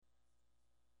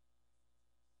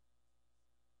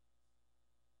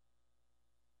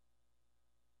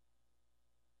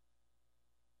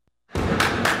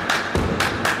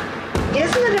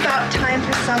Isn't it about time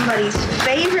for somebody's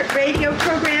favorite radio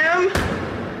program?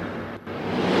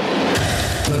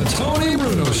 The Tony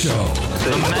Bruno Show.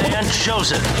 The man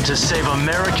chosen to save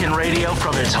American radio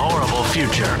from its horrible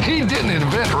future. He didn't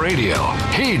invent radio.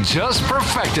 He just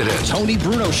perfected it. Tony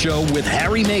Bruno Show with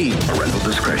Harry Mays. Parental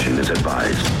discretion is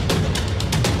advised.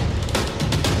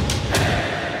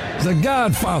 The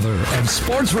godfather of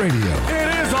sports radio.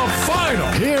 It is a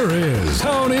final. Here is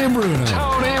Tony Bruno.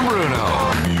 Tony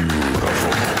Bruno.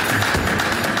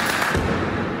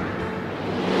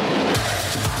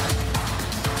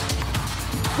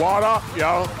 What up,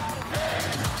 yo?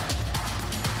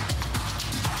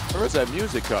 Where's that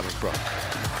music coming from?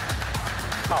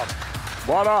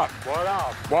 What up? What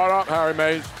up? What up, Harry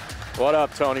Mays? What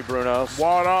up, Tony Bruno?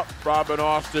 What up, Robin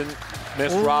Austin?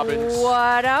 Miss Robbins?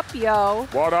 What up, yo?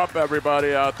 What up,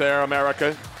 everybody out there,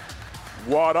 America?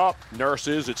 What up,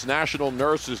 nurses? It's National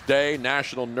Nurses Day,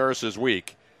 National Nurses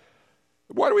Week.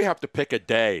 Why do we have to pick a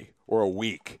day or a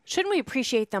week? Shouldn't we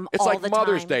appreciate them It's all like the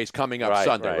Mother's time? Day's coming up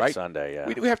Sunday, right? Sunday,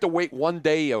 yeah. We have to wait one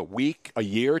day a week, a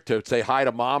year to say hi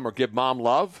to mom or give mom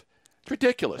love? It's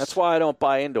ridiculous. That's why I don't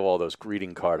buy into all those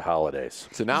greeting card holidays.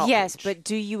 It's an outrage. Yes, but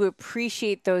do you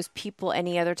appreciate those people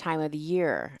any other time of the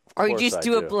year? Or you course just I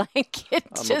do a do. blanket?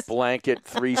 I'm a blanket,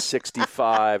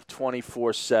 365,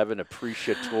 24/7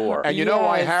 appreciator. And you know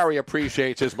why Yes. Harry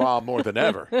appreciates his mom more than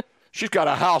ever? She's got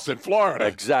a house in Florida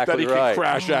Exactly that he right. can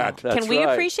crash at. That's Can we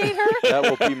right. appreciate her? That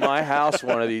will be my house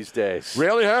one of these days.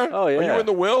 Really, Harry? Oh, yeah. Are you in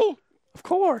the will? Of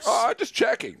course. Just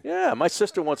checking. Yeah, my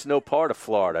sister wants no part of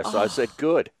Florida, so I said,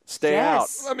 good, stay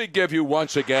Yes. Let me give you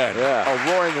once again Yeah.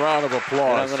 a roaring round of out. And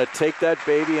applause. I'm going to take that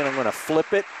baby and I'm going to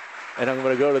flip it, and I'm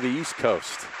going to go to the East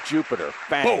Coast. Jupiter.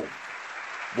 Bang. Boom.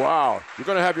 Wow. You're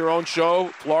going to have your own show,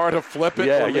 Florida Flip It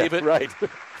Yeah, or Leave It? right.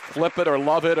 Flip It or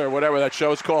Love It or whatever that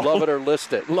show's called. Love it or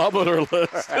list it. Love it or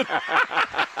list it.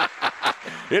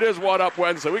 It is What Up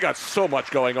Wednesday. We got so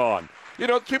much going on. You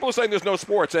know, people are saying there's no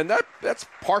sports, and that's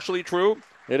partially true.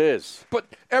 It is. But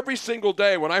every single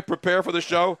day when I prepare for the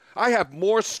show, I have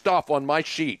more stuff on my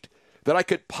sheet that I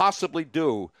could possibly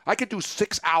do. I could do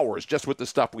 6 hours just with the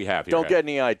stuff we have here. Don't get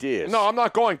any ideas. No, I'm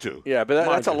not going to. Yeah, but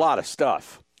that's a lot of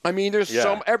stuff. I mean, there's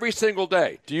some every single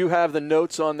day. Do you have the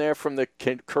notes on there from the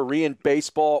Korean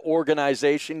baseball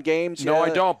organization games? No,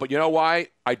 I don't. But you know why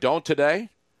I don't today?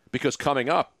 Because coming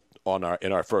up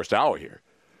in our first hour here,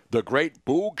 the great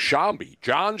Boog Shambi,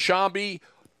 John Shambi,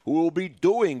 who will be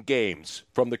doing games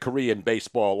from the Korean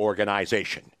baseball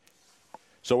organization.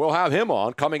 So we'll have him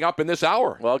on coming up in this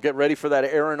hour. Well, get ready for that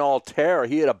Aaron Altair.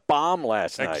 He had a bomb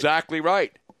last night. Exactly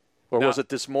right. Or Now, was it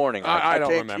this morning? I don't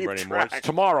can't remember keep anymore. track. It's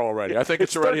tomorrow already. I think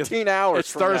it's already 13 hours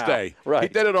It's from Thursday. now. Right. He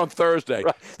did it on Thursday.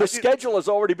 Right. The schedule has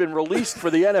already been released for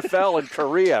the NFL in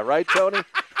Korea, right, Tony?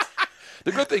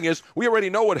 The good thing is we already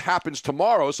know what happens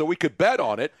tomorrow, so we could bet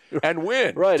on it and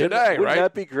win Right. today, Wouldn't right?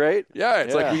 that be great? Yeah,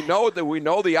 it's like we know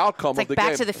the outcome It's like of the Back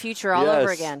game. to the Future all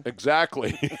over again.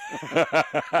 Exactly.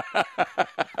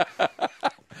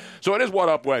 So it is What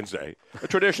Up Wednesday, a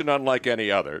tradition unlike any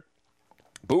other.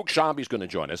 Boog Shambi's going to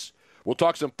join us. We'll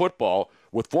talk some football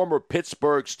with former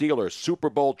Pittsburgh Steelers Super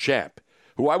Bowl champ,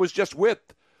 who I was just with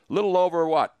a little over,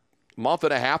 a month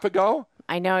and a half ago?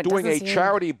 I know. It Doing a doesn't seem-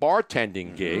 charity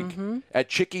bartending gig at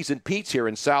Chickies and Pete's here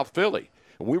in South Philly.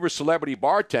 And we were celebrity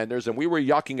bartenders, and we were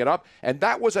yucking it up. And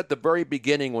that was at the very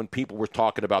beginning when people were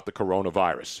talking about the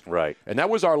coronavirus. Right. And that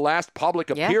was our last public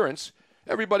appearance.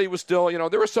 Everybody was still,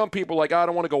 there were some people like, I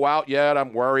don't want to go out yet.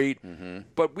 I'm worried.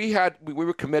 But we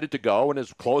were committed to go, and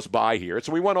it's close by here.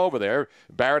 So we went over there.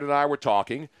 Barrett and I were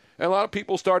talking, and a lot of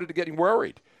people started to getting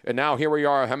worried. And now here we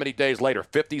are, how many days later?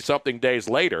 50-something days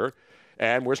later,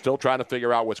 and we're still trying to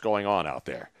figure out what's going on out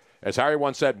there. As Harry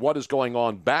once said, what is going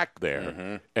on back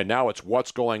there? And now it's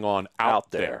what's going on out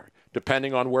there.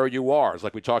 Depending on where you are. It's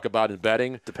like we talk about in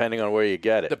betting. Depending on where you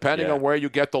get it. Depending on where you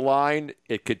get the line,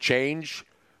 it could change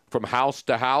from house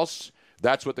to house.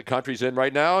 That's what the country's in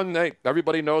right now, and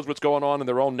everybody knows what's going on in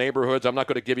their own neighborhoods. I'm not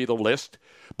going to give you the list,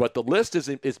 but the list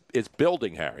is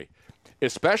building, Harry,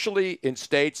 especially in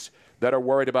states that are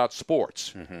worried about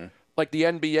sports, like the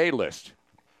NBA list.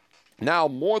 Now,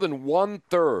 more than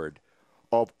 1/3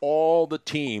 of all the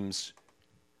teams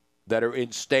that are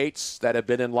in states that have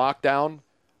been in lockdown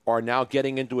are now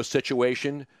getting into a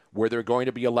situation where they're going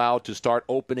to be allowed to start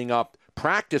opening up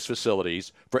practice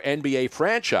facilities for NBA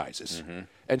franchises.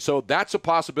 And so that's a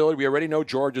possibility. We already know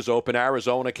Georgia's open.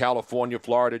 Arizona, California,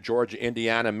 Florida, Georgia,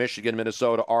 Indiana, Michigan,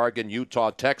 Minnesota, Oregon,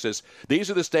 Utah, Texas. These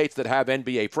are the states that have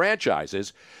NBA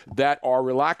franchises that are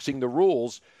relaxing the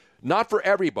rules, not for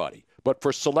everybody, but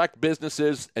for select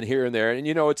businesses and here and there. And,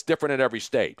 it's different in every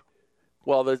state.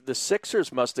 Well, the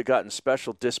Sixers must have gotten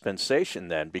special dispensation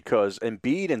then, because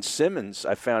Embiid and Simmons,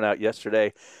 I found out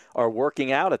yesterday, are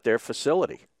working out at their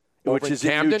facility, which is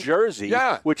in New Jersey,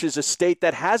 which is a state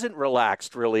that hasn't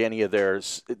relaxed really any of their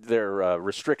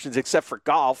restrictions except for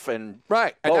golf and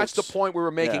right. boats. And that's the point we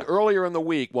were making earlier in the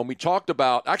week when we talked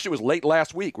about, actually it was late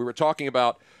last week, we were talking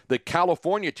about the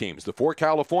California teams, the 4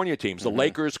 California teams, the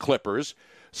Lakers, Clippers,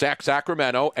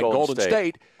 Sacramento, and Golden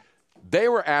State. They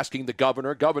were asking the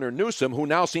Governor Newsom, who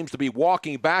now seems to be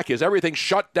walking back, is everything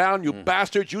shut down, you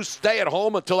bastards? You stay at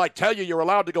home until I tell you you're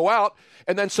allowed to go out.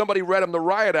 And then somebody read him the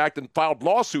riot act and filed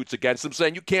lawsuits against him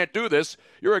saying, you can't do this.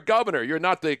 You're a governor. You're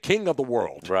not the king of the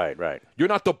world. Right, right. You're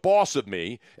not the boss of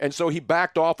me. And so he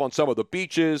backed off on some of the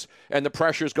beaches, and the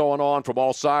pressure's going on from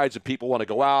all sides, and people want to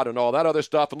go out and all that other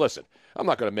stuff. And listen, I'm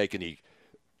not going to make any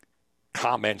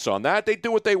comments on that. They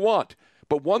do what they want.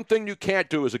 But one thing you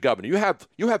can't do as a governor,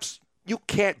 you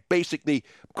can't basically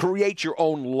create your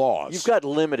own laws. You've got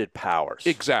limited powers.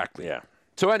 Exactly. Yeah.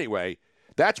 So anyway,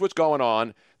 that's what's going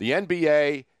on. The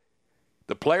NBA,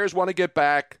 the players want to get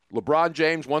back. LeBron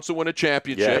James wants to win a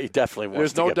championship. Yeah, he definitely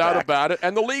wants to get back. There's no doubt about it.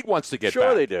 And the league wants to get back.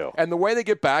 Sure they do. And the way they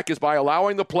get back is by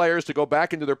allowing the players to go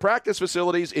back into their practice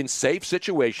facilities in safe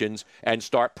situations and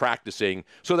start practicing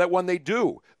so that when they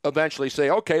do eventually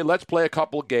say, okay, let's play a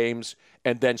couple of games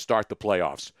and then start the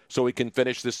playoffs so we can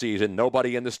finish the season,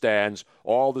 nobody in the stands,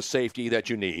 all the safety that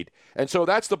you need. And so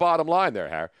that's the bottom line there,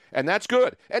 Harry. And that's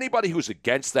good. Anybody who's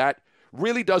against that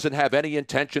really doesn't have any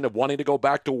intention of wanting to go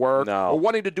back to work or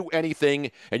wanting to do anything,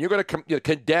 and you're going to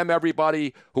condemn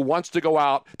everybody who wants to go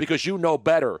out because you know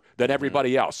better than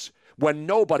everybody else. When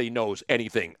nobody knows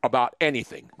anything about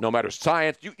anything, no matter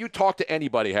science, you talk to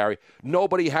anybody, Harry,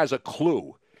 nobody has a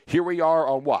clue. Here we are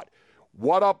on what?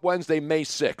 Whaddup Wednesday, May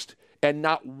 6th, and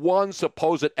not one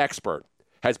supposed expert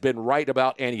has been right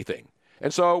about anything.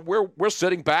 And so we're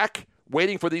sitting back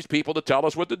waiting for these people to tell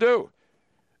us what to do.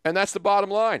 And that's the bottom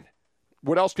line.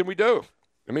 What else can we do?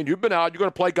 I mean, you've been out. You're going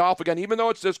to play golf again, even though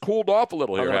it's just cooled off a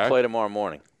little here. I'm going to play tomorrow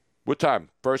morning. What time?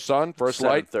 First sun? First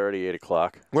light? 7:30, 8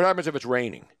 o'clock. What happens if it's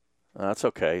raining? That's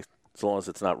okay, as long as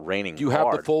it's not raining. Do you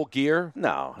have the full gear?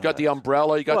 No. You got the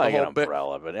umbrella? You got the whole bit?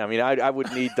 Umbrella, but I mean, I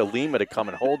would need the Lima to come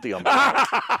and hold the umbrella.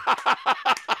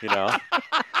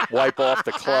 Wipe off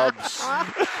the clubs.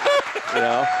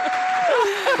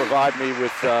 Provide me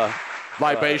with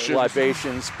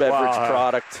libations, beverage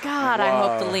product. God, I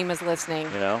hope the Lima's listening.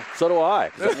 So do I.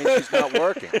 'Cause that means she's not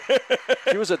working.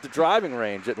 She was at the driving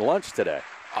range at lunch today.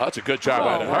 Oh, that's a good job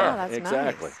out of her. That's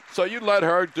exactly. Nice. So you let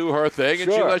her do her thing, and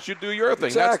she lets you do your thing.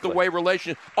 Exactly. That's the way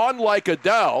unlike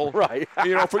Adele, right?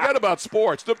 Forget about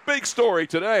sports. The big story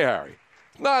today, Harry,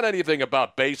 not anything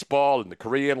about baseball and the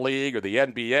Korean League or the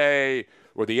NBA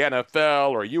or the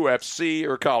NFL or UFC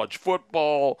or college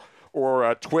football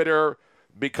or Twitter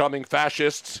becoming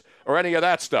fascists or any of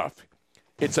that stuff.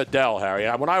 It's Adele, Harry.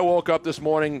 When I woke up this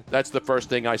morning, that's the first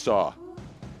thing I saw.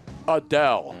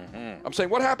 Adele. I'm saying,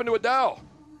 what happened to Adele?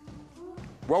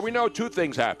 Well, we know two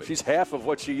things happened. She's half of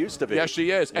what she used to be. Yes, she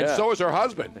is. And so is her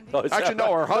husband. Actually,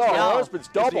 no, her husband's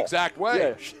double. Is the exact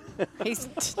way. Yeah. He's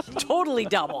totally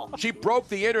double. She broke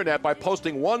the internet by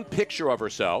posting one picture of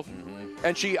herself,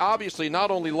 and she obviously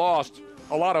not only lost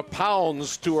a lot of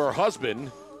pounds to her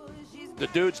husband. The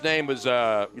dude's name was...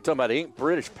 You're talking about 8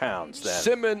 British pounds,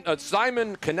 then.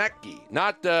 Simon Konecki,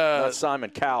 not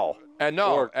Simon Cowell.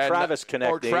 Or Travis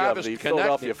Konecny of the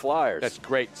Philadelphia Flyers. That's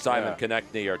great, Simon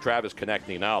Konecny or Travis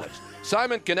Konecny knowledge.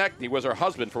 Simon Konecny was her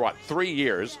husband for, 3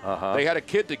 years. They had a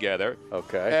kid together.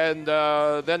 Okay. And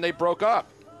then they broke up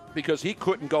because he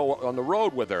couldn't go on the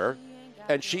road with her,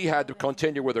 and she had to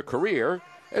continue with her career.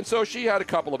 And so she had a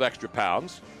couple of extra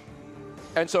pounds.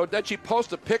 And so then she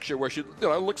posts a picture where she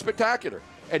looks spectacular.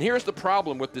 And here's the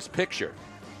problem with this picture.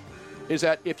 Is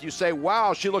that if you say,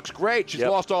 wow, she looks great, she's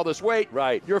lost all this weight,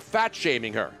 right? You're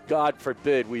fat-shaming her. God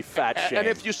forbid we fat-shame. And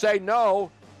if you say no,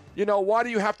 why do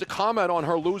you have to comment on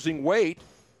her losing weight?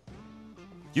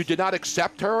 You did not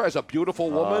accept her as a beautiful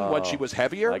woman when she was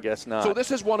heavier? I guess not. So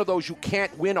this is one of those you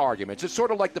can't win arguments. It's sort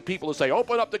of like the people who say,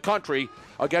 open up the country,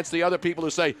 against the other people who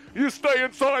say, you stay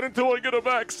inside until I get a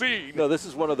vaccine. No, this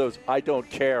is one of those I don't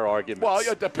care arguments. Well,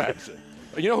 it depends.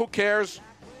 You know who cares?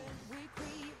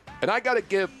 And I got to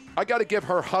give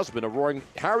her husband a roaring.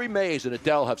 Harry Mays and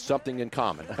Adele have something in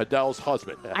common. Adele's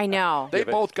husband. I know. They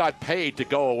both got paid to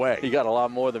go away. He got a lot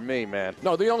more than me, man.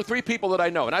 No, the only 3 people that I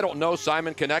know, and I don't know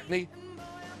Simon Konecny,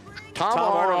 Tom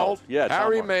Arnold,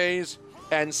 Harry Mays,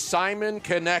 and Simon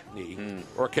Konecny,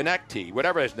 or Konecny,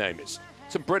 whatever his name is.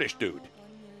 Some British dude.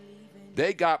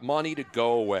 They got money to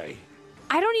go away.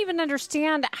 I don't even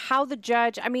understand how the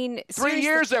judge, 3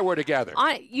 years they were together.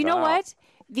 You know what?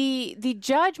 The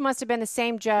judge must have been the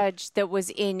same judge that was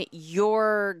in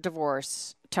your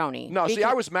divorce, Tony. No, see,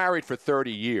 I was married for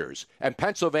 30 years, and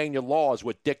Pennsylvania law is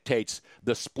what dictates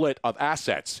the split of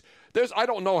assets. I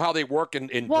don't know how they work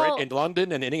in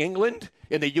London and in England,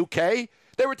 in the UK.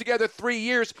 They were together 3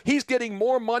 years. He's getting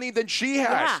more money than she has.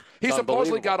 Yeah. He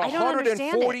supposedly got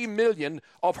 $140 million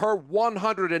of her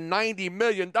 $190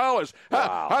 million. Wow.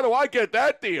 How do I get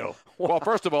that deal? Well,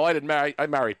 first of all, I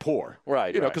married poor.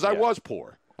 Right. Because I was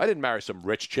poor. I didn't marry some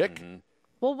rich chick. Mm-hmm.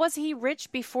 Well, was he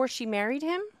rich before she married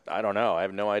him? I don't know. I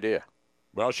have no idea.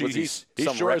 Well, he's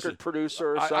some record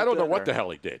producer or something? I don't know what the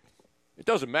hell he did. It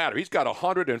doesn't matter. He's got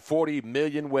 140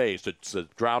 million ways to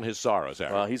drown his sorrows,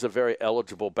 Harry. Well, he's a very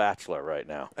eligible bachelor right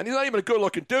now. And he's not even a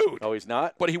good-looking dude. Oh, he's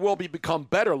not? But he will become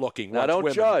better-looking. Now, don't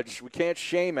women. judge. We can't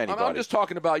shame anybody. I'm just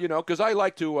talking about, because I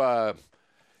like to...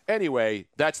 Anyway,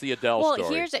 that's the Adele story.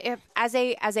 Well, here's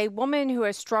as a woman who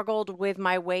has struggled with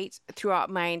my weight throughout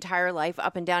my entire life,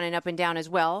 up and down as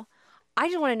well, I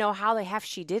just want to know how the heck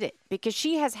she did it, because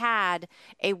she has had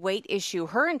a weight issue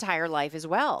her entire life as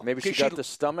well. Maybe she got the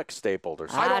stomach stapled or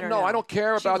something. I don't know. I don't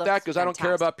care about that because I don't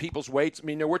care about people's weights. I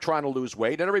mean, we're trying to lose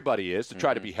weight, and everybody is, to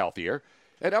try to be healthier.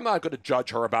 And I'm not going to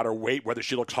judge her about her weight, whether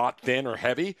she looks hot, thin, or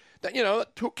heavy.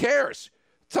 Who cares?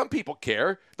 Some people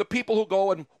care. The people who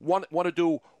go and want to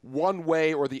do one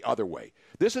way or the other way.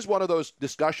 This is one of those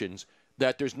discussions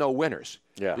that there's no winners.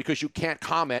 Yeah. Because you can't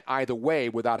comment either way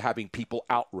without having people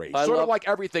outraged. Sort of like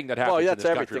everything that happens in this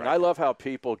everything. country. Right I love how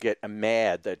people get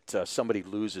mad that somebody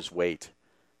loses weight.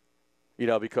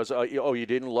 Because you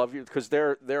didn't love you because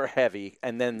they're heavy,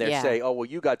 and then they say, oh well,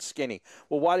 you got skinny.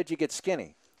 Well, why did you get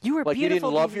skinny? You were beautiful. You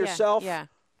didn't love yourself. Yeah.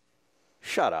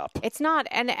 Shut up. It's not,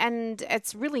 and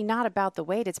it's really not about the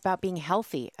weight. It's about being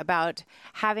healthy, about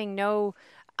having no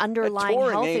underlying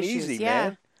health ain't issues. Easy,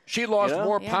 man. She lost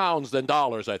more pounds than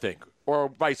dollars, I think, or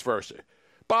vice versa.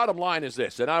 Bottom line is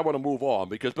this, and I want to move on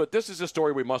but this is a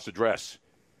story we must address.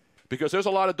 Because there's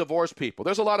a lot of divorced people.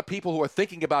 There's a lot of people who are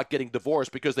thinking about getting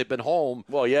divorced because they've been home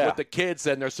with the kids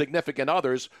and their significant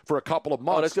others for a couple of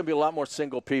months. Oh, there's going to be a lot more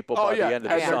single people by the end of the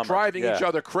summer. And they're driving each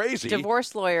other crazy.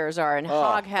 Divorce lawyers are in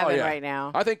hog heaven right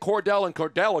now. I think Cordell and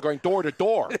Cordell are going door to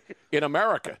door in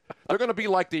America. They're going to be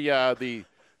like the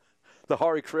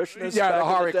Hare Krishnas? Yeah, the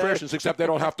Hare Krishnas, except they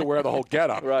don't have to wear the whole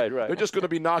getup. Right. They're just going to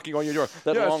be knocking on your door.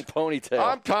 That long ponytail.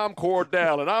 I'm Tom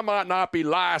Cordell, and I might not be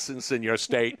licensed in your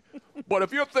state, but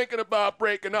if you're thinking about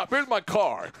breaking up, here's my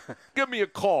card. Give me a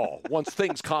call once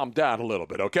things calm down a little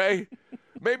bit, okay?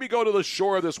 Maybe go to the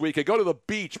shore this weekend. Go to the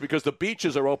beach because the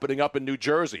beaches are opening up in New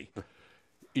Jersey.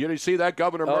 You see that,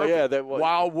 Governor Murphy? Oh, yeah.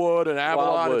 Wildwood and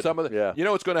Avalon and some of the. Yeah. You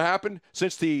know what's going to happen?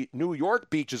 Since the New York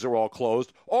beaches are all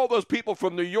closed, all those people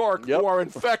from New York who are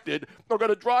infected are going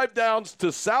to drive down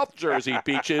to South Jersey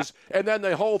beaches, and then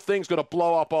the whole thing's going to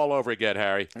blow up all over again,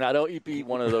 Harry. Now, don't you be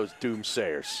one of those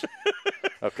doomsayers.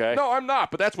 Okay? No, I'm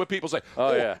not, but that's what people say.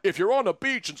 Oh, yeah. If you're on the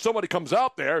beach and somebody comes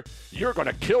out there, you're going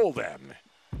to kill them.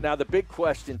 Now, the big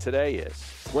question today is...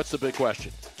 What's the big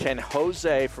question? Can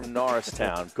Jose from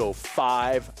Norristown go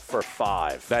 5 for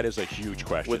 5? That is a huge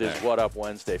question. With his Whaddup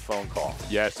Wednesday phone call.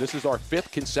 Yes, this is our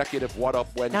 5th consecutive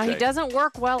Whaddup Wednesday. Now, he doesn't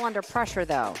work well under pressure,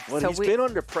 though. Well, he's been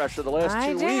under pressure the last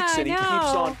 2 weeks, and he keeps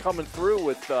on coming through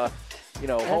with,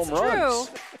 home runs.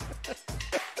 True.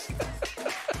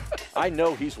 I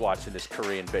know he's watching this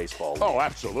Korean baseball league. Oh,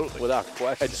 absolutely. Without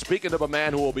question. And speaking of a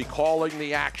man who will be calling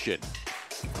the action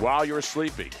while you're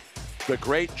sleeping, the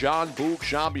great John Boog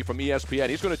Shambi from ESPN.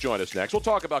 He's going to join us next. We'll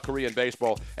talk about Korean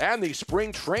baseball and the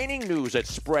spring training news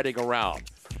that's spreading around.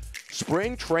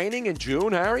 Spring training in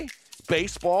June, Harry?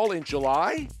 Baseball in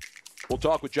July? We'll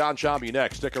talk with John Shambi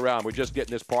next. Stick around. We're just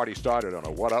getting this party started on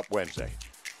a Whaddup Wednesday.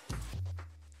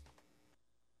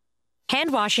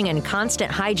 Hand washing and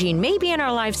constant hygiene may be in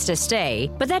our lives to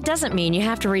stay, but that doesn't mean you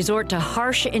have to resort to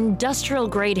harsh,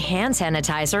 industrial-grade hand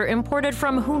sanitizer imported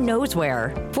from who knows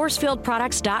where.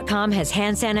 ForcefieldProducts.com has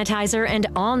hand sanitizer and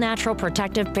all-natural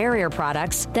protective barrier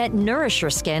products that nourish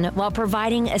your skin while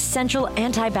providing essential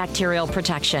antibacterial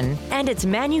protection. And it's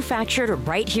manufactured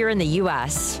right here in the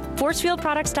U.S.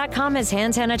 ForcefieldProducts.com has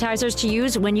hand sanitizers to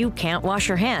use when you can't wash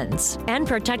your hands, and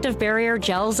protective barrier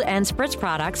gels and spritz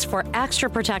products for extra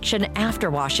protection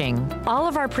after washing. All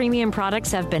of our premium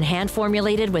products have been hand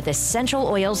formulated with essential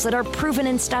oils that are proven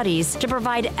in studies to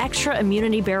provide extra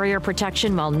immunity barrier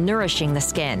protection while nourishing the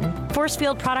skin.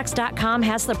 ForcefieldProducts.com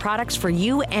has the products for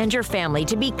you and your family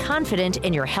to be confident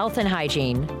in your health and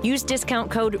hygiene. Use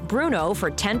discount code BRUNO for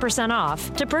 10%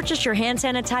 off to purchase your hand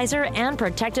sanitizer and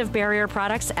protective barrier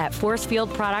products at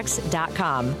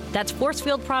ForcefieldProducts.com. That's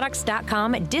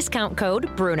ForcefieldProducts.com, discount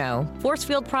code BRUNO.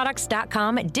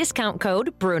 ForcefieldProducts.com, discount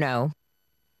code BRUNO.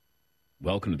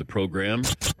 Welcome to the program.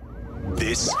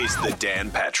 This is the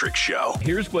Dan Patrick Show.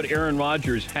 Here's what Aaron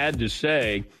Rodgers had to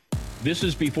say. This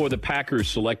is before the Packers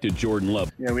selected Jordan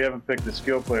Love. Yeah, we haven't picked a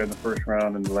skill player in the first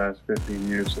round in the last 15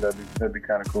 years, so that'd be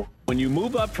kind of cool. When you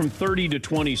move up from 30 to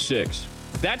 26,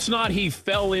 that's not he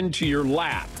fell into your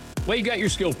lap. Well, you got your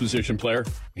skill position player.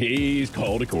 He's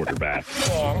called a quarterback.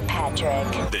 Dan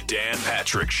Patrick. The Dan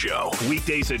Patrick Show.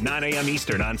 Weekdays at 9 a.m.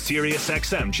 Eastern on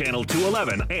SiriusXM Channel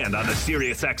 211 and on the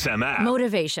SiriusXM app.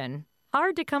 Motivation.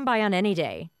 Hard to come by on any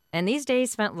day. And these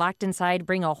days spent locked inside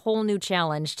bring a whole new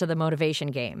challenge to the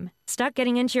motivation game. Stuck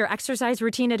getting into your exercise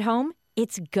routine at home?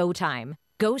 It's go time.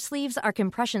 Go sleeves are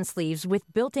compression sleeves with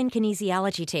built-in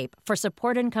kinesiology tape for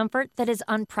support and comfort that is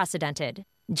unprecedented.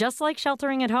 Just like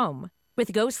sheltering at home.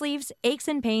 With Go Sleeves, aches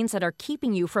and pains that are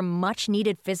keeping you from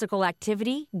much-needed physical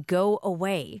activity go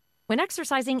away. When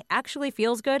exercising actually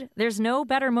feels good, there's no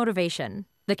better motivation.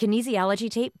 The kinesiology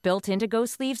tape built into Go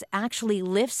Sleeves actually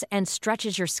lifts and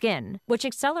stretches your skin, which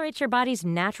accelerates your body's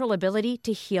natural ability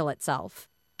to heal itself.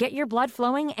 Get your blood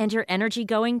flowing and your energy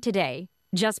going today.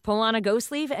 Just pull on a Go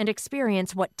Sleeve and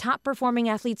experience what top-performing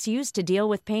athletes use to deal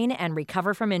with pain and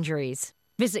recover from injuries.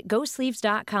 Visit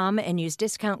GoSleeves.com and use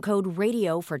discount code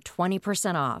RADIO for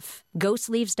 20% off.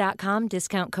 GoSleeves.com,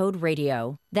 discount code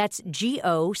RADIO. That's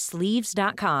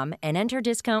GoSleeves.com and enter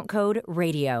discount code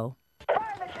RADIO.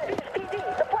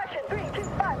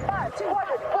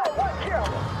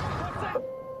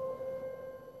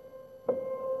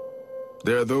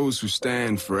 There are those who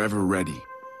stand forever ready.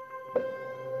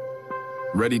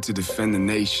 Ready to defend the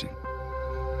nation.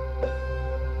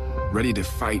 Ready to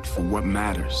fight for what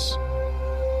matters.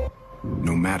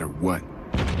 No matter what.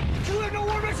 Let's go! Get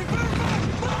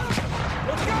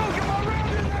more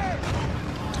round in there!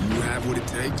 Do you have what it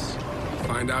takes?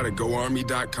 Find out at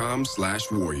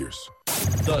GoArmy.com/warriors.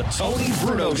 The Tony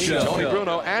Bruno Show. Tony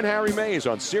Bruno and Harry Mays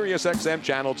on SiriusXM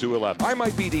Channel 211. I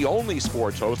might be the only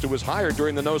sports host who was hired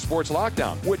during the no sports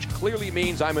lockdown, which clearly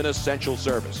means I'm an essential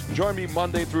service. Join me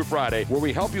Monday through Friday, where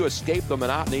we help you escape the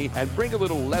monotony and bring a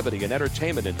little levity and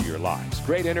entertainment into your lives.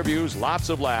 Great interviews, lots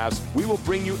of laughs. We will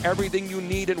bring you everything you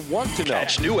need and want to know.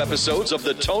 Catch new episodes of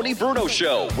The Tony Bruno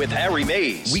Show with Harry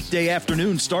Mays. Weekday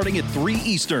afternoon starting at 3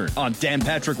 Eastern on Dan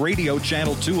Patrick Radio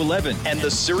Channel 211 and the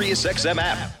SiriusXM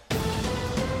app.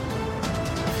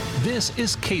 This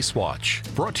is Case Watch,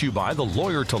 brought to you by the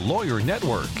Lawyer to Lawyer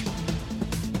Network.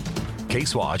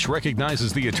 Case Watch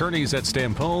recognizes the attorneys at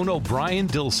Stampone, O'Brien,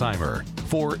 Dilsheimer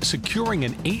for securing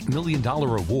an $8 million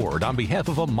award on behalf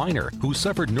of a minor who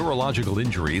suffered neurological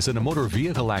injuries in a motor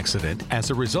vehicle accident as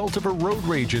a result of a road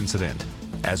rage incident,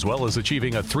 as well as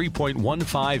achieving a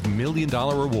 $3.15 million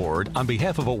award on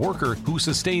behalf of a worker who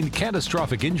sustained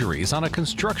catastrophic injuries on a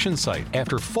construction site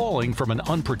after falling from an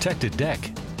unprotected deck.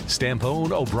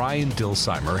 Stampone, O'Brien,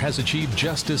 Dilsheimer has achieved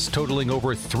justice totaling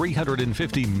over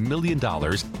 $350 million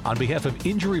on behalf of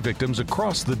injury victims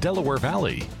across the Delaware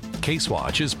Valley. Case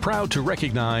Watch is proud to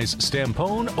recognize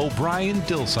Stampone, O'Brien,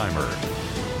 Dilsheimer.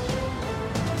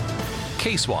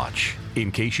 Case Watch,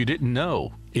 in case you didn't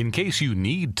know. In case you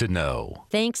need to know.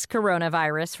 Thanks,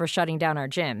 coronavirus, for shutting down our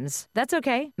gyms. That's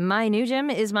okay. My new gym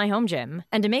is my home gym.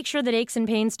 And to make sure that aches and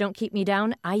pains don't keep me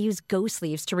down, I use Go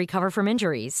Sleeves to recover from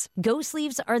injuries. Go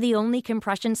Sleeves are the only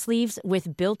compression sleeves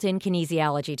with built-in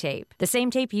kinesiology tape. The same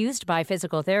tape used by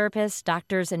physical therapists,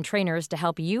 doctors, and trainers to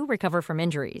help you recover from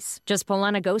injuries. Just pull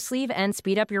on a Go Sleeve and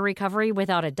speed up your recovery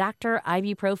without a doctor,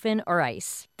 ibuprofen, or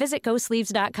ice. Visit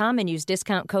GoSleeves.com and use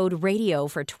discount code RADIO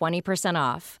for 20%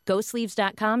 off.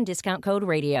 GoSleeves.com, discount code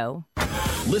RADIO.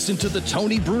 Listen to the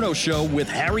Tony Bruno Show with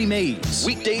Harry Mays.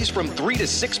 Weekdays from 3 to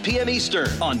 6 p.m. Eastern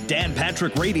on Dan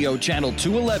Patrick Radio Channel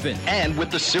 211 and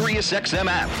with the SiriusXM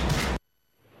app.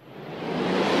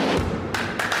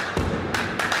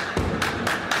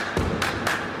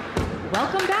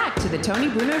 Welcome back to the Tony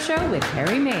Bruno Show with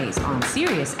Harry Mays on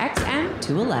SiriusXM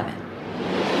 211.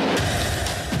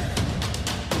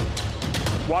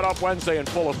 Whaddup Wednesday in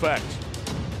full effect.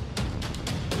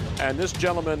 And this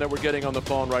gentleman that we're getting on the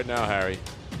phone right now, Harry,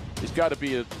 he's got to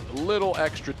be a little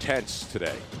extra tense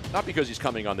today. Not because he's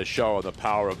coming on the show and the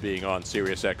power of being on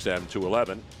SiriusXM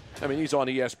 211. I mean, he's on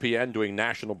ESPN doing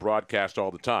national broadcast all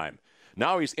the time.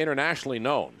 Now he's internationally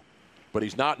known, but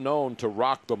he's not known to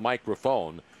rock the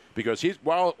microphone because he's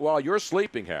while you're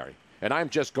sleeping, Harry, and I'm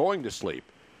just going to sleep,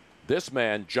 this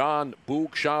man, John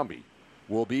Boog Shambi,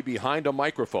 will be behind a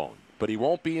microphone, but he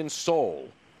won't be in Seoul,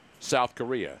 South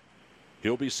Korea.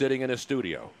 He'll be sitting in a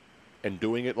studio and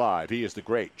doing it live. He is the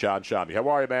great John Shambi. How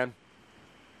are you, man?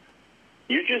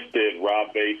 You just did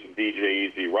Rob Bass and DJ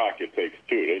Easy Rocket Takes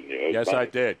Two, didn't you? Yes, I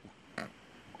did.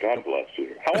 God bless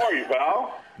you. How are you,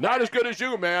 pal? Not as good as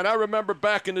you, man. I remember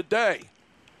back in the day.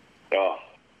 Oh,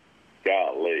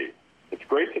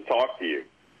 great to talk to you.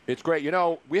 It's great. You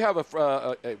know, we have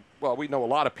we know a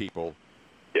lot of people.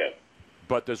 Yeah.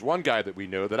 But there's one guy that we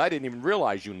knew that I didn't even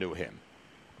realize you knew him.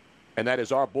 And that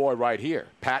is our boy right here,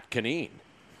 Pat Kineen.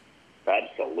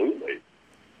 Absolutely.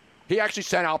 He actually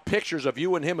sent out pictures of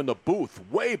you and him in the booth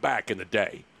way back in the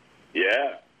day.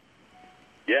 Yeah.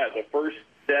 Yeah, the first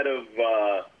set of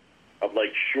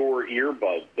like Shure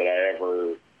earbuds that I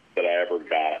ever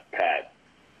got, Pat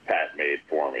made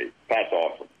for me. Pat's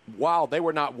awesome. Wow, they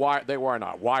were not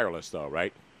wireless though,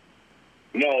 right?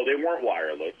 No, they weren't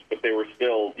wireless, but they were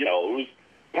still,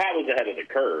 Pat was ahead of the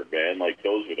curve, man. Like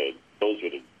those were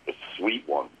the sweet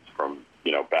ones from,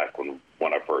 back when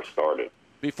I first started.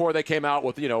 Before they came out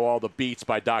with, all the beats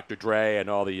by Dr. Dre and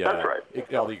all the That's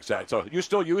right. all the exact. So you're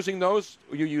still using those?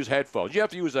 Or you use headphones? You have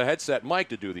to use a headset mic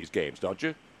to do these games, don't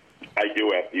you? I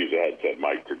do have to use a headset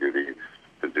mic to do these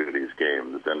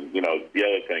games, and the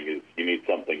other thing is you need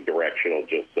something directional,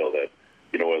 just so that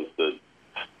as the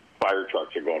fire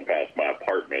trucks are going past my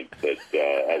apartment, that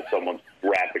as someone's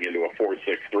rapping into a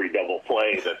 4-6-3 double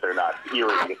play, that they're not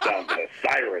hearing the sound of a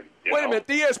siren. Wait a minute,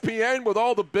 ESPN, with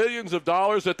all the billions of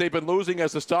dollars that they've been losing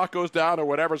as the stock goes down or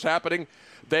whatever's happening,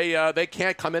 they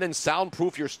can't come in and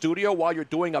soundproof your studio while you're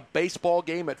doing a baseball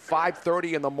game at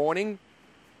 5:30 in the morning?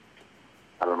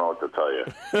 I don't know what to tell you.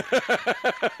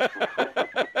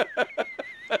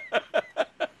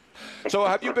 So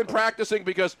have you been practicing?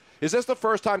 Because is this the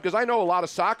first time? Because I know a lot of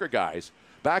soccer guys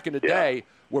back in the day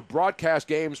would broadcast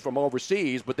games from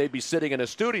overseas, but they'd be sitting in a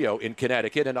studio in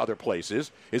Connecticut and other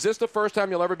places. Is this the first time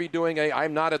you'll ever be doing a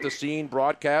I'm not at the scene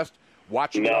broadcast,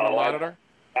 watching it on a monitor?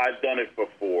 I've done it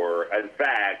before. In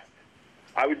fact,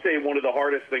 I would say one of the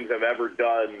hardest things I've ever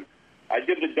done, I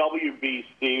did the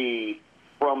WBC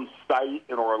from site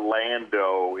in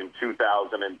Orlando in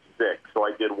 2006. So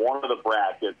I did one of the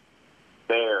brackets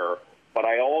there, but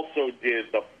I also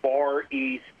did the Far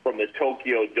East from the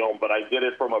Tokyo Dome, but I did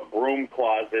it from a broom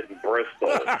closet in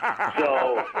Bristol.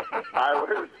 So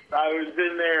I was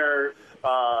in there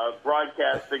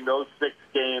broadcasting those 6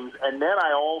 games, and then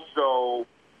I also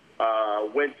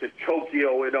went to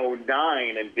Tokyo in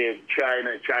 2009 and did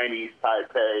China, Chinese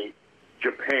Taipei,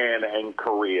 Japan, and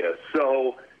Korea.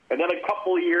 So, and then a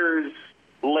couple years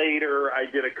later, I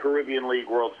did a Caribbean League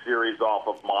World Series off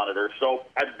of monitor. So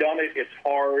I've done it. It's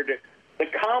hard. The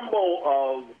combo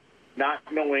of not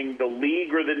knowing the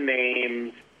league or the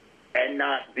names and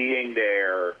not being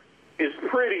there is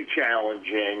pretty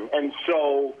challenging. And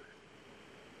so,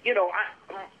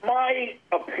 my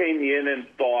opinion and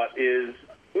thought is,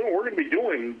 we're going to be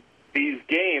doing these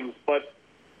games, but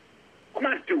I'm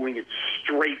not doing it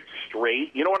straight.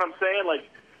 You know what I'm saying? Like,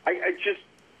 I just...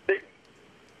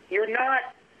 You're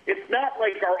not. It's not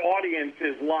like our audience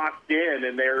is locked in,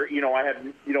 and they're. I have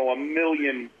a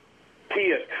million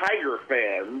Kia Tiger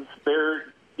fans.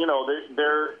 They're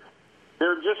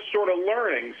just sort of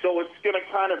learning. So it's going to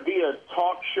kind of be a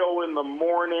talk show in the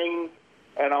morning,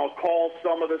 and I'll call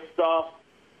some of the stuff,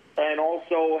 and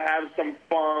also have some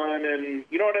fun, and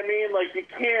you know what I mean. Like you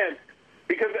can't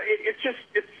because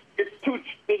it's too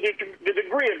the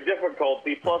degree of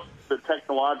difficulty plus the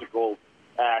technological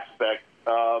aspect.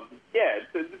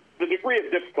 The degree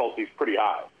of difficulty is pretty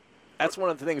high. That's one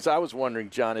of the things I was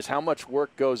wondering, John, is how much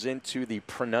work goes into the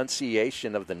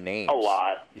pronunciation of the names. A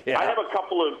lot. Yeah. I have a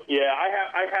couple of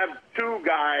I have 2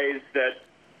 guys that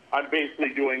I'm basically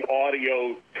doing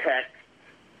audio text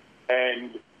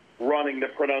and running the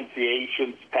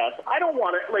pronunciations test. I don't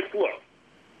want to look.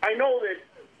 I know that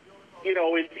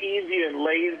it's easy and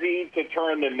lazy to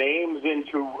turn the names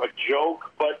into a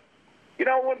joke, but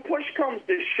when push comes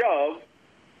to shove,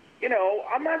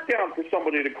 I'm not down for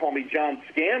somebody to call me John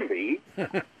Scamby.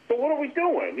 So what are we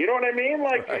doing? You know what I mean?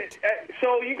 Right.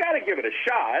 So you got to give it a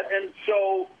shot. And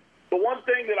so the one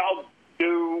thing that I'll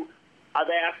do, I've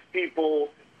asked people,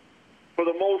 for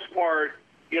the most part,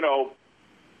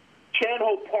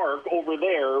 Chan-Ho Park over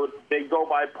there, they go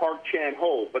by Park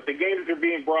Chan-Ho, but the games are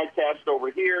being broadcast over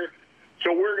here,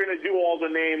 so we're going to do all the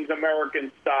names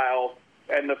American style,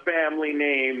 and the family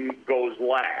name goes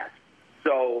last.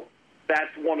 So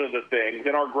that's one of the things,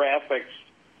 and our graphics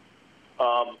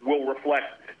will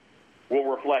reflect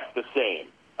the same.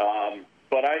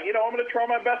 But I'm going to try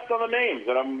my best on the names,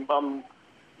 and I'm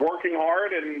working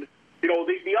hard. And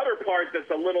the other part that's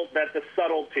a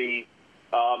subtlety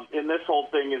in this whole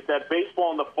thing is that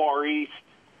baseball in the Far East,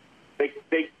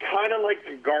 they kind of like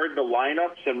to guard the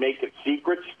lineups and make it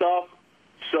secret stuff.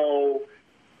 So.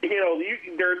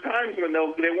 There are times when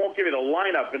they won't give you the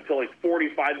lineup until like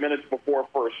 45 minutes before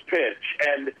first pitch,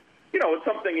 and it's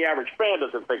something the average fan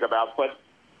doesn't think about. But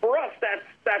for us,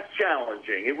 that's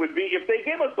challenging. It would be if they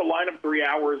gave us the lineup 3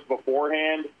 hours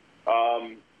beforehand.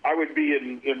 I would be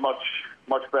in much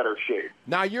better shape.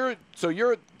 Now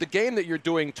the game that you're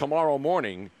doing tomorrow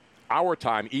morning, our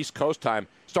time, East Coast time,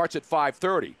 starts at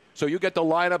 5:30. So you get the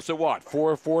lineups at what,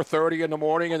 4:30 in the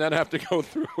morning, and then have to go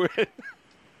through it.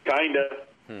 Kind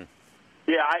of.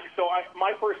 Yeah.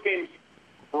 My first game's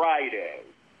Friday.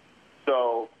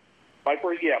 So my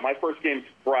first game's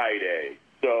Friday.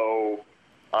 So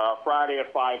Friday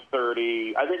at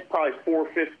 5:30. I think probably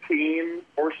 4:15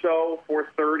 or so.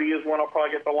 4:30 is when I'll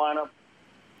probably get the lineup.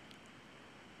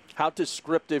 How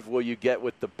descriptive will you get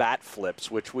with the bat flips,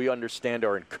 which we understand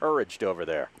are encouraged over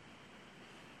there?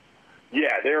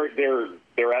 Yeah, they're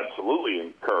absolutely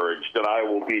encouraged, and I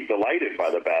will be delighted by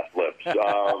the bat flips.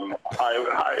 I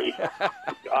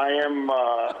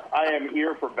am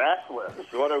here for bat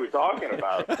flips. What are we talking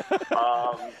about?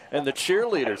 And the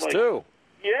cheerleaders too.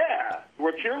 Yeah,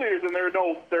 we're cheerleaders, and there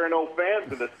are no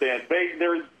fans in the stands.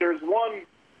 There's one.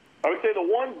 I would say the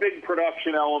one big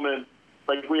production element.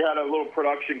 Like, we had a little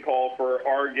production call for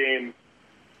our game,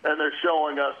 and they're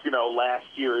showing us, last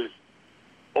year's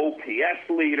OPS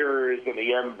leaders and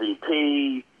the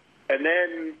MVP. And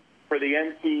then for the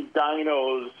NC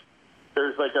Dinos,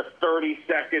 there's like a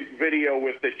 30-second video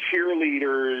with the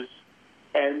cheerleaders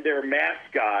and their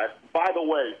mascot. By the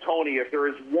way, Tony, if there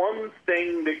is one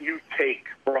thing that you take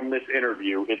from this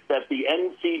interview, it's that the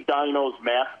NC Dinos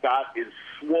mascot is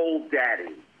Swole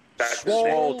Daddy. That's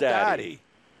Swole Daddy.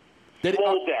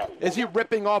 Swole Daddy. Is he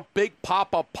ripping off Big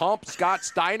Papa Pump, Scott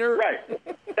Steiner? Right.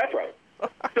 That's right.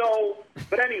 So,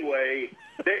 but anyway,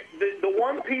 the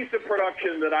one piece of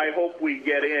production that I hope we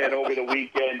get in over the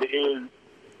weekend is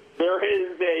there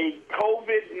is a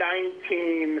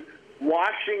COVID-19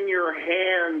 washing your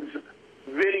hands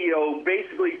video,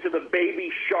 basically to the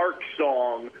Baby Shark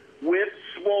song with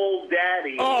Swole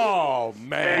Daddy. Oh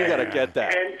man, you gotta get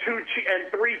that. And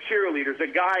three cheerleaders, a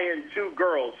guy and two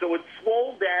girls. So it's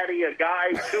Swole Daddy, a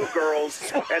guy, two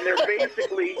girls, and they're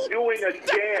basically doing a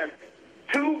dance.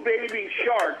 Two baby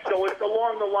sharks, so it's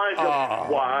along the lines of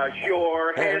wash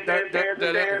your hands and dance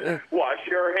and dance, wash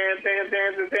your hands and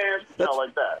dance and dance, something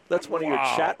like that. That's one of your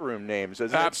chat room names,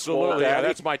 isn't it? Absolutely, yeah,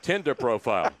 that's my Tinder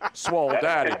profile. Swole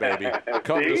Daddy, baby.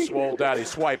 Come to Swole Daddy.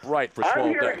 Swipe right for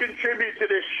Swole Daddy. I'm here to contribute to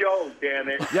this show, damn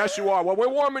it. Yes, you are. Well, we're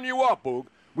warming you up, Boog.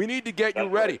 We need to get you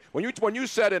ready. When you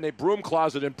said in a broom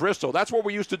closet in Bristol, that's where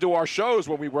we used to do our shows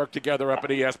when we worked together up at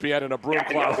ESPN in a broom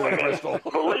closet in Bristol.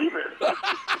 Believe it.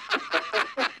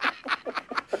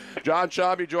 John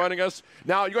Shabby joining us.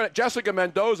 Now, Jessica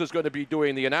Mendoza is going to be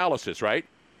doing the analysis, right?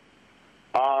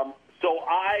 So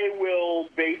I will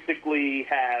basically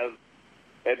have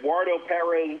Eduardo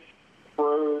Perez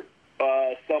for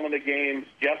some of the games,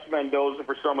 Jess Mendoza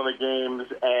for some of the games,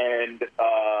 and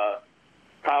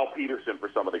Kyle Peterson for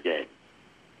some of the games.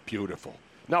 Beautiful.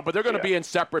 No, but they're going to be in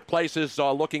separate places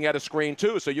looking at a screen,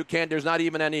 too, so there's not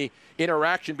even any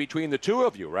interaction between the two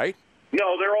of you, right?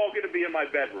 No, they're all going to be in my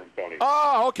bedroom, Tony.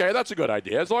 Oh, okay, that's a good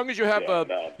idea. As long as you have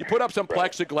you put up some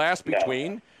plexiglass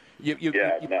between, you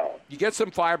get some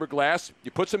fiberglass,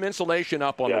 you put some insulation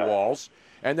up on the walls,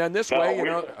 and then this way,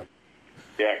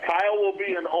 Yeah, Kyle will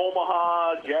be in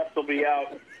Omaha, Jeff will be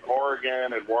out in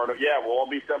Oregon, Eduardo. Yeah, we'll all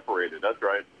be separated. That's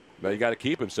right. But you got to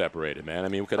keep them separated, man. I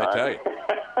mean, what can I tell you?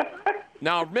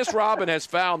 Now, Miss Robin has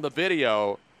found the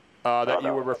video that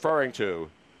you were referring to.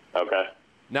 Okay.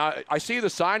 Now, I see the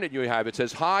sign that you have. It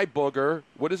says, "Hi, Booger."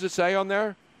 What does it say on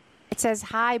there? It says,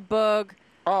 "Hi, Boog."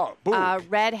 Oh, Boog.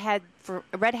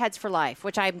 Redheads for life,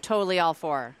 which I'm totally all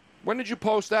for. When did you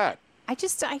post that? I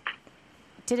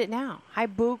did it now. Hi,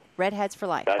 Boog, Redheads for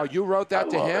life. Oh, you wrote that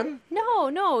to him?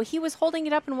 No. He was holding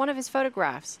it up in one of his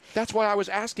photographs. That's why I was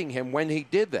asking him when he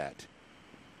did that.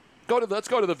 Let's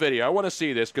go to the video. I want to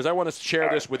see this because I want to share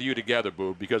this with you together,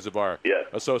 Boog, because of our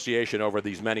association over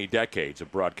these many decades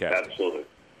of broadcasting. Absolutely.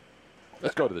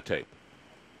 Let's go to the tape.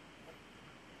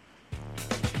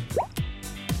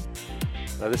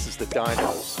 Now, this is the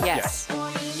Dinos. Yes.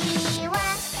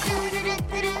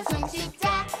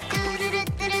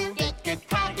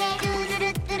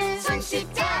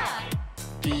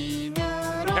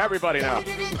 Everybody now.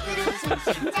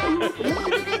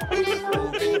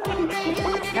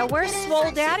 Now, where's Swole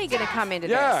Daddy going to come into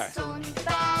this?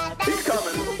 He's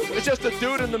coming. It's just a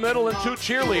dude in the middle and two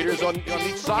cheerleaders on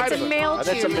each side It's of a it. male cheerleader.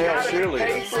 That's a male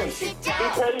cheerleader.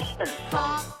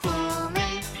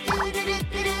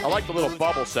 I like the little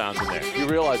bubble sounds in there. You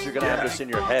realize you're going to have this in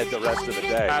your head the rest of the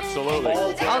day. Absolutely.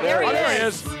 Oh, there he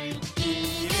is.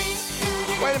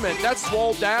 Wait a minute, that's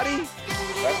Swole Daddy?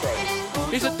 That's right.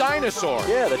 He's a dinosaur.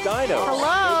 Yeah, the dino.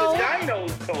 Hello. The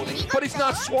dinos, Tony. But he's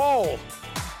not swole.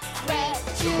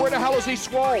 Where the hell is he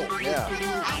swole? Yeah.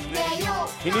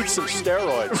 He needs some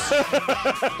steroids.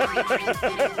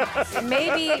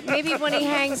 maybe when he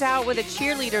hangs out with the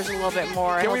cheerleaders a little bit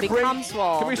more, he'll become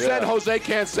swole. Can we send Jose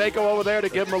Canseco over there to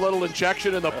give him a little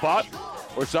injection in the butt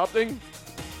or something?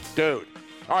 Dude.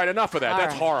 All right, enough of that.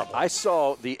 That's horrible. I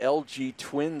saw the LG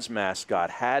Twins mascot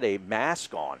had a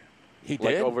mask on. He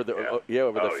like did? over the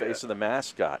over the face of the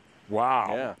mascot. Wow.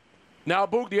 Yeah. Now,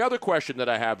 Boog, the other question that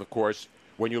I have, of course,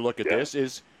 when you look at this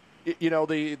is, you know,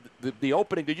 the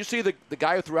opening. Did you see the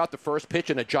guy who threw out the first pitch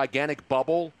in a gigantic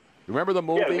bubble? Remember the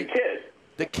movie? Yeah, the kid.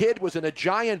 The kid was in a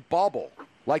giant bubble,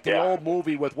 like the old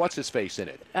movie with what's his face in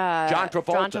it? John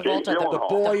Travolta. John Travolta, the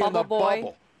boy in the boy.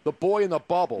 bubble. The boy in the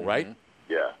bubble, right?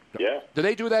 Yeah, yeah. Do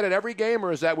they do that at every game,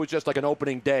 or is that was just like an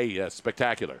opening day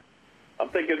spectacular? I'm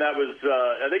thinking that was.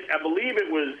 I believe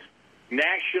it was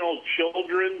National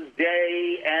Children's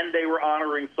Day, and they were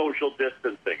honoring social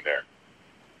distancing there.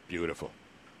 Beautiful.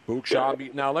 Boog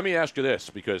Shambi. Now, let me ask you this,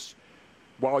 because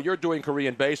while you're doing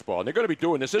Korean baseball, and they're going to be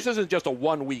doing this isn't just a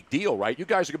one-week deal, right? You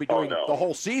guys are going to be doing the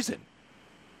whole season.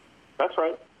 That's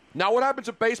right. Now, what happens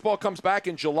if baseball comes back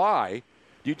in July?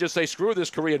 Do you just say, screw this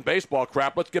Korean baseball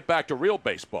crap, let's get back to real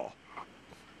baseball?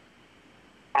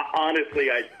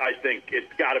 Honestly, I think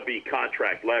it's got to be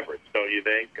contract leverage, don't you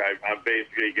think? I'm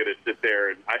basically going to sit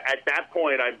there, and at that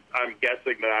point, I'm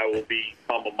guessing that I will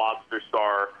become a monster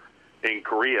star in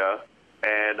Korea,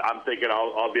 and I'm thinking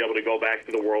I'll be able to go back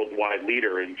to the worldwide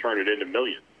leader and turn it into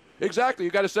millions. Exactly.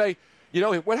 You got to say, you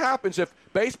know, what happens if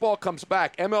baseball comes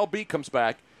back, MLB comes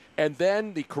back, and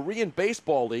then the Korean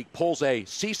Baseball League pulls a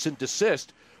cease and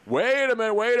desist? Wait a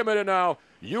minute now.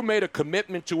 You made a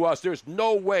commitment to us. There's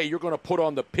no way you're going to put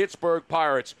on the Pittsburgh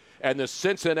Pirates and the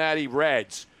Cincinnati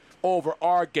Reds over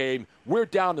our game. We're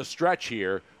down the stretch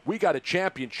here. We got a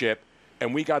championship,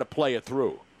 and we got to play it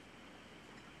through.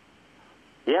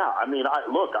 Yeah, I mean, I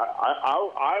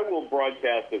will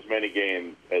broadcast as many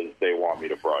games as they want me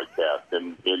to broadcast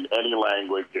in any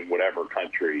language in whatever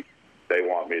country they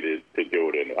want me to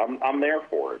do it in. I'm there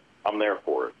for it. I'm there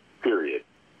for it. Period.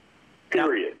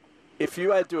 Period. Now, if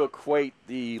you had to equate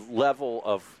the level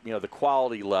of, you know, the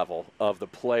quality level of the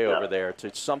play over there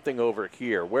to something over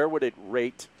here, where would it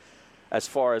rate as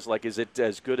far as, like, is it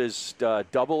as good as AA,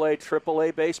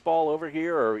 AAA baseball over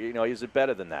here, or, you know, is it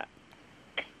better than that?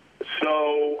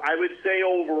 So I would say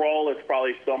overall it's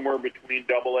probably somewhere between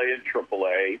AA and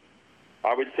AAA.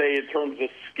 I would say in terms of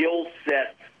skill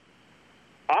set,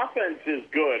 offense is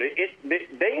good.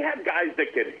 They have guys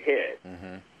that can hit.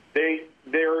 Mm-hmm.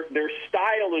 Their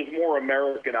style is more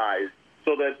Americanized,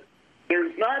 so that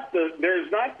there's not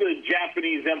the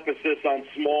Japanese emphasis on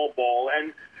small ball,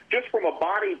 and just from a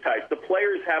body type, the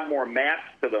players have more mass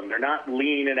to them. They're not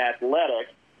lean and athletic.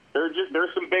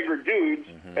 They're some bigger dudes,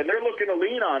 and they're looking to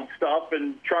lean on stuff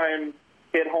and try and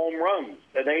hit home runs.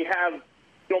 And they have,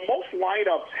 you know, most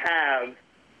lineups have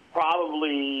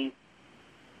probably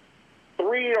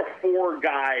 3 or 4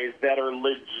 guys that are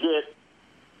legit,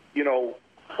 you know,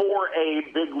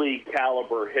 4A big league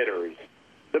caliber hitters.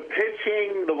 The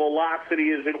pitching, the velocity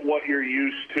isn't what you're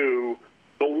used to.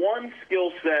 The one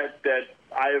skill set that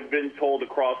I have been told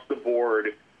across the board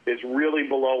is really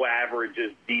below average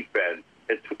is defense.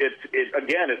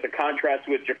 It's a contrast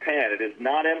with Japan. It is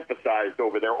not emphasized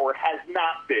over there, or has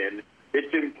not been.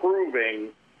 It's improving,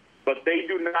 but they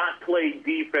do not play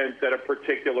defense at a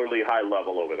particularly high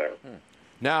level over there.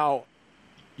 Now,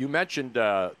 you mentioned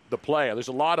the play. There's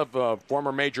a lot of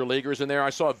former major leaguers in there. I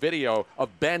saw a video of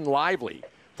Ben Lively,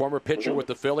 former pitcher with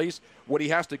the Phillies, what he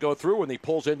has to go through when he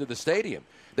pulls into the stadium.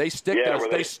 They stick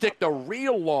the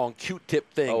real long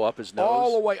Q-tip thing up his nose?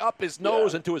 all the way up his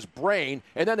nose into his brain,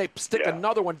 and then they stick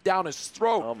another one down his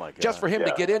throat just for him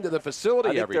to get into the facility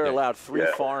I think every they're day. allowed 3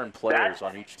 foreign players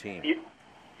on each team.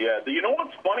 You know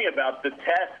what's funny about the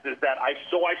test is that I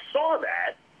saw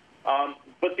that,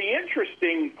 but the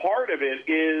interesting part of it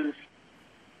is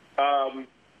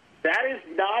that is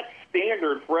not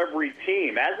standard for every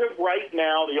team. As of right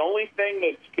now, the only thing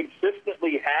that's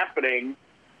consistently happening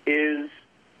is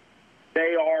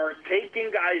they are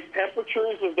taking guys'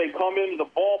 temperatures as they come into the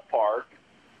ballpark,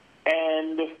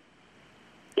 and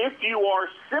if you are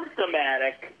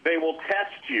symptomatic, they will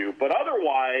test you. But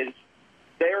otherwise,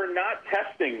 they are not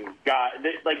testing guys.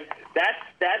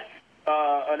 That's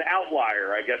an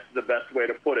outlier, I guess is the best way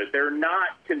to put it. They're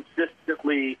not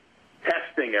consistently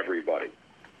testing everybody.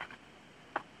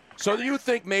 So do you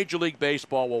think Major League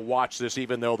Baseball will watch this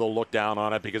even though they'll look down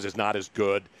on it because it's not as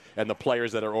good, and the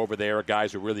players that are over there are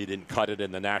guys who really didn't cut it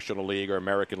in the National League or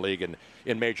American League and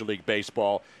in Major League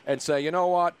Baseball, and say, you know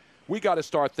what, we got to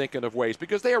start thinking of ways,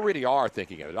 because they already are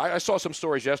thinking of it. I saw some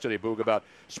stories yesterday, Boog, about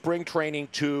spring training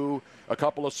 2. A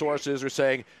couple of sources are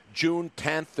saying June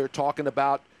 10th they're talking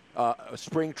about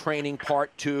spring training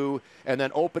part 2, and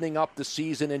then opening up the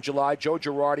season in July. Joe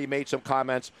Girardi made some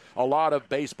comments. A lot of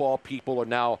baseball people are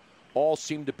now all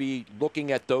seem to be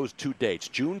looking at those 2 dates.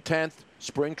 June 10th,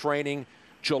 spring training.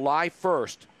 July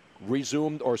 1st,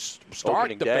 resumed or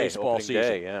start the baseball season.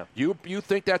 Day, yeah. You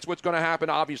think that's what's going to happen,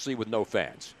 obviously, with no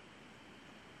fans?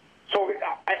 So,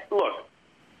 look,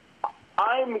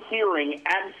 I'm hearing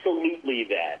absolutely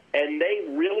that. And they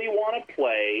really want to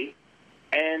play,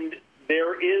 and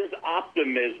there is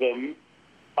optimism.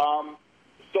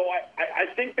 So I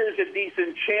think there's a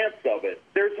decent chance of it.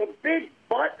 There's a big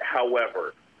but,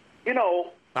 however. You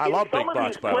know, I love big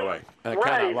butts, by the way. And I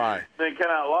cannot lie. They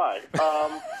cannot lie.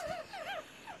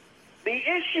 The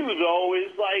issue, though,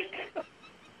 is like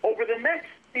over the next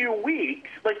few weeks.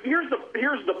 Like here's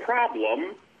the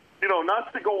problem. You know,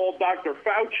 not to go all Dr.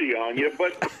 Fauci on you,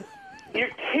 but you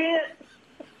can't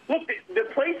look. The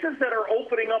places that are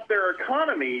opening up their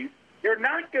economies, you're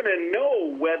not going to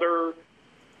know whether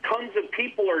tons of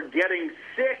people are getting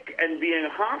sick and being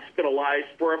hospitalized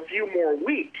for a few more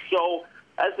weeks. So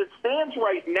as it stands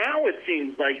right now, it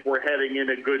seems like we're heading in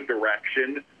a good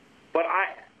direction. But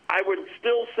I would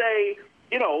still say,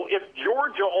 you know, if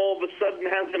Georgia all of a sudden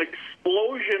has an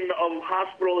explosion of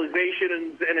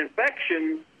hospitalizations and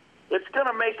infections, it's going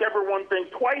to make everyone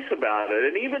think twice about it.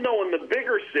 And even though in the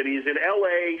bigger cities, in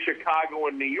L.A., Chicago,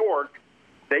 and New York,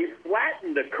 they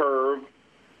flattened the curve,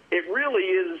 it really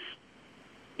is,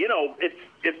 you know,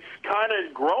 it's kind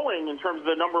of growing in terms of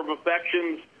the number of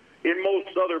infections in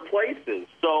most other places.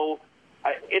 So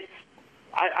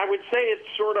I would say it's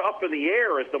sort of up in the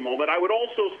air at the moment. I would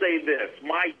also say this.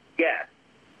 My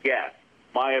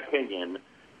my opinion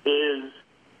is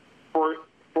for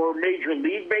Major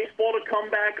League Baseball to come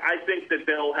back, I think that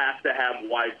they'll have to have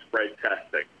widespread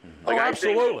testing. Like,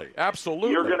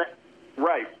 absolutely. You're gonna,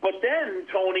 right. But then,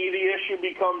 Tony, the issue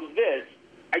becomes this.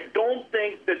 I don't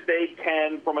think that they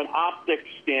can, from an optics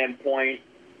standpoint,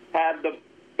 have the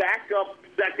backup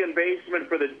second baseman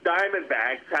for the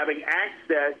Diamondbacks having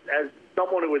access as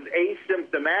someone who is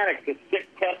asymptomatic to 6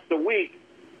 tests a week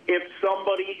if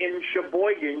somebody in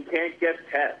Sheboygan can't get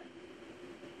tests.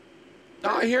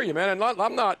 No, I hear you, man. And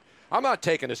I'm not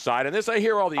taking a side in this. I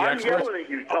hear all the experts. I'm yelling at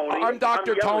you, Tony. I'm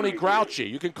Dr. Tony Grouchy.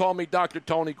 You can call me Dr.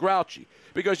 Tony Grouchy.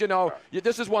 Because, you know,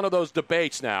 this is one of those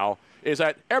debates now, is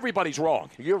that everybody's wrong.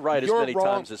 You're right as many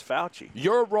times as Fauci.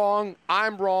 You're wrong.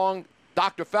 I'm wrong.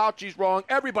 Dr. Fauci's wrong.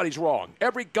 Everybody's wrong.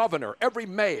 Every governor, every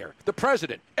mayor, the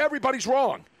president, everybody's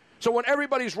wrong. So when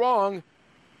everybody's wrong,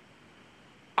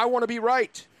 I want to be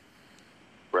right.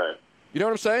 Right. You know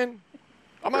what I'm saying?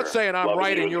 I'm not saying I'm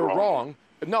right and you're wrong.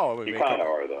 No. You kind of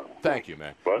are, though. Thank you,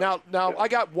 man. Now, I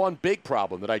got one big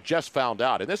problem that I just found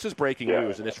out, and this is breaking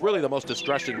news, and it's really the most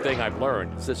distressing thing I've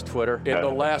learned. Is this Twitter? In the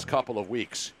last couple of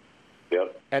weeks.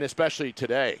 Yep. And especially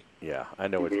today. Yeah, I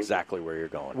know exactly where you're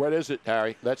going. What is it,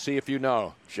 Harry? Let's see if you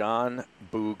know. John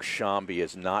Boog Shambi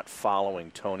is not following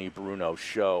Tony Bruno's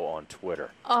show on Twitter.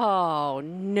 Oh,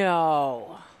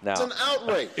 no. Now, it's an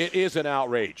outrage. It is an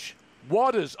outrage.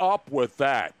 What is up with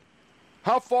that?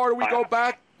 How far do we go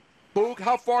back, Boog?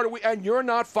 How far do we? And you're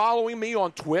not following me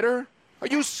on Twitter? Are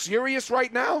you serious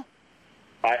right now?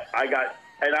 I got,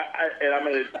 and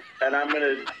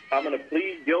I'm gonna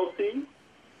plead guilty,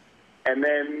 and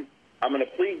then I'm gonna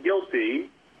plead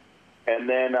guilty, and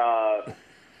then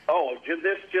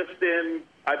this just in.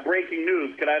 Breaking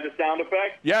news. Can I have the sound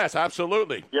effect? Yes,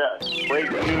 absolutely. Yes,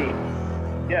 breaking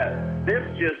news. Yes, this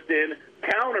just in.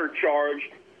 Countercharge.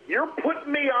 You're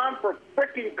putting me on for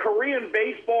freaking Korean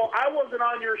baseball. I wasn't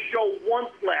on your show once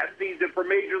last season for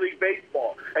Major League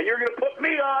Baseball. And you're going to put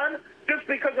me on just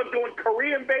because I'm doing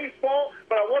Korean baseball,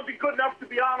 but I wasn't good enough to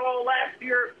be on all last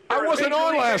year. I wasn't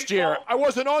on last year. I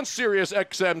wasn't on Sirius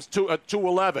XM's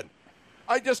 211.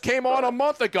 I just came on a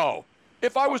month ago.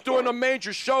 If I was doing a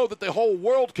major show that the whole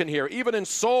world can hear, even in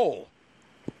Seoul,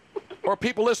 or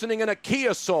people listening in a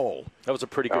Kia Soul. That was a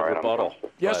pretty good rebuttal.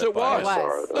 Yes, it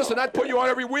was. Listen, I'd put you on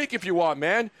every week if you want,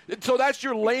 man. So that's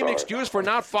your lame excuse for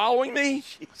not following me?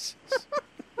 Jesus.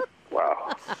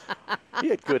 Wow. He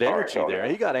had good energy there.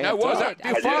 He got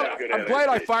amped up. I'm glad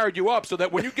I fired you up so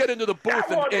that when you get into the booth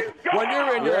and when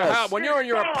you're in your house, when you're in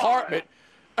your apartment,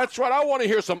 that's right. I want to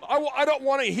hear I don't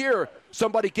want to hear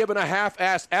somebody giving a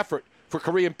half-assed effort for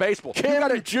Korean baseball.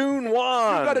 Kim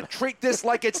June-won. You got to treat this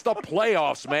like it's the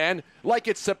playoffs, man. Like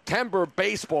it's September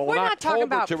baseball. We're not talking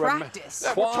about to practice.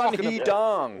 Kwon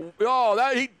Hee-dong.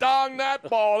 Oh, he donged that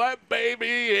ball. That baby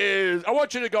is. I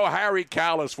want you to go Harry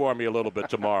Callis for me a little bit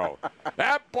tomorrow.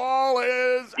 That ball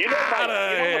is out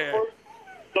of here.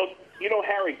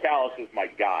 Harry Callis is my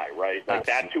guy, right? Like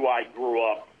that's who I grew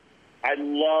up. I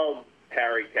love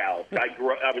Harry Callis. I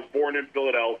was born in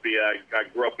Philadelphia. I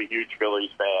grew up a huge Phillies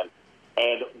fan.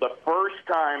 And the first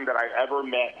time that I ever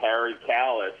met Harry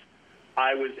Callis,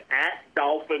 I was at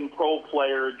Dolphin Pro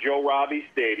Player Joe Robbie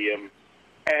Stadium,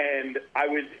 and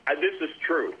this is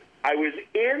true. I was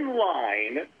in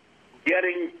line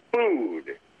getting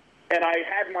food, and I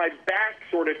had my back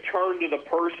sort of turned to the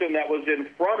person that was in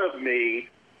front of me,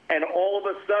 and all of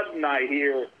a sudden I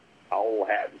hear, I'll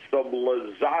have some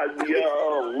lasagna,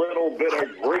 a little bit of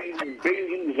green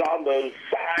beans on the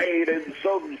side, and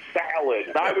some salad.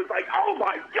 And I was like, oh,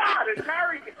 my God, it's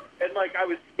Harry. And, I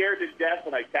was scared to death,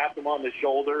 and I tapped him on the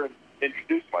shoulder and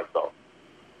introduced myself.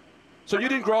 So you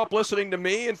didn't grow up listening to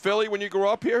me in Philly when you grew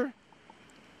up here?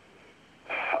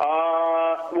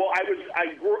 Well,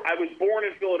 I was born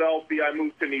in Philadelphia. I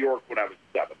moved to New York when I was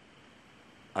 7.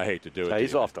 I hate to do it.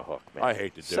 He's off the hook, man. I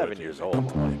hate to do it. 7 years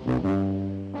old.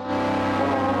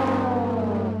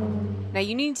 Now,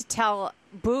 you need to tell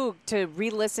Boog to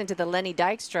re-listen to the Lenny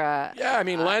Dykstra. Yeah, I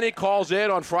mean, Lenny calls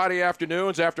in on Friday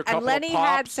afternoons after a couple of pops. And Lenny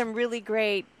had some really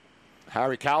great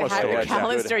Harry Callis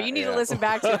story. You need to listen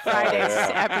back to Friday's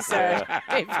episode.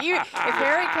 If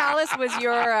Harry Callis was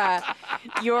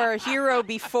your hero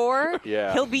before,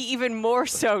 he'll be even more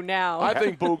so now. I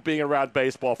think Boog, being around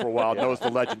baseball for a while, knows the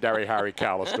legendary Harry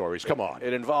Callis stories. Come on.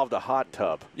 It involved a hot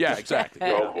tub. Yeah,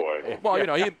 exactly. Oh, boy. Well,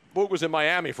 Boog was in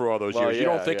Miami for all those years. You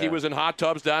don't think he was in hot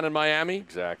tubs down in Miami?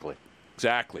 Exactly.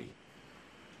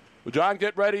 Well, John,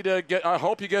 get ready to get. I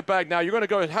hope you get back now. You're going to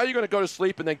go. How are you going to go to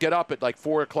sleep and then get up at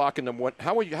 4:00 in the morning?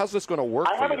 How's this going to work?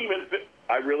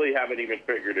 I really haven't even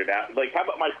figured it out. How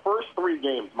about my first 3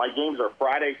 games? My games are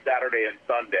Friday, Saturday, and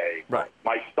Sunday. Right.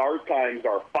 My start times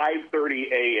are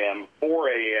 5:30 a.m., 4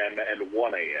 a.m., and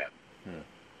 1 a.m.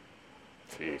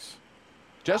 Jeez.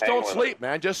 Just don't sleep,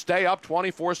 man. Just stay up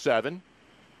 24/7.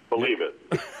 Believe it.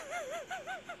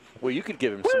 Well, you could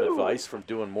give him some advice from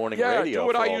doing morning radio. Yeah, do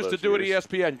what I used to do at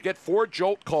ESPN. Get 4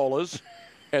 Jolt Colas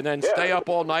and then stay up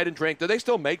all night and drink. Do they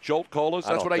still make Jolt Colas?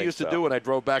 That's what I used to do when I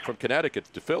drove back from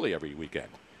Connecticut to Philly every weekend.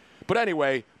 But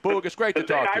anyway, Boog, it's great to talk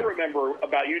to you. The thing I remember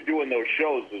about you doing those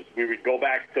shows is we would go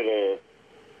back to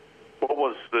what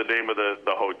was the name of the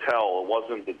hotel? It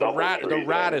wasn't the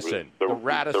Radisson. The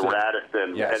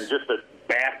Radisson. Yes. And just a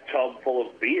bathtub full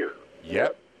of beer.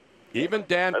 Yep. Even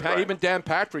Dan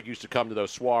Patrick used to come to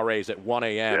those soirees at 1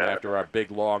 a.m. after our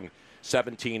big, long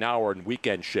 17-hour and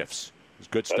weekend shifts. It was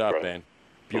good stuff, man.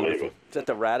 Beautiful. Is that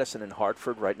the Radisson in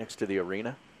Hartford, right next to the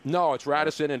arena? No, it's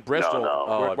Radisson in Bristol.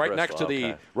 No. Right next to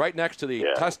the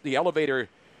elevator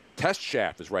test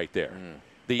shaft is right there.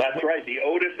 That's right, the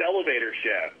Otis elevator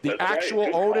shaft. The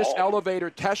actual Otis elevator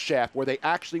test shaft where they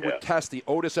actually would test the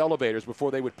Otis elevators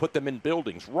before they would put them in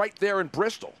buildings, right there in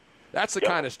Bristol. That's the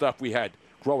kind of stuff we had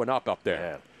growing up there.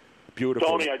 Yeah. Beautiful.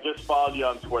 Tony, I just followed you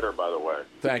on Twitter, by the way.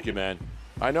 Thank you, man.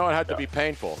 I know it had to be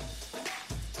painful.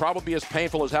 Probably as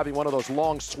painful as having one of those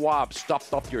long swabs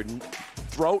stuffed up your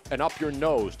throat and up your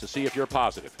nose to see if you're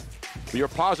positive. But you're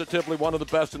positively one of the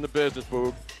best in the business,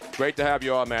 Boog. Great to have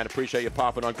you on, man. Appreciate you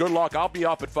popping on. Good luck. I'll be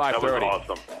up at 5:30. That was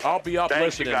awesome. I'll be up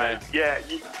listening, you guys. man. Yeah,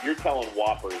 you're telling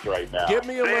whoppers right now. Give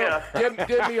me a little.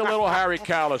 Give me a little Harry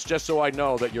Callis, just so I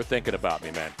know that you're thinking about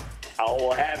me, man.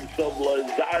 I'll have some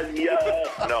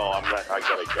lasagna. No, I'm not. I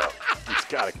gotta go. He's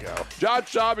gotta go. John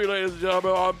Shabby, ladies and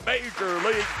gentlemen, on Major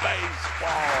League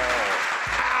Baseball.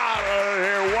 Out of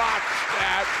here. Watch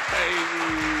that,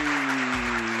 baby.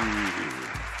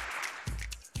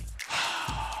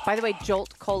 By the way,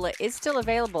 Jolt Cola is still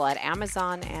available at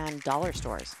Amazon and dollar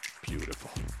stores. Beautiful.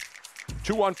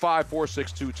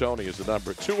 215-462-TONY is the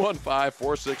number.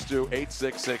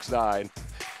 215-462-8669.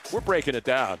 We're breaking it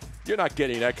down. You're not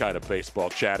getting that kind of baseball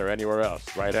chatter anywhere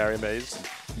else, right, Harry Mays?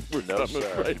 We're coming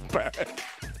right back.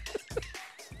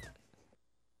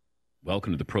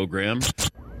 Welcome to the program.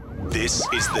 This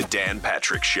is the Dan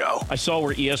Patrick Show. I saw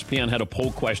where ESPN had a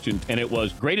poll question, and it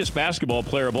was greatest basketball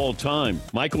player of all time,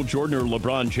 Michael Jordan or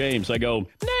LeBron James. I go,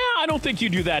 I don't think you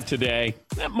do that today.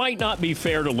 That might not be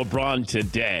fair to LeBron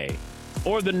today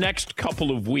or the next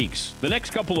couple of weeks. The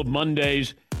next couple of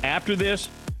Mondays after this,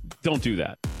 don't do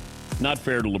that. Not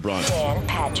fair to LeBron. Dan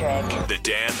Patrick. The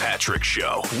Dan Patrick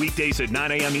Show. Weekdays at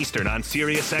 9 a.m. Eastern on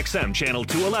Sirius XM Channel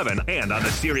 211 and on the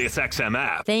Sirius XM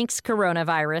app. Thanks,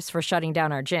 coronavirus, for shutting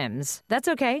down our gyms. That's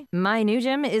okay. My new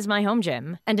gym is my home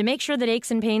gym. And to make sure that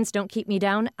aches and pains don't keep me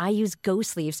down, I use Go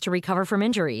Sleeves to recover from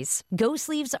injuries. Go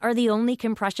Sleeves are the only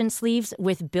compression sleeves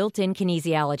with built-in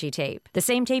kinesiology tape. The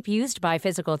same tape used by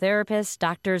physical therapists,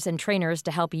 doctors, and trainers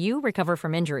to help you recover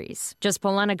from injuries. Just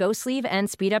pull on a Go Sleeve and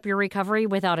speed up your recovery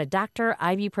without a doctor,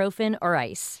 ibuprofen, or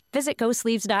ice. Visit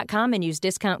GoSleeves.com and use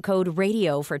discount code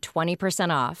RADIO for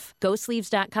 20% off.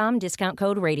 GoSleeves.com, discount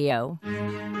code RADIO.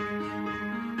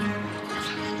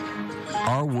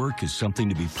 Our work is something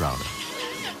to be proud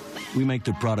of. We make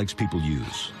the products people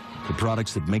use, the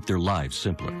products that make their lives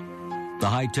simpler, the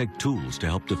high-tech tools to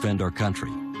help defend our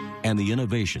country, and the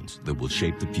innovations that will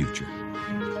shape the future.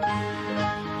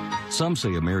 Some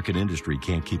say American industry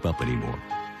can't keep up anymore.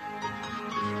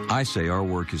 I say our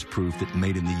work is proof that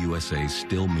made in the USA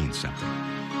still means something.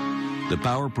 The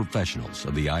power professionals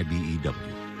of the IBEW.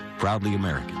 Proudly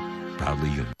American. Proudly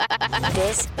you.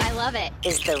 This, I love it,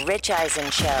 is the Rich Eisen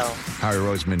Show. Howie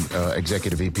Roseman,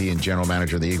 Executive VP and General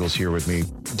Manager of the Eagles, here with me.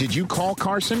 Did you call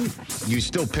Carson? You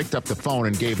still picked up the phone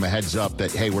and gave him a heads up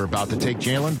that, hey, we're about to take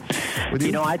Jalen with you?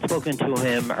 You know, I'd spoken to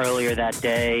him earlier that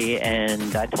day,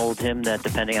 and I told him that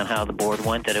depending on how the board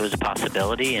went, that it was a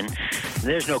possibility, and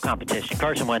there's no competition.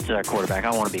 Carson Wentz is our quarterback.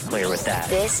 I want to be clear with that.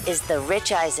 This is the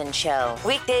Rich Eisen Show.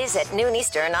 Weekdays at noon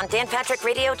Eastern on Dan Patrick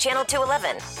Radio Channel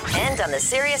 211 and on the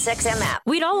Sirius XM app.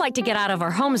 We'd all like to get out of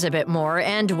our homes a bit more,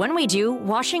 and when we do,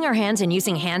 washing our hands and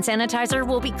using hand sanitizer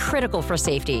will be critical for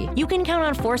safety. You can count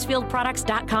on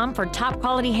ForcefieldProducts.com for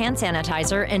top-quality hand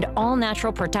sanitizer and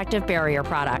all-natural protective barrier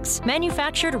products,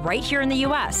 manufactured right here in the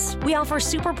U.S. We offer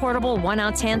super portable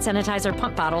 1-ounce hand sanitizer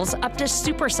pump bottles up to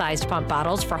super-sized pump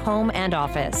bottles for home and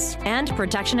office, and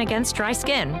protection against dry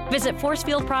skin. Visit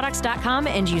ForcefieldProducts.com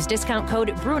and use discount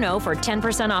code BRUNO for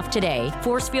 10% off today.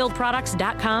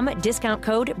 ForcefieldProducts.com, discount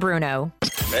code BRUNO.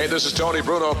 Hey, this is Tony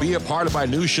Bruno. Be a part of my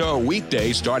new show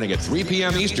weekdays starting at 3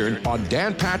 p.m. Eastern on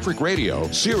Dan Patrick Radio,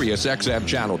 Sirius XM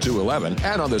Channel 211,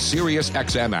 and on the Sirius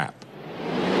XM app.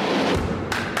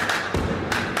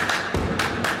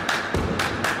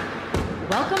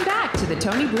 Welcome back to the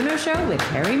Tony Bruno Show with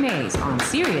Harry Mays on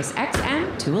Sirius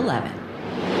XM 211.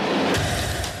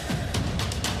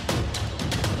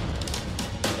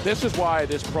 This is why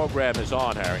this program is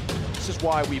on, Harry. This is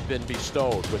why we've been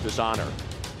bestowed with this honor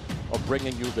of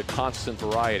bringing you the constant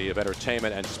variety of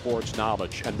entertainment and sports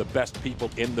knowledge and the best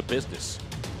people in the business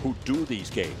who do these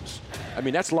games. I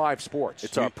mean, that's live sports.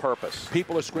 It's our purpose.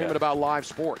 People are screaming about live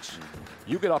sports.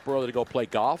 You get up early to go play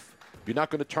golf. You're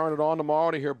not going to turn it on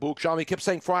tomorrow to hear Book Shaw. He kept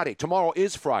saying Friday. Tomorrow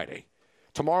is Friday.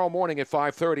 Tomorrow morning at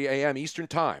 5:30 a.m. Eastern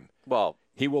Time. Well,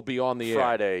 he will be on the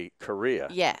Friday, air. Korea.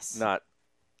 Yes.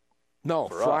 No,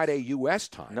 Friday U.S.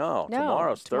 time. No,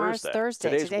 tomorrow's Thursday.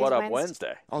 Today's Whaddup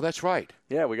Wednesday. Oh, that's right.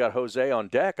 Yeah, we got Jose on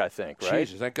deck, I think, right?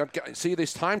 Jesus, see,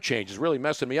 this time change is really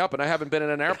messing me up, and I haven't been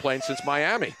in an airplane since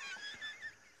Miami.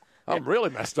 I'm really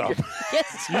messed up.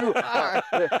 Yes, you are.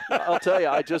 I'll tell you,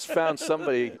 I just found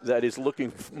somebody that is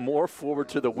looking more forward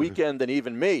to the weekend than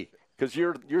even me, because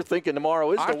you're thinking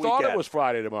tomorrow is the weekend. I thought it was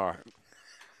Friday tomorrow.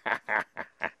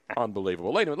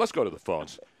 Unbelievable. Wait a minute, let's go to the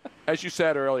phones. As you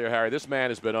said earlier, Harry, this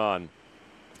man has been on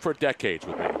for decades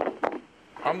with me.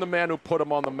 I'm the man who put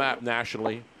him on the map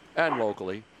nationally and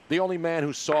locally. The only man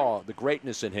who saw the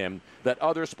greatness in him that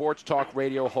other sports talk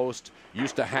radio hosts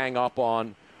used to hang up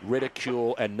on,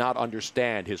 ridicule, and not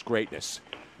understand his greatness.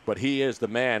 But he is the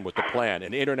man with the plan,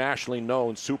 an internationally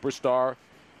known superstar.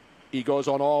 He goes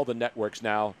on all the networks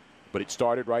now, but it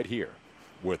started right here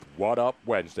with Whaddup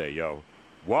Wednesday, yo.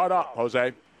 What up,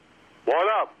 Jose?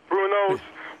 What up, Bruno's?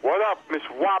 What up, Miss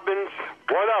Robbins?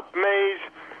 What up, Mays?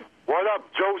 What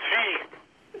up, Joe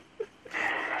C?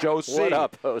 Joe C. What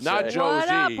up, Jose? Not Joe What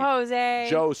Z. up, Jose?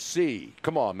 Joe C.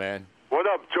 Come on, man. What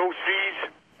up, Joe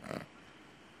C's?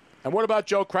 And what about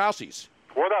Joe Krause's?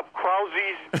 What up,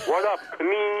 Krause's? What up,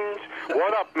 Panines?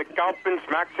 What up, McAlpin's,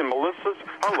 Max, and Melissa's?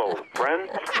 Hello,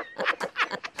 friends.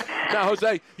 Now,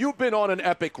 Jose, you've been on an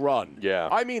epic run. Yeah.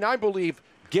 I mean, I believe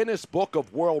Guinness Book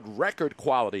of World Record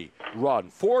quality run.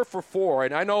 4 for 4,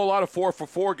 and I know a lot of 4 for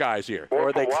 4 guys here.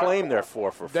 Or they claim they're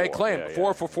 4 for 4. They claim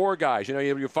 4 for 4 guys. You know,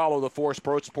 you follow the 4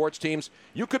 sports teams.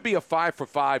 You could be a 5 for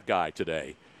 5 guy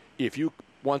today if you,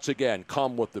 once again,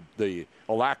 come with the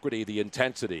alacrity, the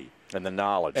intensity. And the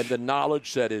knowledge. And the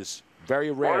knowledge that is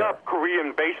very rare. What up,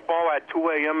 Korean baseball at 2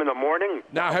 a.m. in the morning?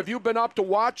 Now, have you been up to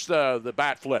watch the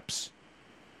bat flips?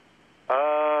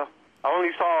 I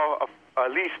only saw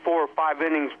at least 4 or 5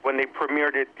 innings when they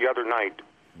premiered it the other night.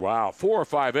 Wow, 4 or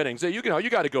 5 innings. You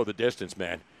got to go the distance,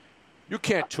 man. You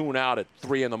can't tune out at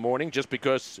 3 in the morning just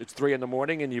because it's 3 in the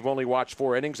morning and you've only watched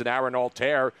 4 innings and Aaron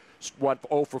Altair went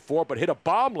 0 for 4 but hit a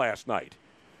bomb last night.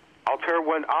 Altair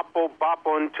went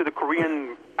oppo-boppo into the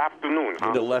Korean afternoon. Huh?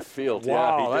 Into left field.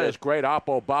 Wow, yeah, that is great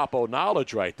oppo-boppo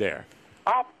knowledge right there.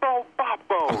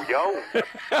 Oppo-boppo, yo.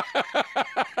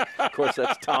 Of course,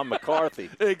 that's Tom McCarthy.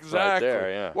 Exactly. Right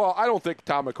there, yeah. Well, I don't think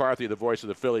Tom McCarthy, the voice of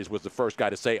the Phillies, was the first guy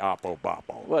to say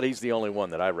oppo-boppo. Well, he's the only one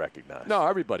that I recognize. No,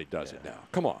 everybody does it now.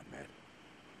 Come on, man.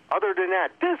 Other than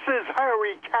that, this is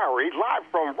Harry Carey live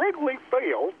from Wrigley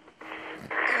Field.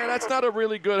 Yeah, that's not a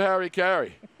really good Harry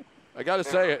Carey. I got to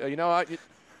say, you know, I don't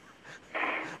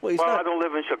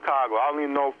live in Chicago. I only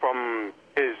know from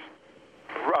his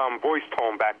voice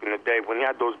tone back in the day when he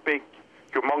had those big,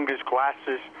 humongous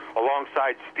glasses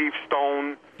alongside Steve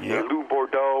Stone and Lou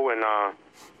Bordeaux and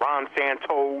Ron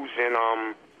Santos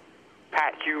and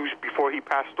Pat Hughes before he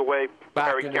passed away.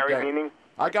 Harry Carey meaning.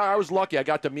 I was lucky. I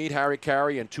got to meet Harry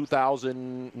Carey in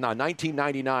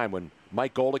 1999 when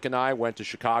Mike Golick and I went to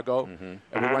Chicago, and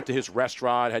we went to his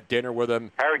restaurant, had dinner with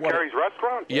him. Harry Carey's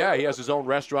restaurant? Yeah, he has his own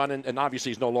restaurant, and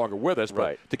obviously he's no longer with us,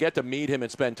 but to get to meet him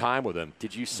and spend time with him.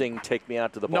 Did you sing Take Me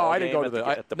Out to the Ball No, I game didn't go to the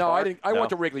at the No, park? I didn't. I went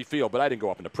to Wrigley Field, but I didn't go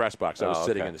up in the press box. I was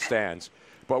sitting in the stands.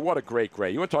 But what a great.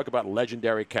 You want to talk about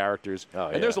legendary characters.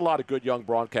 And there's a lot of good young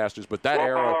broadcasters, but that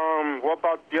era. What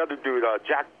about the other dude,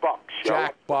 Jack Buck?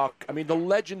 Jack Buck. I mean, the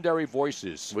legendary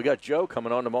voices. We got Joe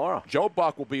coming on tomorrow. Joe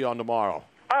Buck will be on tomorrow.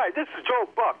 Hi, this is Joe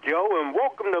Buck, yo, and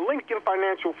welcome to Lincoln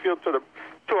Financial Field to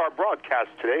our broadcast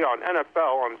today on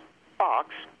NFL on Fox.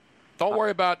 Don't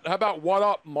worry about. How about what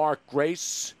up, Mark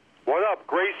Grace? What up,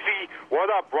 Gracie? What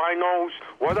up, Rhinos?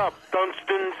 What up,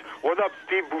 Dunstons? What up,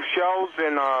 Steve Buchels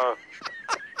and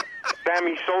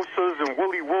Sammy Sosa's and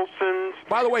Willie Wilson's?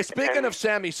 By the way, speaking of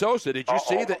Sammy Sosa, did you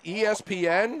see that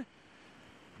ESPN,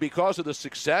 because of the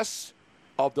success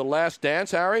of The Last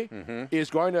Dance, Harry, is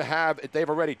going to have, they've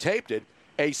already taped it,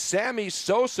 a Sammy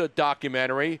Sosa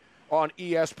documentary on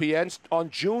ESPN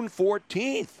on June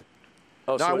 14th.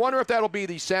 Now, I wonder if that'll be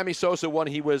the Sammy Sosa when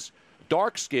he was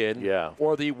dark-skinned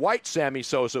or the white Sammy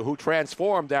Sosa who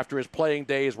transformed after his playing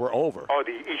days were over. Oh,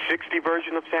 the E60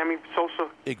 version of Sammy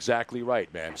Sosa? Exactly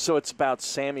right, man. So it's about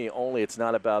Sammy only. It's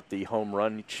not about the home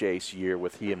run chase year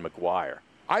with he and McGuire.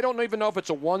 I don't even know if it's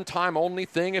a one-time only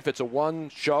thing, if it's a one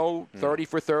show, 30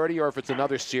 for 30, or if it's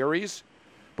another series.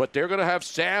 But they're going to have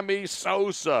Sammy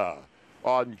Sosa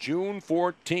on June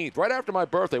 14th, right after my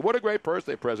birthday. What a great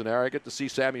birthday present, Harry. I get to see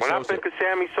Sammy Sosa. When I think of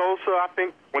Sammy Sosa, I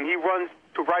think when he runs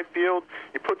to right field,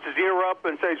 he puts his ear up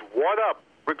and says, "What up,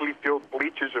 Wrigley Field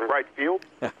bleachers in right field?"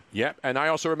 Yep, and I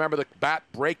also remember the bat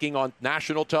breaking on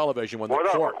national television when what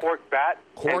the cork bat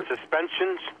and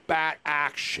suspensions. Bat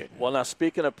action. Well, now,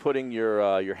 speaking of putting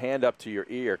your hand up to your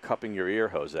ear, cupping your ear,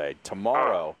 Jose,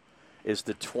 tomorrow is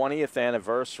the 20th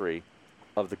anniversary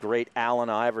of the great Allen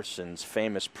Iverson's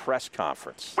famous press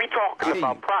conference. We talking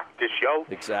about practice, yo.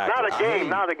 Exactly. Not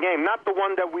a game, not the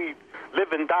one that we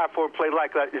live and die for, play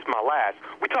like that is my last.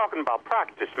 We talking about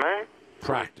practice, man.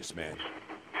 Practice, man.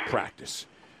 Practice.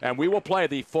 And we will play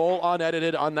the full,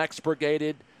 unedited,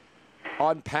 unexpurgated,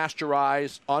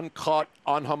 unpasteurized, uncut,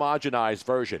 unhomogenized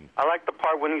version. I like the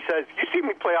part when he says, "You see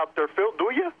me play out there, Phil,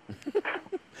 do you?"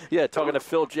 Yeah, talking to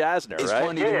Phil Jasner, it's right?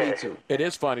 Funny to me, too. It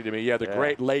is funny to me. Yeah, the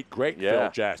great Phil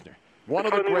Jasner. One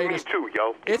of the greatest. Too,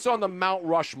 yo. It's on the Mount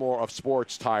Rushmore of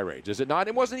sports tirades, is it not?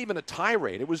 It wasn't even a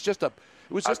tirade. It was just a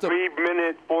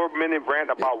 3-minute, 4-minute rant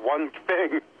about one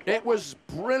thing. It was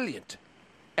brilliant.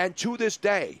 And to this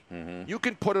day, you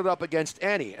can put it up against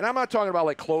any. And I'm not talking about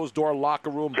like closed door locker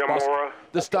room,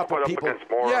 the stuff where people.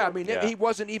 Yeah, I mean, he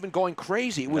wasn't even going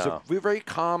crazy. It was a very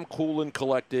calm, cool, and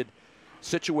collected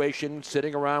situation,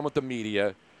 sitting around with the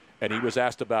media, and he was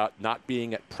asked about not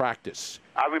being at practice.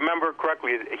 I remember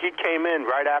correctly. He came in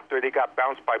right after they got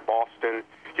bounced by Boston.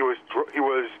 He was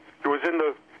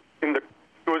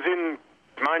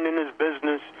minding his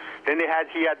business. Then he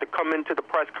had to come into the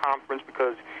press conference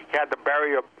because he had to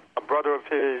bury a friend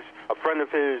of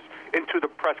his, into the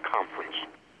press conference.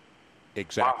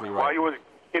 Exactly right. While he was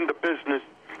in the business,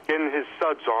 getting his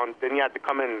suds on, then he had to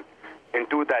come in and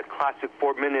do that classic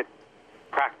 4-minute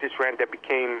practice rant that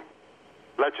became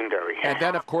legendary. And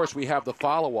then, of course, we have the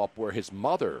follow-up where his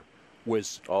mother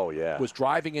was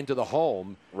driving into the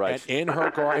home and in her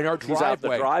driveway. He's out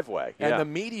the driveway. And the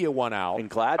media went out. In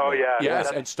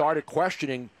Gladwell. And started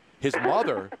questioning his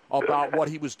mother about what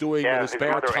he was doing in his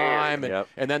spare time,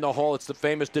 and then it's the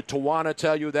famous. Did Tawana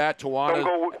tell you that? Tawana,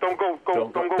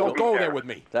 don't go there with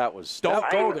me. That was don't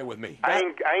go there with me. I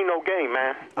ain't no game,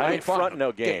 man. I ain't front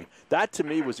no game. That to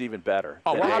me was even better.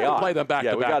 Oh, we'll have to play them back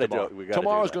to back tomorrow.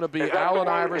 Tomorrow's going to be Allen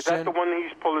Iverson. Is that the one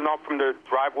he's pulling up from the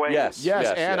driveway? Yes.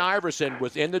 Ann Iverson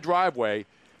was in the driveway.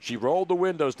 She rolled the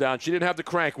windows down. She didn't have the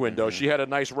crank window. She had a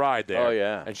nice ride there. Oh,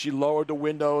 yeah. And she lowered the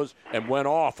windows and went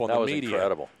off on the media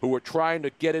incredible. Who were trying to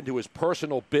get into his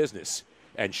personal business.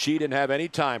 And she didn't have any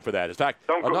time for that. In fact,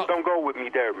 don't go with me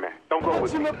there, man. Don't go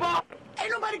with me.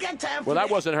 Ain't nobody got time for Well, that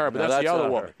wasn't her, but No, that's the that's other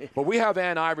not woman. But we have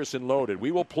Ann Iverson loaded.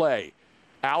 We will play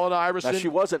Allen Iverson. Now, she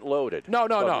wasn't loaded. No.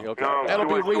 Okay. That'll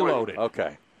be reloaded.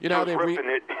 Okay. You know,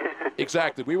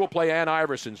 exactly. We will play Ann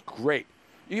Iverson's great.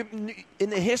 In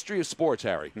the history of sports,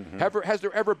 Harry, has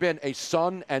there ever been a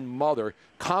son and mother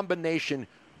combination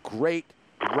great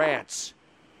rants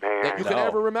that you can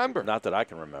ever remember? Not that I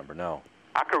can remember, no.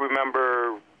 I can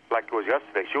remember like it was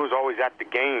yesterday. She was always at the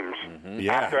games.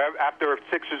 After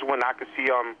Sixers win, I could see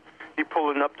he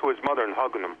pulling up to his mother and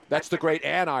hugging him. That's the great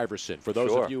Ann Iverson, for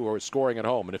those of you who are scoring at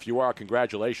home. And if you are,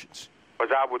 congratulations. As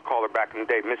I would call her back in the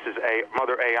day, Mrs.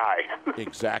 Mother AI.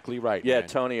 Exactly right, Yeah, man.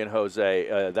 Tony and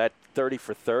Jose, that 30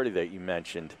 for 30 that you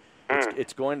mentioned,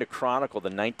 it's going to chronicle the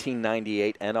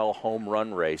 1998 NL home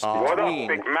run race What up, between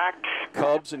Big Mac?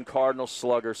 Cubs and Cardinals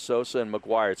sluggers Sosa and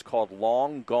McGuire. It's called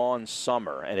Long Gone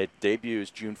Summer, and it debuts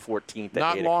June 14th at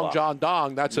Not 8 Long o'clock. John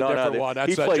Dong. That's a different one.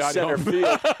 That's he plays John center Holmes.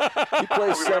 field. He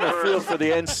plays center field for the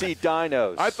NC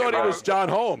Dinos. I thought he was John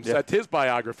Holmes. Yeah. That's his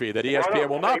biography that ESPN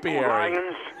will not be airing.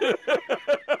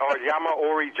 Or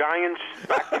Yamaori Giants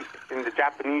back in the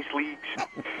Japanese leagues.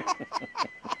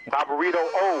 Barbarito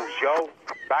O's, yo.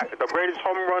 The greatest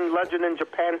home run legend in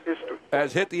Japan history.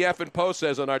 As Hit the Effin' Post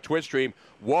says on our Twitch stream,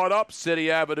 what up, City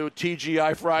Avenue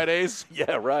TGI Fridays?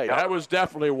 Yeah, right. That was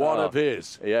definitely one of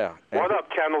his. Yeah. What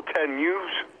up, Channel 10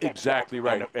 News? Exactly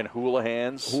right. And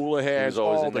Houlihan's. Houlihan's,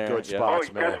 all the good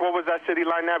spots, man. Guess what was that City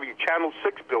Line Avenue? Channel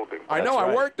 6 building. I know,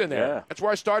 I worked in there. Yeah. That's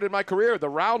where I started my career, the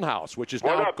Roundhouse, which is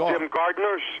What now up, gone. Jim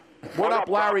Gardner's? What up,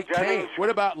 Larry Bob Kane? Jennings? What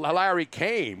about Larry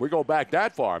Kane? We go back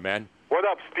that far, man. What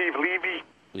up, Steve Levy?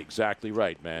 Exactly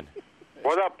right, man.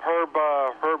 What up, Herb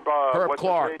Herb what's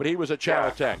Clark, his but name? he was a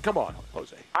Channel 10. Come on,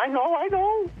 Jose. I know. I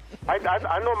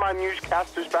know my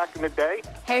newscasters back in the day.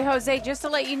 Hey, Jose, just to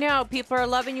let you know, people are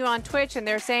loving you on Twitch, and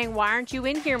they're saying, why aren't you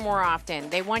in here more often?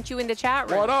 They want you in the chat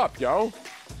room. What up, yo?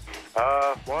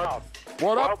 What up?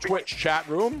 What up, Twitch chat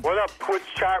room? What up, Twitch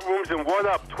chat rooms, and what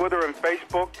up, Twitter and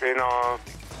Facebook, and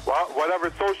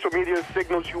whatever social media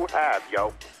signals you have,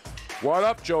 yo. What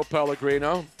up, Joe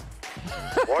Pellegrino?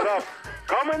 What up?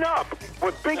 Coming up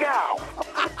with Big Al.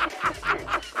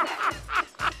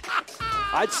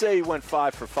 I'd say he went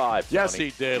 5 for 5. Yes, Tony.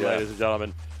 he did, Yeah. ladies and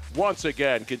gentlemen. Once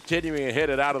again, continuing to hit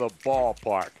it out of the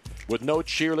ballpark with no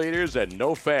cheerleaders and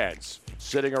no fans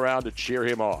sitting around to cheer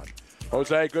him on.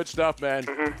 Jose, good stuff, man.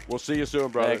 We'll see you soon,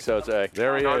 brother. Thanks, Jose.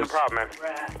 There he No is. problem,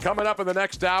 man. Coming up in the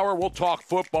next hour, we'll talk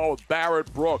football with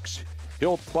Barrett Brooks.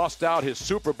 He'll bust out his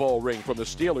Super Bowl ring from the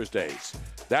Steelers days.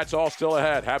 That's all still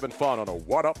ahead. Having fun on a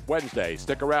What Up Wednesday.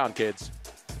 Stick around, kids.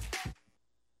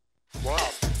 Wow.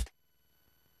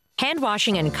 Hand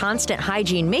washing and constant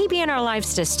hygiene may be in our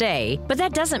lives to stay, but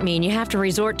that doesn't mean you have to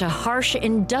resort to harsh,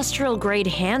 industrial-grade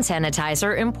hand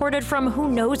sanitizer imported from who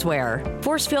knows where.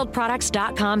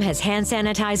 ForcefieldProducts.com has hand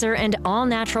sanitizer and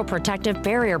all-natural protective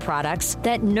barrier products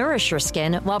that nourish your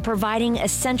skin while providing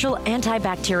essential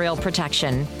antibacterial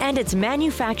protection. And it's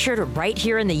manufactured right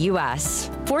here in the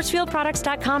U.S.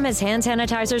 ForcefieldProducts.com has hand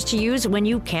sanitizers to use when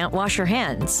you can't wash your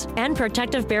hands, and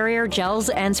protective barrier gels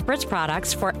and spritz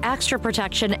products for extra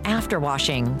protection after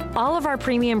washing. All of our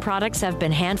premium products have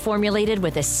been hand formulated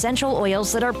with essential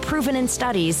oils that are proven in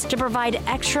studies to provide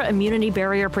extra immunity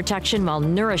barrier protection while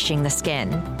nourishing the skin.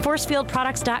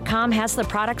 ForcefieldProducts.com has the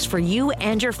products for you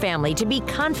and your family to be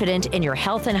confident in your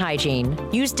health and hygiene.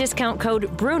 Use discount code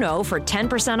BRUNO for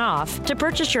 10% off to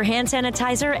purchase your hand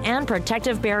sanitizer and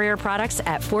protective barrier products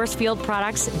at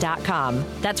ForcefieldProducts.com.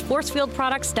 That's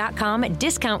ForcefieldProducts.com,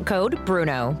 discount code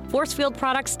BRUNO.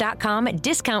 ForcefieldProducts.com,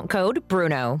 discount code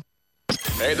BRUNO.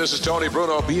 Hey, this is Tony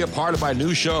Bruno. Be a part of my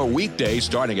new show weekdays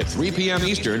starting at 3 p.m.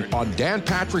 Eastern on Dan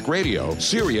Patrick Radio,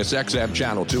 Sirius XM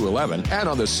Channel 211, and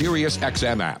on the Sirius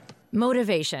XM app.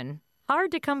 Motivation.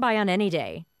 Hard to come by on any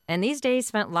day. And these days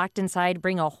spent locked inside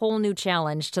bring a whole new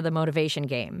challenge to the motivation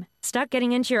game. Stuck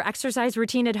getting into your exercise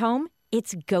routine at home?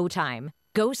 It's go time.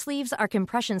 Go Sleeves are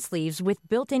compression sleeves with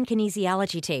built-in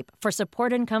kinesiology tape for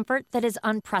support and comfort that is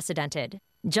unprecedented.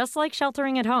 Just like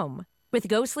sheltering at home. With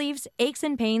Go Sleeves, aches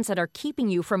and pains that are keeping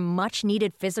you from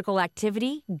much-needed physical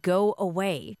activity go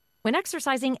away. When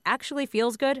exercising actually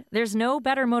feels good, there's no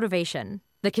better motivation.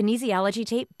 The kinesiology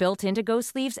tape built into Go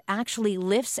Sleeves actually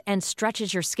lifts and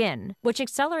stretches your skin, which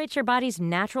accelerates your body's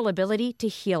natural ability to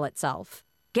heal itself.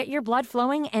 Get your blood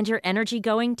flowing and your energy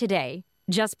going today.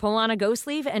 Just pull on a Go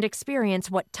Sleeve and experience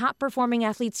what top-performing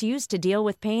athletes use to deal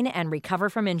with pain and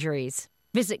recover from injuries.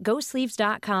 Visit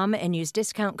GoSleeves.com and use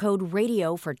discount code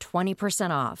RADIO for 20%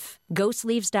 off.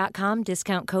 GoSleeves.com,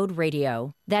 discount code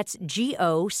RADIO. That's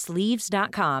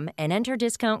GoSleeves.com and enter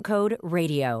discount code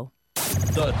RADIO.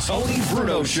 The Tony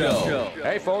Bruno Show.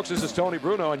 Hey, folks, this is Tony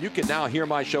Bruno, and you can now hear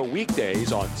my show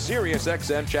weekdays on Sirius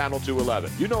XM Channel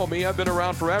 211. You know me, I've been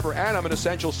around forever, and I'm an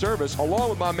essential service, along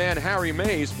with my man Harry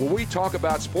Mays, where we talk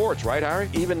about sports, right, Harry?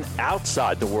 Even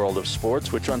outside the world of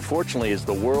sports, which unfortunately is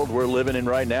the world we're living in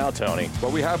right now, Tony.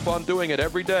 But we have fun doing it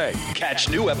every day. Catch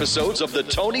new episodes of The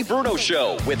Tony Bruno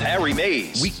Show with Harry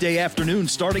Mays. Weekday afternoon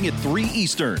starting at 3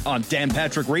 Eastern on Dan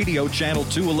Patrick Radio Channel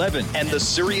 211 and the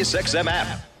Sirius XM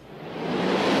app.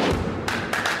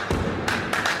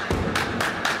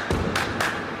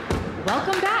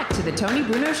 Welcome back to the Tony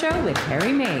Bruno Show with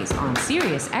Harry Mays on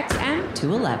Sirius XM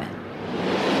 211.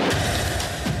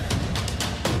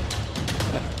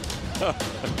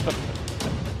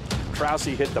 Krause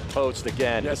hit the post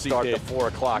again to start the 4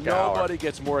 o'clock hour. Nobody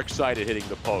gets more excited hitting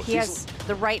the post. He has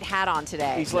the right hat on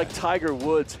today. He's like Tiger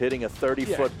Woods hitting a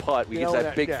 30-foot putt. He gets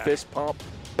that big fist pump.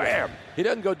 Bam! He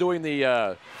doesn't go doing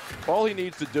the all he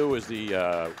needs to do is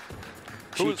the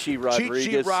Chi-Chi Rodriguez.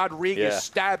 Chi-Chi Rodriguez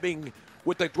stabbing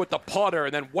with the putter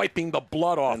and then wiping the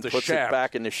blood off and the puts shaft. It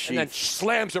back in the sheath. And then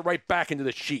slams it right back into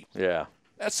the sheath. Yeah.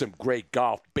 That's some great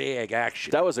golf bag action.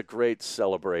 That was a great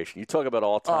celebration. You talk about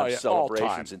all-time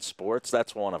celebrations in sports.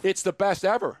 That's one of them. It's the best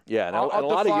ever. Yeah, and a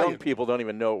lot of young people don't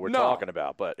even know what we're talking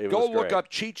about, but it was great. Go look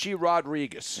up Chi-Chi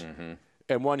Rodriguez. Mm-hmm.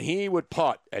 And when he would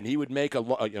putt and he would make a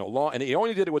long, and he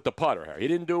only did it with the putter. He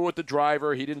didn't do it with the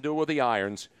driver. He didn't do it with the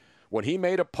irons. When he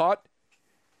made a putt,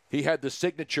 he had the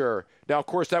signature. Now, of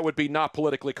course, that would be not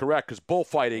politically correct because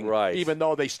bullfighting, even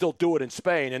though they still do it in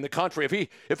Spain, in the country.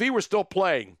 If he were still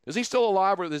playing, is he still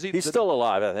alive? Or is he? He's still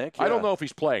alive, I think. Yeah. I don't know if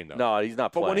he's playing, though. No, he's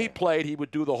not playing. But when he played, he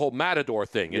would do the whole matador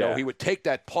thing. You know, he would take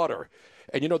that putter,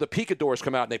 and, the picadors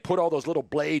come out, and they put all those little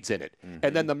blades in it. Mm-hmm.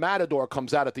 And then the matador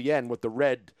comes out at the end with the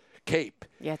red cape.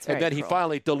 Yeah, it's and then he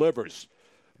finally delivers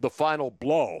the final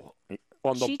blow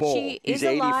on the bull. He's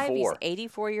alive. 84. He's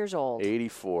 84 years old.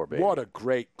 84, baby. What a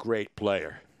great, great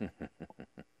player.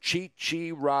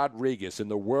 Chi-Chi Rodriguez in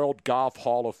the World Golf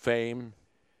Hall of Fame.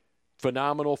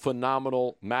 Phenomenal,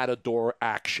 phenomenal matador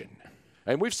action.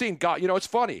 And we've seen, it's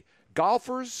funny.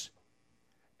 Golfers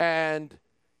and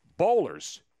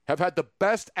bowlers have had the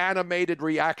best animated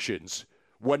reactions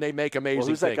when they make amazing things.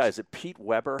 Who's that guy? Is it Pete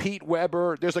Weber? Pete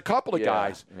Weber. There's a couple of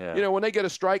guys. Yeah. When they get a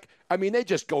strike, they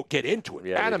just go get into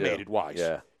it, animated-wise.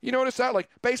 Yeah. You notice that? Like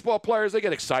baseball players, they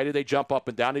get excited. They jump up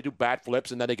and down. They do bat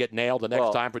flips, and then they get nailed the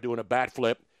next time for doing a bat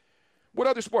flip. What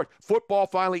other sport? Football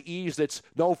finally eased. It's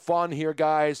no fun here,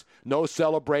 guys. No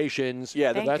celebrations.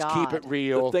 Yeah, let's keep it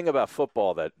real. The thing about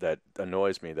football that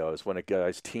annoys me, though, is when a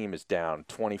guy's team is down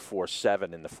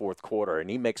 24-7 in the fourth quarter,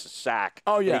 and he makes a sack.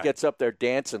 Oh, yeah. And he gets up there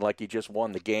dancing like he just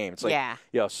won the game. It's like,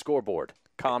 scoreboard.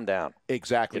 Calm down.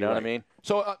 Exactly. You know what I mean?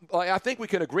 So I think we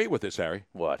can agree with this, Harry.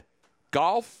 What?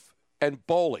 Golf and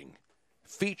bowling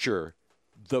feature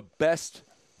the best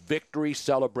victory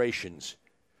celebrations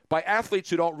by athletes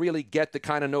who don't really get the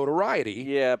kind of notoriety.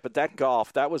 Yeah, but that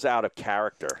was out of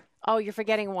character. Oh, you're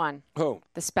forgetting one. Who?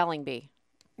 The spelling bee.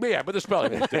 Yeah, but the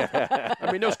spelling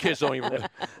bee. Those kids don't even.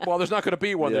 Well, there's not going to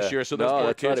be one this year, so those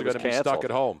poor kids are going to be stuck at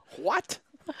home. What?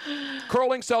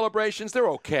 Curling celebrations, they're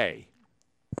okay.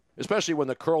 Especially when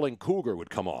the curling cougar would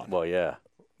come on. Well, yeah.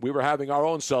 We were having our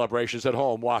own celebrations at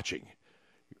home watching.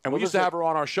 And we used to have her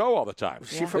on our show all the time.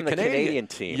 She's from the Canadian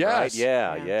team, yes. right?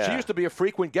 Yeah. She used to be a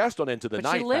frequent guest on Into the but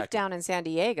Night. She lived down in San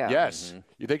Diego. Yes. Mm-hmm.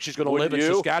 You think she's going to live in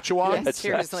Saskatchewan? Yes,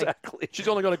 seriously. Exactly. She's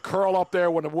only going to curl up there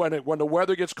when the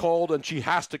weather gets cold, and she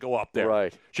has to go up there.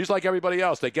 Right. She's like everybody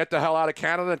else. They get the hell out of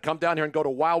Canada and come down here and go to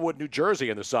Wildwood, New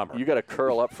Jersey in the summer. You got to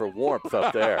curl up for warmth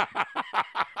up there.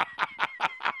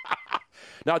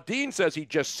 Now, Dean says he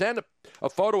just sent a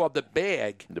photo of the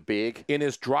bag in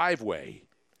his driveway.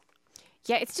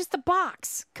 Yeah, it's just the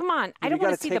box. Come on. I don't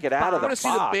want to see the box. I want to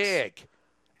see the bag.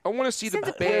 I want to see the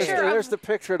bag. There's the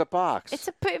picture of the box. It's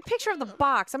a picture of the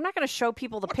box. I'm not going to show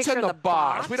people the picture of the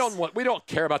box. We don't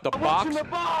care about the box.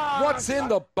 What's in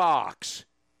the box?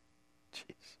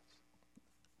 Jesus.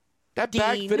 That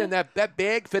bag fit in that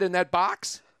bag fit in that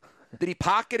box? Did he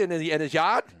pocket it in his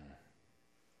yard?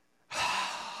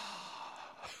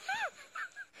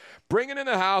 Bring it in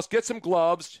the house. Get some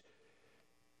gloves.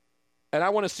 And I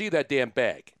want to see that damn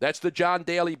bag. That's the John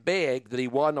Daly bag that he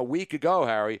won a week ago,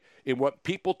 Harry, in what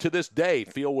people to this day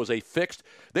feel was a fixed.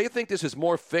 They think this is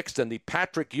more fixed than the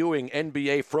Patrick Ewing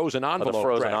NBA frozen envelope the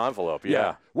frozen draft. envelope,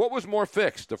 yeah. What was more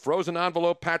fixed, the frozen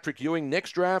envelope Patrick Ewing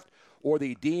Knicks draft or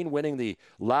the Dean winning the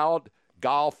Loud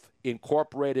Golf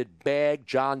Incorporated bag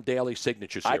John Daly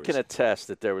signature series? I can attest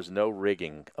that there was no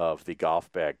rigging of the golf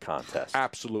bag contest.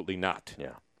 Absolutely not.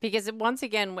 Yeah. Because once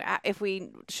again, if we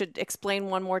should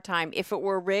explain one more time, if it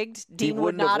were rigged, Dean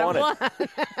would not have won.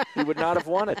 He would not have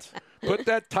won it. Put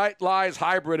that Tight Lies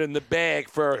hybrid in the bag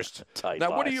first.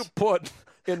 What do you put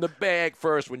in the bag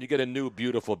first when you get a new,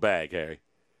 beautiful bag, Harry?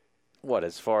 What,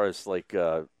 as far as like...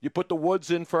 you put the woods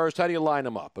in first. How do you line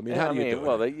them up? I mean, how do you do it?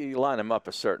 Well, you line them up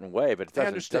a certain way, but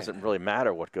it doesn't really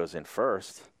matter what goes in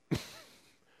first.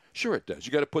 Sure it does.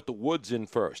 You got to put the woods in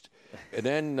first. And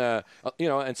then,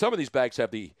 and some of these bags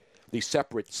have the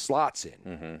separate slots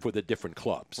in for the different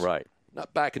clubs. Right.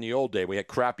 Not back in the old day. We had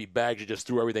crappy bags. You just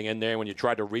threw everything in there. When you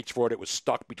tried to reach for it, it was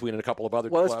stuck between a couple of other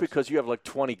clubs. Well, that's because you have like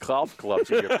 20 golf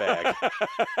clubs in your bag.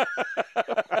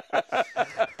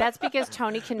 That's because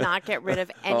Tony cannot get rid of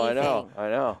anything. Oh, I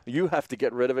know. You have to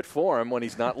get rid of it for him when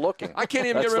he's not looking. I can't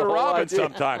even get rid of Robin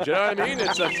sometimes. You know what I mean?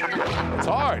 It's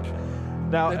hard.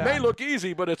 Now, it may look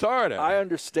easy, but it's hard. I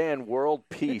understand world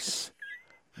peace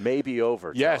may be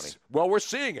over, Yes. Tony. Well, we're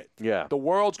seeing it. Yeah. The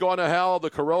world's going to hell. The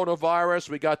coronavirus.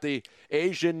 We got the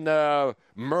Asian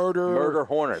murder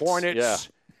hornets. Yeah.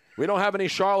 We don't have any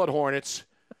Charlotte Hornets,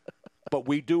 but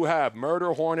we do have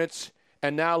murder hornets.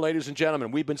 And now, ladies and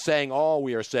gentlemen, we've been saying all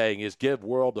we are saying is give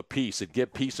world a peace and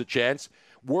give peace a chance.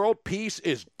 World peace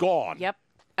is gone. Yep.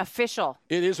 Official.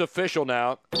 It is official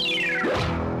now.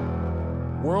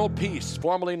 World Peace,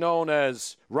 formerly known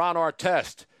as Ron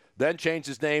Artest, then changed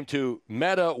his name to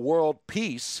Meta World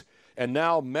Peace, and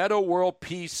now Meta World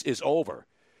Peace is over.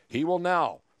 He will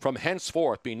now, from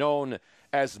henceforth, be known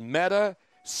as Meta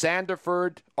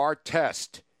Sandiford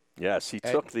Artest. Yes, he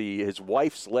took his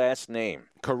wife's last name.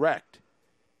 Correct.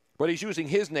 But he's using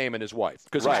his name and his wife.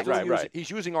 Because he's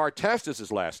using Artest as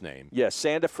his last name. Yes,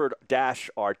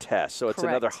 Sandiford-Artest. So it's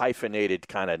another hyphenated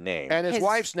kind of name. And his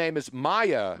wife's name is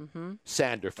Maya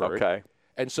Sandiford. Okay.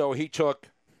 And so he took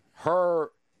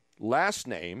her last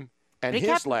name and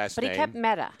his last name. But he kept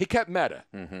Meta. He kept Meta.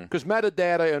 Because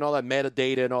metadata and all that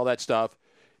metadata and all that stuff,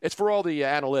 it's for all the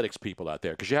analytics people out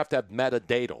there. Because you have to have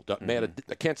metadata.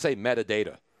 I can't say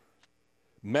metadata.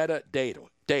 Metadata.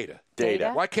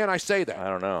 Data. Why can't I say that? I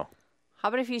don't know. How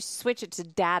about if you switch it to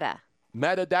data?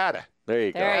 Metadata. There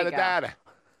you go. Metadata.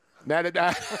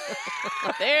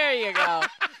 Metadata. There you go.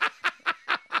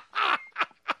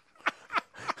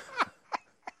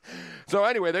 So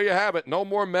anyway, there you have it. No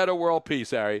more Meta World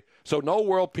Peace, Harry. So no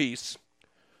world peace.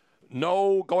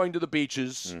 No going to the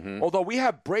beaches. Although we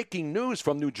have breaking news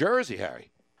from New Jersey,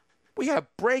 Harry. We have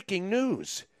breaking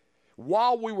news.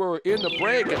 While we were in the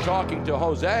break and talking to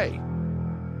Jose,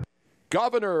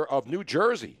 Governor of New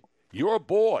Jersey, your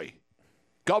boy,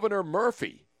 Governor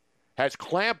Murphy, has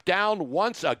clamped down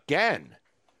once again.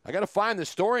 I got to find this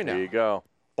story now. There you go.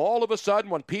 All of a sudden,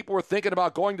 when people were thinking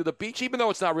about going to the beach, even though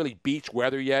it's not really beach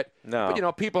weather yet,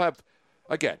 but, people have,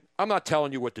 again, I'm not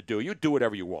telling you what to do. You do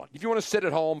whatever you want. If you want to sit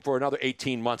at home for another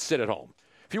 18 months, sit at home.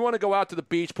 If you want to go out to the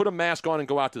beach, put a mask on and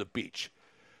go out to the beach.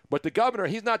 But the governor,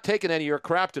 he's not taking any of your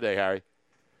crap today, Harry.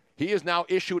 He has now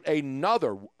issued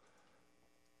another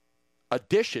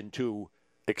addition to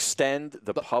extend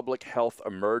the public health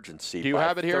emergency. Do you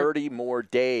have it here? 30 more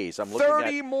days. I'm looking at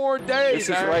 30 more days.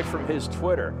 This is right from his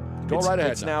Twitter. Go right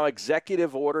ahead. It's now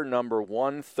Executive Order number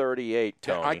 138,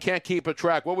 Tony. I can't keep a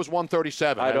track. What was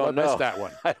 137? I don't know. Missed that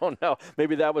one. I don't know.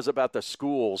 Maybe that was about the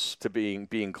schools to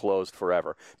being closed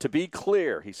forever. To be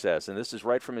clear, he says, and this is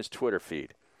right from his Twitter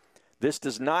feed, this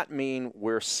does not mean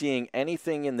we're seeing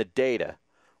anything in the data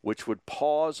which would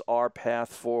pause our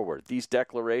path forward. These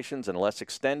declarations, unless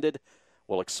extended,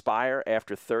 will expire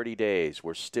after 30 days.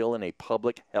 We're still in a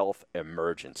public health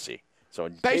emergency. So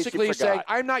basically he's saying,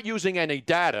 I'm not using any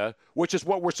data, which is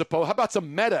what we're supposed. How about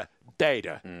some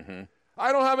metadata?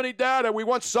 I don't have any data. We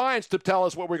want science to tell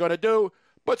us what we're going to do,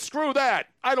 but screw that.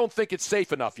 I don't think it's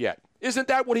safe enough yet. Isn't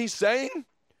that what he's saying?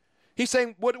 He's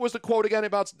saying, what was the quote again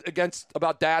about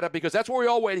data? Because that's what we're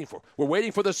all waiting for. We're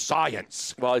waiting for the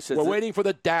science. Well, he says we're waiting for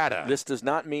the data. This does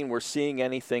not mean we're seeing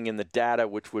anything in the data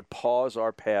which would pause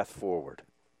our path forward.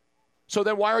 So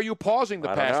then why are you pausing the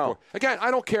path forward? Again,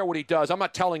 I don't care what he does. I'm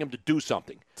not telling him to do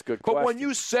something. It's a good question. But when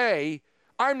you say,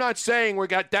 I'm not saying we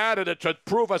got data to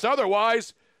prove us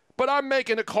otherwise, but I'm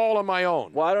making a call on my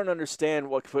own. Well, I don't understand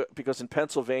because in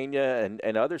Pennsylvania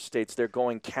and other states, they're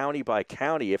going county by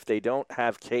county. If they don't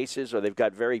have cases or they've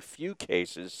got very few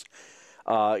cases,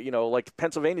 Like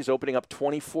Pennsylvania's opening up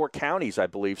 24 counties, I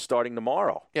believe, starting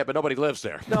tomorrow. Yeah, but nobody lives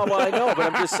there. No, well, I know,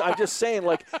 but I'm just saying,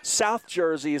 like, South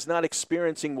Jersey is not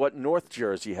experiencing what North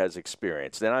Jersey has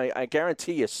experienced. And I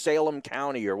guarantee you Salem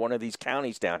County or one of these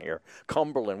counties down here,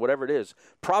 Cumberland, whatever it is,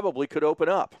 probably could open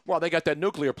up. Well, they got that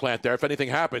nuclear plant there. If anything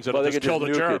happens, it'll just kill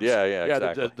the germs. Yeah,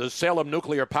 exactly. The Salem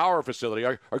nuclear power facility.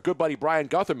 Our good buddy Brian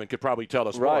Gutherman could probably tell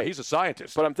us more. He's a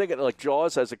scientist. But I'm thinking, like,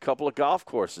 Jaws has a couple of golf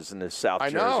courses in the South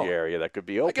Jersey area that could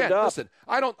be opened up. Listen,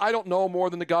 I don't know more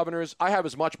than the governors. I have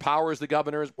as much power as the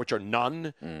governors, which are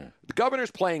none. The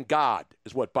governors playing God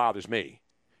is what bothers me.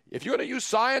 If you're going to use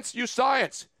science, use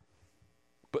science.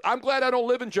 But I'm glad I don't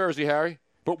live in Jersey, Harry.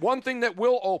 But one thing that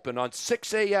will open on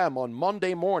 6 a.m. on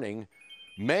Monday morning,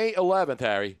 May 11th,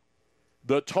 Harry,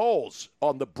 the tolls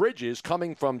on the bridges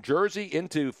coming from Jersey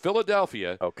into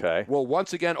Philadelphia will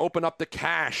once again open up the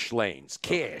cash lanes.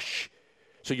 Cash.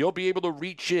 So you'll be able to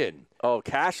reach in. Oh,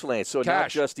 cash lanes, so not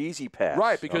just Easy Pass.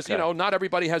 Right, because, not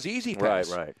everybody has Easy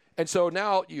Pass. Right. And so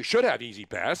now you should have Easy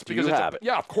Pass. Because you have it?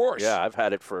 Yeah, of course. Yeah, I've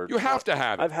had it for... You have to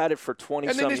have it. I've had it for 20-some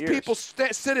years. And then these people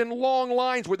sit in long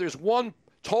lines where there's one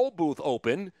toll booth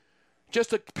open just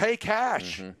to pay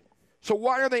cash. So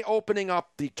why are they opening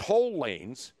up the toll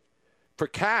lanes for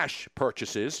cash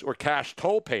purchases or cash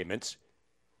toll payments,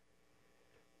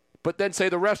 but then say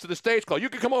the rest of the states go, you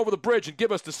can come over the bridge and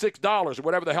give us the $6 or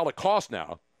whatever the hell it costs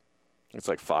now. It's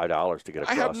like $5 to get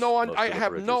across. I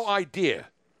have no idea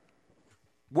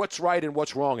what's right and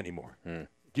what's wrong anymore. Do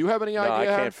you have any idea?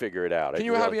 No, I can't figure it out. Can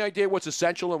you have any idea what's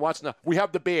essential and what's not? We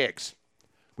have the bags.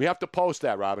 We have to post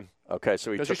that, Robin. Okay,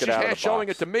 so he took it out of the box. Showing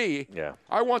it to me. Yeah.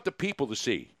 I want the people to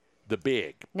see the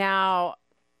big. Now,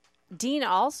 Dean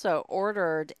also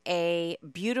ordered a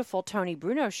beautiful Tony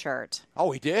Bruno shirt.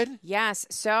 Oh, he did? Yes.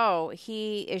 So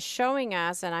he is showing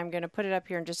us, and I'm going to put it up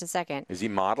here in just a second. Is he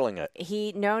modeling it?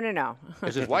 No.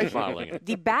 Is his wife modeling it?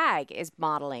 The bag is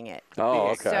modeling it. Oh,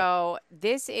 okay. So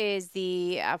this is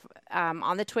the,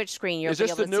 on the Twitch screen, you'll be able to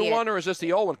see it. Is this the new one or is this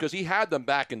the old one? Because he had them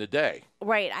back in the day.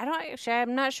 Right.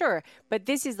 I'm not sure. But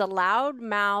this is the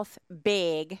Loudmouth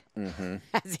bag,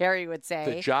 as Harry would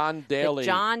say. The John Daly.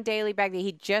 The John Daly bag that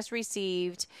he just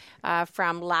received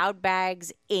from Loud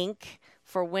Bags, Inc.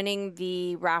 for winning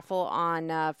the raffle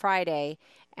on Friday.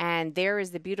 And there is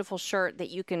the beautiful shirt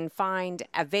that you can find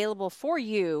available for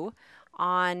you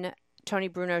on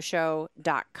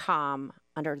TonyBrunoShow.com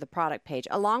under the product page,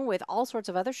 along with all sorts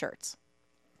of other shirts.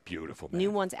 Beautiful, man.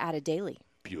 New ones added daily.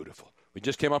 Beautiful. We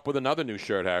just came up with another new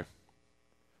shirt, Harry.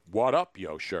 What Up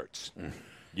Yo shirts.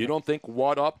 You don't think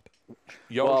What Up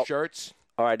Yo shirts?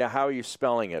 All right, now how are you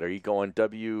spelling it? Are you going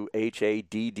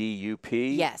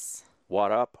WHADDUP? Yes.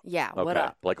 What Up? Yeah, okay. What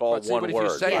Up. Like all one if word,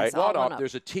 you say right? What Up,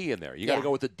 there's a T in there. You got to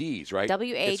go with the D's, right?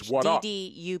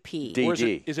 WHDDUP.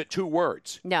 DD. Is it two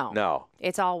words? No.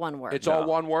 It's all one word. It's all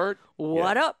one word?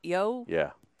 What up, yo?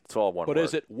 Yeah, it's all one word. But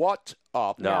is it What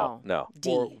Up? No. D.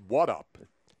 Or What Up?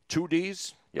 Two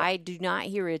D's? Yeah. I do not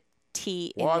hear a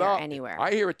T in what there up? Anywhere.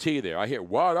 I hear a T there. I hear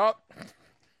What Up?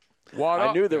 What up?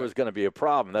 I knew there was going to be a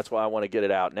problem. That's why I want to get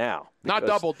it out now. Not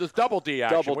double, just double D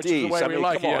action, double which D's. is the way we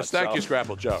like it. Yes, thank you, so.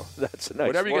 Scrapple Joe. That's a nice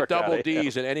Whenever you get double workout,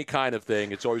 D's in any kind of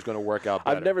thing, it's always going to work out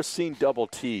better. I've never seen double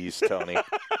T's, Tony.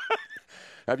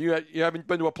 You haven't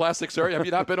been to a plastic surgery? Have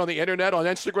you not been on the internet, on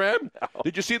Instagram? No.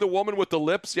 Did you see the woman with the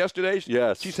lips yesterday?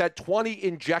 Yes. She's had 20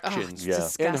 injections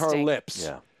in her lips.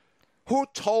 Yeah. Who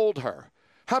told her?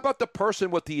 How about the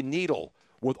person with the needle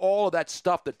with all of that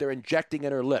stuff that they're injecting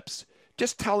in her lips?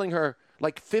 Just telling her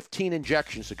like 15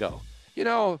 injections ago. You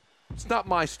know, it's not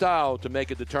my style to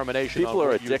make a determination. People on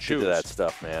are what you addicted choose. to that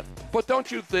stuff, man. But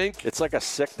don't you think? It's like a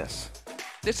sickness.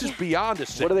 This is beyond a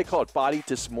sickness. What do they call it? Body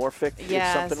dysmorphic?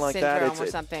 Yeah, something like that. Syndrome or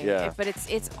something. Yeah. But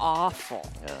it's awful.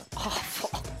 Yeah.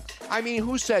 Awful. I mean,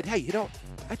 who said, hey,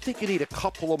 I think you need a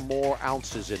couple of more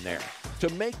ounces in there to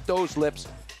make those lips,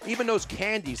 even those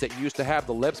candies that you used to have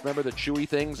the lips, remember the chewy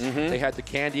things? They had the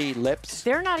candy lips.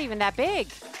 They're not even that big.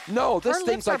 No, this Her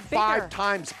thing's lips are like 5 bigger.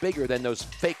 times bigger than those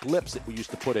fake lips that we used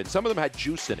to put in. Some of them had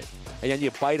juice in it. And then you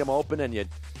bite them open and you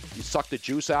suck the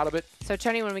juice out of it. So,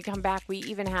 Tony, when we come back, we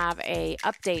even have a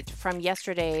update from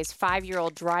yesterday's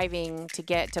 5-year-old driving to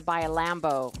get to buy a Lambo.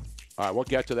 All right, we'll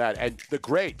get to that. And the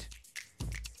great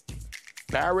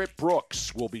Barrett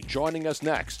Brooks will be joining us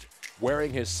next,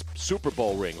 wearing his Super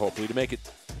Bowl ring, hopefully, to make it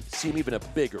seem even a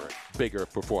bigger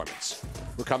performance.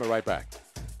 We're coming right back.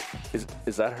 Is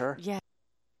that her? Yeah.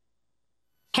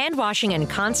 Hand washing and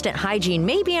constant hygiene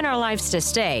may be in our lives to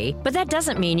stay, but that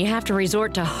doesn't mean you have to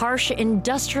resort to harsh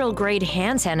industrial-grade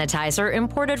hand sanitizer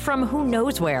imported from who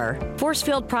knows where.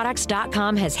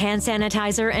 ForcefieldProducts.com has hand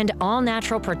sanitizer and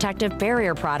all-natural protective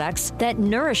barrier products that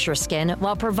nourish your skin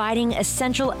while providing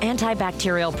essential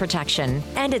antibacterial protection.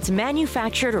 And it's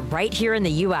manufactured right here in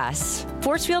the U.S.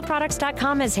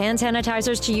 ForcefieldProducts.com has hand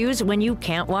sanitizers to use when you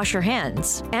can't wash your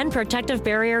hands, and protective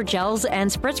barrier gels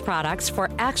and spritz products for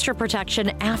extra protection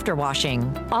after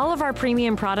washing. All of our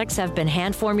premium products have been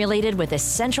hand formulated with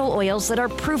essential oils that are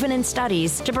proven in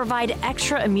studies to provide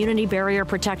extra immunity barrier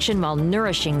protection while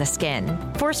nourishing the skin.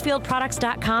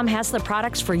 ForcefieldProducts.com has the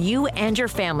products for you and your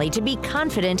family to be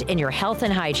confident in your health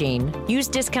and hygiene. Use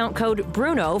discount code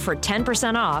BRUNO for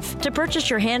 10% off to purchase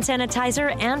your hand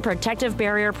sanitizer and protective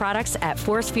barrier products at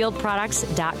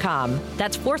ForcefieldProducts.com.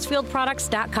 That's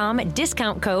ForcefieldProducts.com,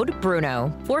 discount code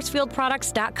BRUNO.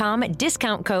 ForcefieldProducts.com,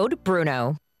 discount code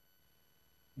BRUNO.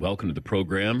 Welcome to the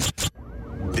program.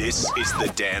 This is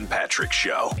the Dan Patrick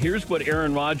Show. Here's what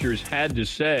Aaron Rodgers had to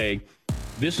say.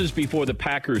 This is before the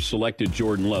Packers selected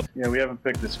Jordan Love. Yeah, we haven't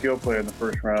picked a skill player in the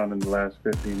first round in the last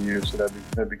 15 years, so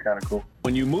that'd be kind of cool.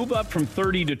 When you move up from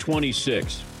 30 to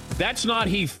 26, that's not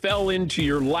he fell into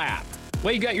your lap.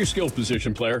 Well, you got your skill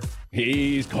position player.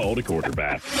 He's called a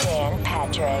quarterback. Dan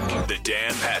Patrick. The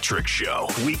Dan Patrick Show.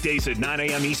 Weekdays at 9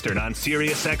 a.m. Eastern on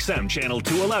Sirius XM Channel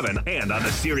 211 and on the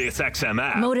Sirius XM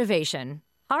app. Motivation.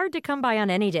 Hard to come by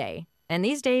on any day. And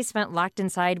these days spent locked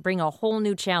inside bring a whole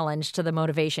new challenge to the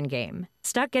motivation game.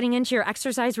 Stuck getting into your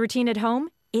exercise routine at home?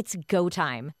 It's go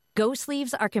time. Go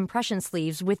Sleeves are compression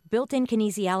sleeves with built-in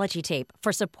kinesiology tape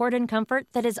for support and comfort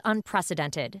that is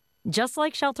unprecedented. Just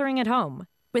like sheltering at home.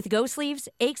 With Go Sleeves,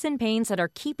 aches and pains that are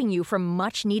keeping you from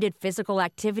much-needed physical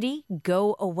activity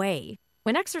go away.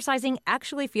 When exercising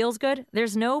actually feels good,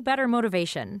 there's no better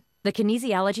motivation. The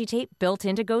kinesiology tape built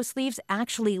into Go Sleeves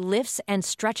actually lifts and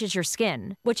stretches your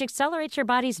skin, which accelerates your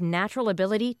body's natural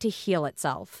ability to heal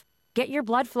itself. Get your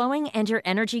blood flowing and your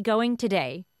energy going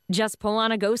today. Just pull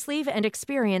on a Go Sleeve and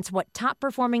experience what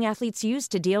top-performing athletes use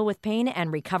to deal with pain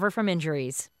and recover from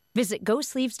injuries. Visit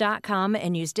GoSleeves.com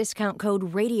and use discount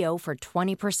code RADIO for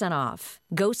 20% off.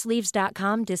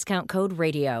 GoSleeves.com, discount code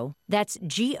RADIO. That's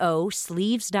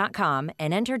GoSleeves.com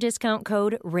and enter discount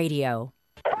code RADIO.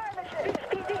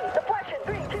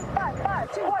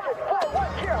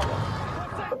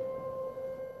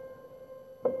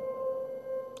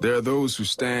 There are those who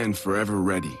stand forever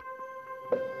ready.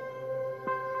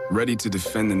 Ready to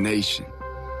defend the nation.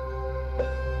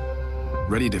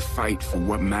 Ready to fight for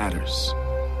what matters.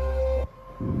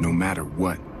 No matter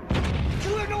what. Do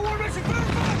you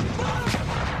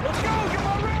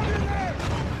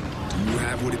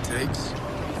have what it takes?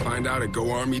 Find out at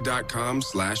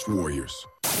GoArmy.com/warriors.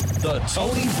 The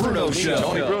Tony Bruno Show.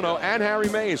 Tony Bruno and Harry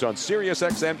Mays on Sirius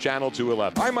XM Channel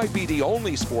 211. I might be the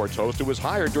only sports host who was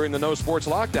hired during the no sports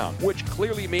lockdown, which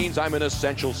clearly means I'm an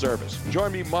essential service.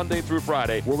 Join me Monday through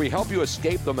Friday, where we help you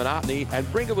escape the monotony and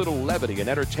bring a little levity and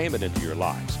entertainment into your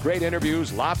lives. Great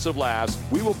interviews, lots of laughs.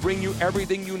 We will bring you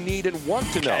everything you need and want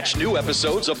to know. Catch new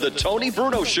episodes of The Tony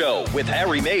Bruno Show with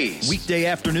Harry Mays. Weekday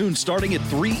afternoon starting at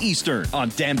 3 Eastern on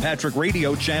Dan Patrick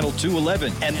Radio Channel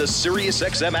 211 and the Sirius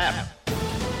XM app.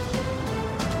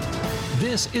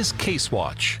 This is Case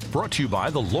Watch, brought to you by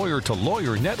the Lawyer to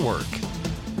Lawyer Network.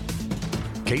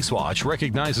 Case Watch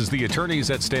recognizes the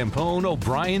attorneys at Stampone,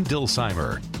 O'Brien,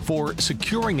 Dilsheimer for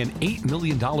securing an $8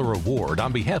 million award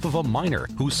on behalf of a minor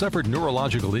who suffered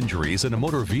neurological injuries in a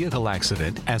motor vehicle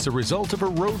accident as a result of a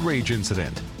road rage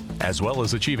incident, as well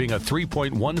as achieving a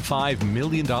 $3.15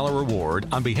 million award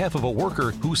on behalf of a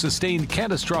worker who sustained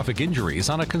catastrophic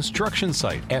injuries on a construction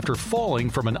site after falling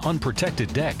from an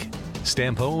unprotected deck.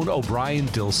 Stampone, O'Brien,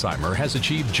 Dilsheimer has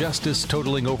achieved justice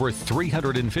totaling over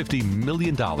 $350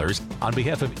 million on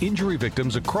behalf of injury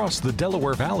victims across the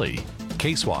Delaware Valley.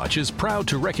 Case Watch is proud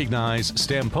to recognize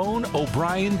Stampone,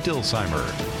 O'Brien, Dilsheimer.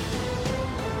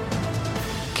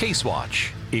 Case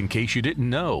Watch, in case you didn't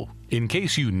know. In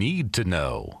case you need to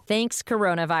know. Thanks,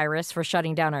 coronavirus, for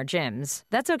shutting down our gyms.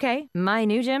 That's okay. My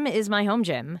new gym is my home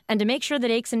gym. And to make sure that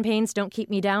aches and pains don't keep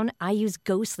me down, I use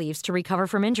Go Sleeves to recover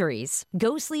from injuries.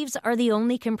 Go Sleeves are the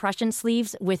only compression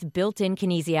sleeves with built-in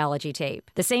kinesiology tape.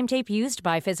 The same tape used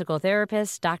by physical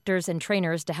therapists, doctors, and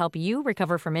trainers to help you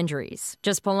recover from injuries.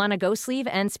 Just pull on a Go Sleeve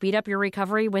and speed up your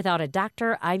recovery without a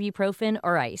doctor, ibuprofen,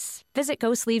 or ice. Visit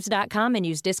GoSleeves.com and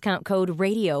use discount code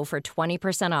RADIO for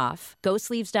 20% off.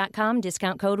 GoSleeves.com,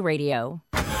 discount code RADIO.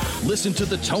 Listen to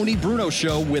The Tony Bruno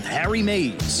Show with Harry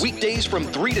Mays. Weekdays from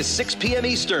 3 to 6 p.m.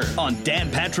 Eastern on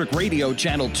Dan Patrick Radio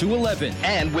Channel 211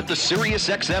 and with the Sirius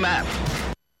XM app.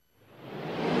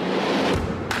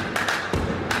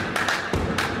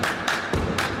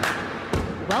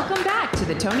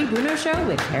 Tony Bruno Show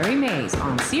with Harry Mays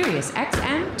on Sirius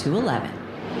XM 211.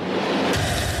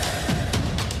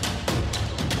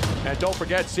 And don't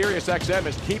forget, SiriusXM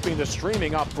is keeping the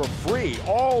streaming up for free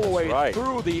all the way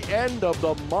through the end of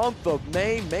the month of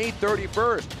May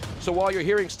 31st. So while you're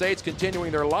hearing states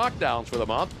continuing their lockdowns for the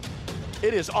month,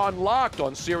 it is unlocked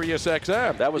on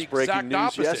SiriusXM. That was breaking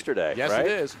news yesterday, Yes, right?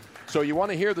 it is. So you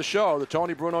want to hear the show, the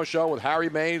Tony Bruno Show with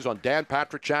Harry Mays on Dan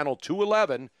Patrick Channel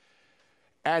 211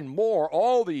 and more,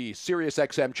 all the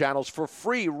SiriusXM channels for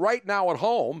free right now at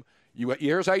home.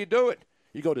 Here's how you do it.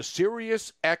 You go to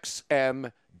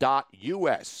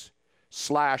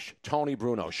SiriusXM.us/Tony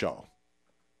Bruno Show.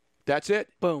 That's it.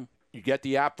 Boom. You get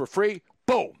the app for free.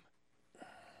 Boom.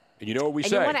 And you know what we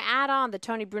say. And you want to add on the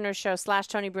Tony Bruno Show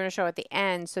 /Tony Bruno Show at the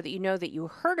end so that you know that you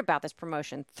heard about this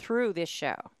promotion through this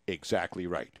show. Exactly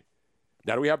right.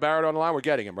 Now, do we have Barrett on the line? We're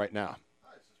getting him right now.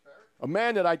 Hi, this is Barrett. A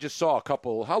man that I just saw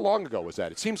how long ago was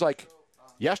that? It seems like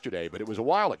yesterday, but it was a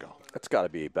while ago. That's got to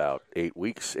be about 8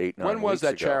 weeks, 9 weeks ago. When was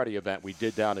that charity event we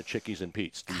did down at Chickies and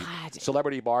Pete's, the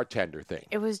celebrity bartender thing?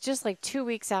 It was just like 2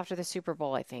 weeks after the Super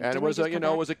Bowl, I think. And it was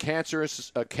a cancer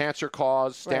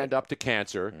cause, stand up to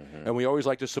cancer, and we always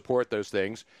like to support those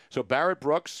things. So Barrett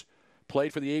Brooks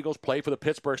played for the Eagles, played for the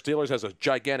Pittsburgh Steelers, has a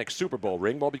gigantic Super Bowl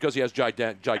ring. Well, because he has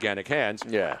gigantic hands.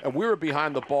 Yeah. And we were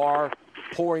behind the bar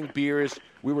pouring beers.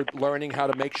 We were learning how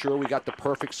to make sure we got the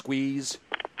perfect squeeze.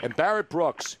 And Barrett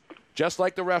Brooks, just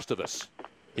like the rest of us,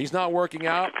 he's not working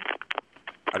out,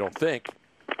 I don't think.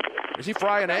 Is he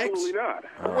frying eggs? Absolutely not.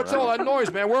 What's all that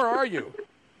noise, man? Where are you?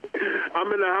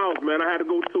 I'm in the house, man. I had to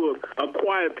go to a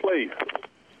quiet place.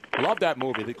 Love that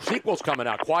movie. The sequel's coming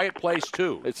out, Quiet Place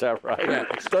 2. Is that right? Yeah.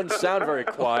 It doesn't sound very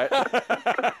quiet.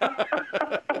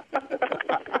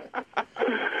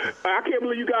 I can't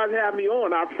believe you guys have me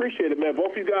on. I appreciate it, man.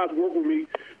 Both of you guys worked with me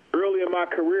early in my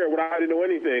career when I didn't know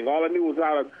anything. All I knew was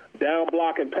how to down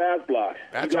block and pass block.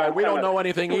 That's right. We don't know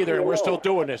anything either, and we're still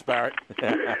doing this, Barrett.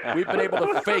 We've been able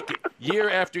to fake it year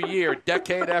after year,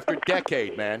 decade after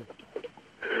decade, man.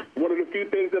 One of the few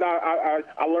things that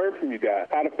I learned from you guys,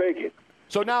 how to fake it.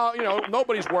 So now,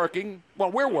 nobody's working.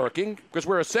 Well, we're working because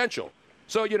we're essential.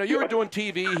 So, you were doing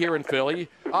TV here in Philly.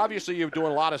 Obviously, you're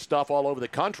doing a lot of stuff all over the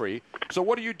country. So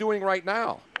what are you doing right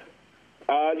now?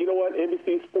 You know what?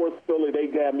 NBC Sports Philly, they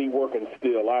got me working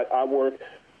still. I work.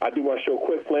 I do my show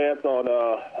Quick Slants on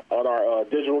our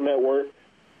digital network.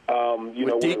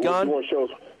 We're doing shows.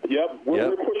 Yep,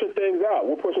 we're pushing things out.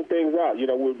 We're just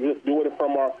doing it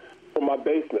from my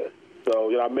basement.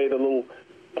 So I made a little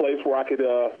place where I could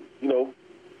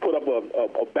put up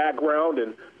a background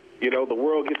and the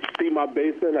world gets to see my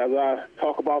basement as I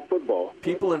talk about football.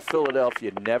 People in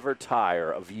Philadelphia never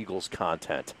tire of Eagles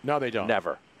content. No, they don't.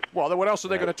 Never. Well, then what else are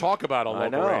they going to talk about on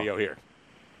local radio here?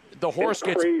 The horse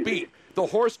gets beat. The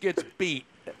horse gets beat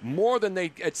more than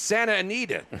at Santa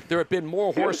Anita. There have been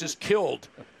more horses killed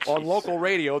on local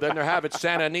radio than there have at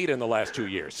Santa Anita in the last 2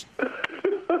 years.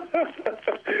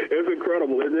 It's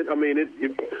incredible, isn't it? I mean, if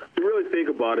you really think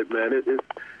about it, man,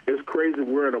 it's crazy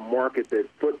we're in a market that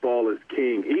football is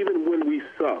king. Even when we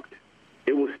sucked,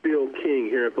 it was still king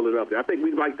here in Philadelphia. I think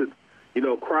we'd like to,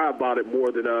 cry about it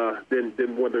more than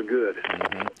when they're good.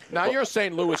 Mm-hmm. Now, you're a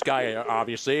St. Louis guy,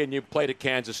 obviously, and you played at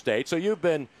Kansas State, so you've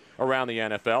been around the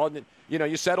NFL. And,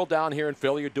 you settled down here in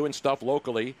Philly. You're doing stuff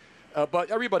locally.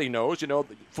 But everybody knows,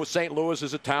 for St. Louis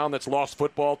is a town that's lost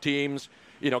football teams.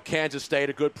 Kansas State,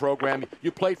 a good program.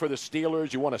 You played for the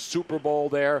Steelers. You won a Super Bowl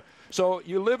there. So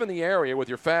you live in the area with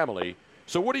your family.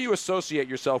 So what do you associate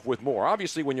yourself with more?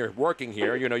 Obviously, when you're working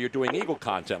here, you're doing Eagle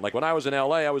content. Like when I was in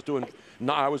L.A., I was doing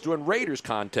Raiders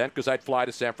content because I'd fly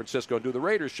to San Francisco and do the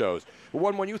Raiders shows.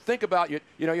 But when you think about you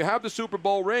have the Super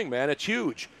Bowl ring, man. It's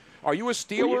huge. Are you a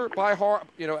Steeler by heart?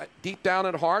 Deep down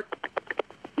at heart.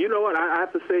 You know what? I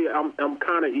have to say I'm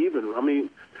kind of even. I mean,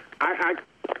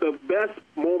 the best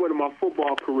moment of my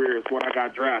football career is when I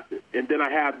got drafted, and then I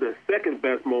had the second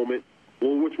best moment,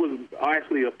 which was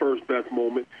actually a first best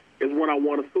moment, is when I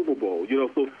won a Super Bowl.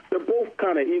 So they're both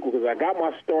kind of equal because I got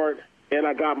my start and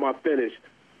I got my finish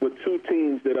with two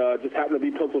teams that just happen to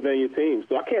be Pennsylvania teams.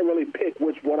 So I can't really pick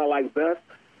which one I like best.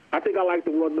 I think I like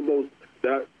the one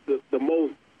the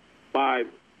most by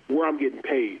where I'm getting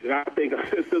paid. And I think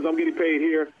since I'm getting paid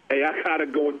here, hey, I gotta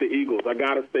go with the Eagles. I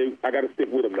gotta stick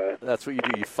with them, man. That's what you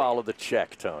do. You follow the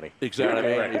check, Tony.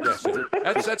 Exactly right.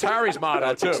 That's Harry's motto,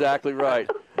 That's too. Exactly right.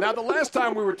 Now, the last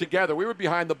time we were together, we were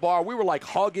behind the bar. We were like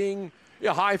hugging,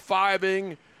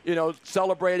 high-fiving,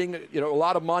 celebrating, a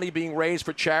lot of money being raised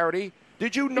for charity.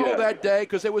 Did you know that day?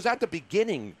 Because it was at the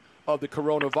beginning of the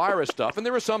coronavirus stuff. And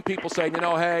there were some people saying,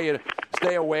 hey,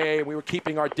 stay away. And we were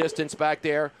keeping our distance back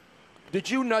there. Did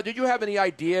you have any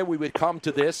idea we would come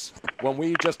to this when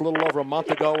we just a little over a month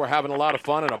ago were having a lot of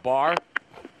fun in a bar?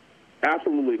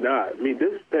 Absolutely not. I mean,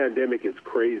 this pandemic is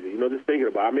crazy. Just thinking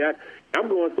about it. I mean, I'm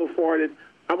going so far that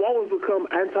I've always become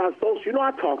antisocial.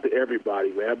 I talk to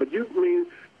everybody, man. But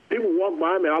people walk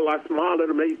by me, I smile at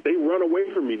them, they run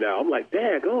away from me now. I'm like,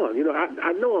 daggone,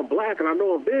 I know I'm black and I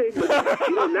know I'm big, but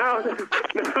now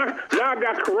I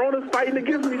got Coronas fighting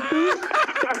against me too.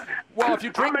 Well, if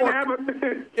you drink more,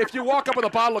 if you walk up with a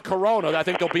bottle of Corona, I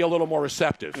think they'll be a little more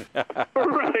receptive. Right,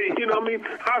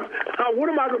 what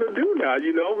am I going to do now?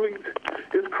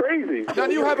 It's crazy. Now,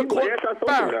 you have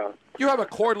you have a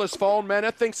cordless phone, man.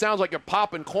 That thing sounds like you're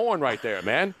popping corn right there,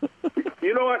 man.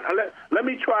 You know what? Let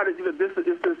me try to.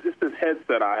 This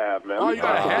headset I have, man. Oh, you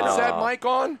got a headset mic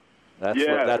on? That's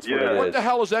what it is. What the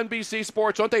hell is NBC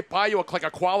Sports? Don't they buy you a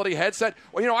quality headset?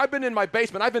 Well, I've been in my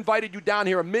basement. I've invited you down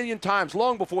here a million times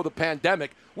long before the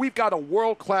pandemic. We've got a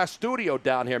world-class studio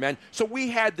down here, man. So we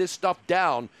had this stuff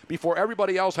down before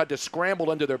everybody else had to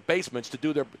scramble into their basements to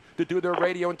do their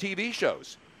radio and TV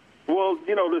shows. Well,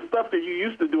 the stuff that you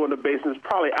used to do in the basement is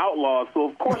probably outlawed, so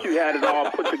of course you had it all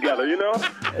put together,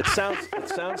 It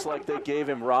sounds like they gave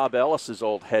him Rob Ellis's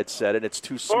old headset, and it's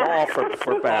too small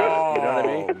for Barrett. You know what I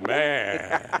mean? Oh,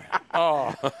 man.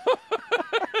 Oh.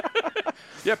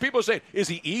 Yeah, people say, is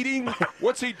he eating?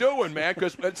 What's he doing, man?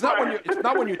 Because it's not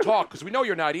when you talk, because we know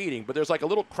you're not eating, but there's like a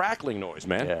little crackling noise,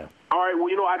 man. Yeah. All right, well,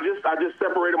 I just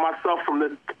separated myself from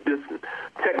this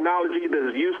technology that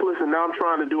is useless, and now I'm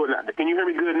trying to do it. Can you hear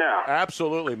me good now?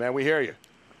 Absolutely, man. We hear you.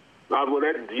 Well,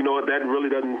 that really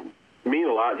doesn't mean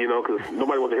a lot, because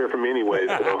nobody wants to hear from me anyway.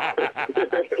 So.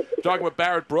 Talking with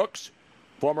Barrett Brooks,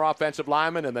 former offensive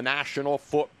lineman in the National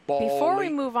Football Before League.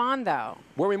 we move on, though.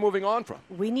 Where are we moving on from?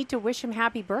 We need to wish him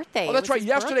happy birthday. Oh, that's right.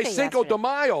 Yesterday, Cinco de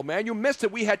Mayo, man. You missed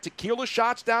it. We had tequila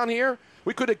shots down here.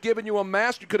 We could have given you a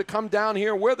mask. You could have come down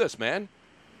here with us, man.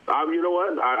 You know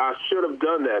what? I should have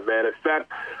done that, man. In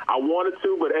fact, I wanted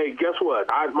to, but, hey, guess what?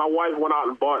 My wife went out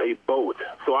and bought a boat,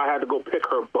 so I had to go pick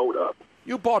her boat up.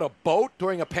 You bought a boat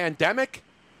during a pandemic?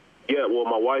 Yeah, well,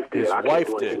 my wife did. His wife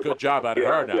did. Good job out of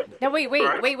her now. Now,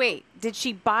 wait. Did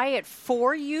she buy it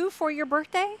for you for your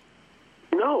birthday?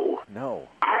 No.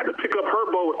 I had to pick up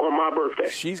her boat on my birthday.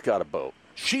 She's got a boat.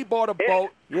 She bought a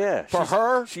boat for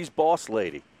her? She's boss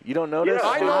lady. You don't know this?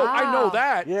 I know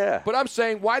that. Yeah. But I'm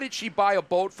saying, why did she buy a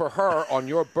boat for her on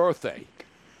your birthday?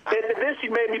 And then she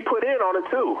made me put in on it,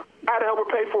 too. I had to help her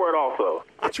pay for it also.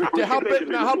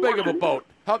 How big of a boat?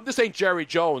 This ain't Jerry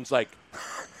Jones,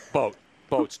 boat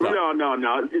stuff. No.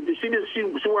 She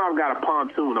went out and got a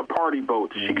pontoon, a party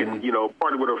boat. She can,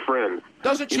 party with her friends.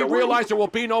 Doesn't she realize there will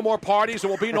be no more parties,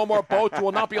 there will be no more boats, you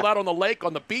will not be allowed on the lake,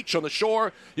 on the beach, on the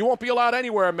shore. You won't be allowed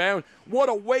anywhere, man. What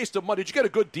a waste of money. Did you get a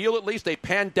good deal at least? A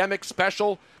pandemic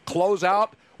special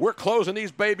closeout? We're closing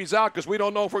these babies out because we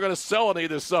don't know if we're going to sell any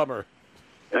this summer.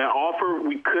 An offer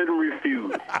we couldn't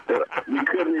refuse. We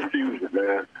couldn't refuse it,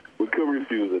 man. We couldn't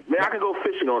refuse it. Man, I could go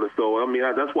fishing on it, so,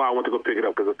 that's why I went to go pick it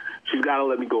up, because she's got to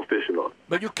let me go fishing on it.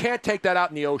 But you can't take that out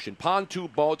in the ocean. Pontoon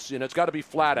boats, it's got to be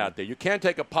flat out there. You can't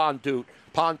take a pontoon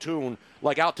out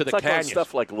to the canyons.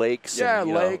 Stuff like lakes. Yeah,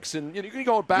 lakes, and you can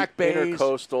go in back bays.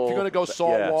 Intercoastal. If you're going to go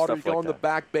saltwater, you go in the that.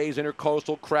 back bays,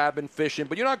 intercoastal, crabbing, fishing.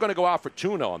 But you're not going to go out for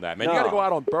tuna on that, man. No. You got to go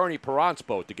out on Bernie Perrant's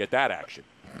boat to get that action.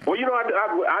 Well, we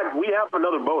have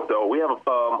another boat, though. We have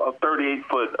a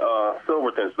 38-foot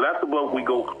Silverton, so that's the boat we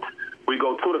go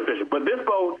tuna fishing. But this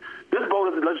boat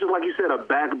is just like you said, a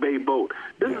back bay boat.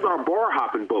 This is our bar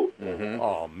hopping boat. Mm-hmm.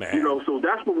 Oh man! So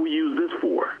that's what we use this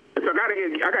for. So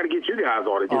I gotta get you guys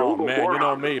on it. Oh man, you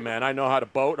know me, man. I know how to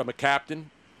boat. I'm a captain.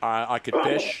 I can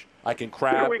fish. I can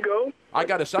crab. There we go. I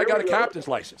got a captain's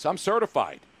license. I'm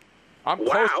certified. I'm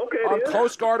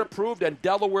Coast Guard approved and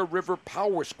Delaware River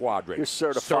Power Squadron. You're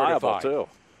certifiable too.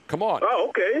 Come on. Oh,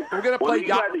 okay. We're gonna play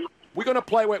yacht. We're gonna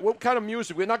play. Wait, what kind of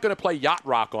music? We're not gonna play yacht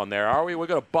rock on there, are we? We're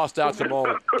gonna bust out some old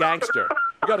gangster.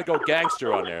 We gotta go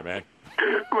gangster on there, man.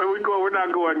 We're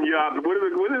not going yacht. What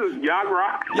is it? Yacht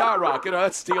rock? Yacht rock.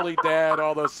 That's Steely Dan,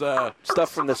 all those stuff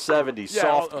from the '70s,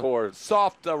 soft chords,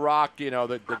 soft rock.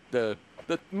 The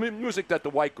music that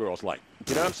the white girls like.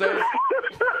 You know what I'm saying?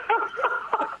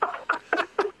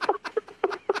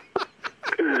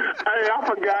 Hey, I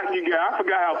forgot you guys. I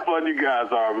forgot how fun you guys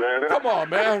are, man. Come on,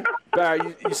 man.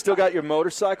 Barry, you still got your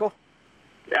motorcycle?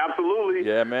 Absolutely.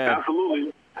 Yeah, man.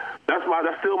 Absolutely. That's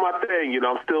still my thing.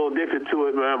 I'm still addicted to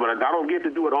it, man. But I don't get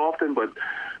to do it often. But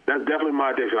that's definitely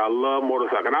my addiction. I love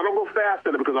motorcycle, and I don't go fast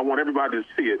in it because I want everybody to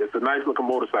see it. It's a nice looking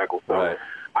motorcycle. So right.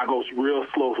 I go real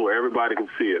slow so everybody can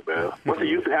see it, man. What's the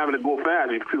use of having to go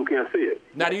fast if people can't see it?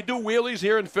 Now, do you do wheelies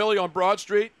here in Philly on Broad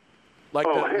Street? Like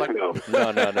no. No.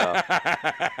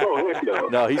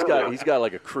 No, he's got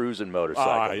like a cruising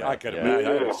motorcycle. I can imagine.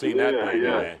 I haven't seen that baby,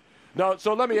 man. No,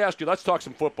 so let me ask you. Let's talk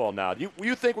some football now.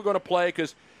 You think we're going to play?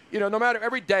 Because no matter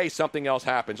every day something else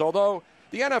happens. Although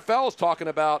the NFL is talking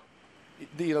about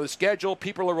the schedule.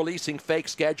 People are releasing fake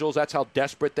schedules. That's how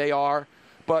desperate they are.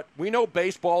 But we know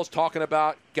baseball is talking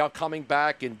about coming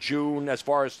back in June as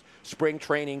far as spring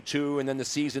training too, and then the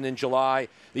season in July.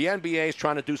 The NBA is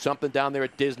trying to do something down there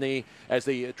at Disney as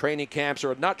the training camps,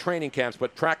 or not training camps,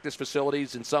 but practice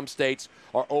facilities in some states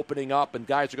are opening up, and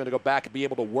guys are going to go back and be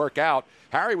able to work out.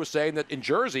 Harry was saying that in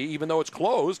Jersey, even though it's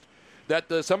closed, that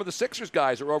some of the Sixers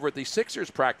guys are over at the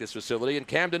Sixers practice facility in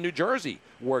Camden, New Jersey,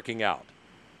 working out.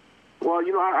 Well,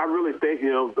 I really think,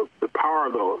 the power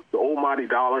of the almighty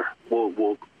dollar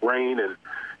will reign and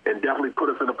definitely put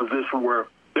us in a position where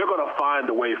they're going to find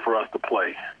a way for us to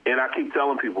play. And I keep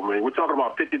telling people, man, we're talking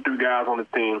about 53 guys on the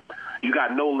team. You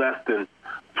got no less than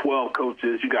 12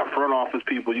 coaches. You got front office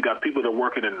people. You got people that are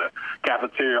working in the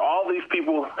cafeteria. All these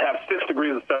people have 6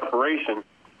 degrees of separation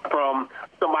from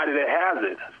somebody that has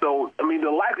it. So, the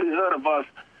likelihood of us,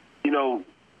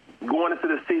 going into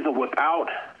the season without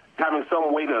having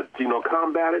some way to,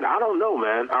 combat it, I don't know,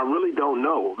 man. I really don't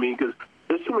know. Because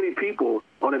there's too many people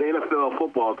on an NFL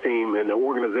football team and the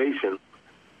organization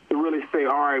to really say,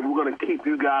 all right, we're going to keep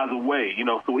you guys away.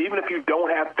 So even if you don't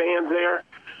have fans there,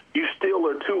 you still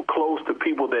are too close to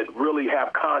people that really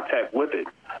have contact with it.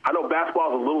 I know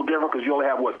basketball is a little different because you only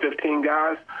have, 15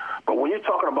 guys? But when you're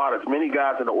talking about as many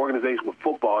guys in the organization with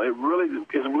football, it's really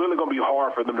going to be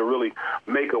hard for them to really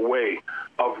make a way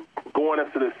of going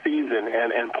into the season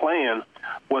and playing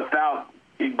without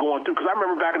it going through. Because I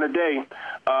remember back in the day,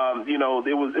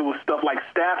 it was stuff like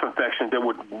staph infections that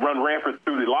would run rampant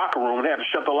through the locker room, and they had to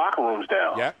shut the locker rooms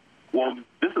down. Yeah. Well,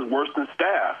 this is worse than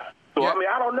staph. So,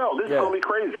 I don't know. This is going to be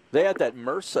crazy. They had that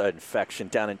MRSA infection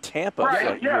down in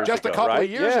Tampa just a couple of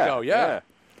years ago, yeah.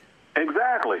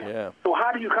 Exactly. Yeah. So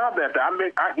how do you combat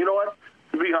that? You know what?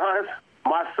 To be honest,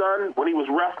 my son, when he was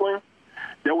wrestling,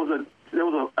 there was a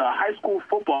high school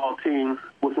football team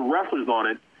with some wrestlers on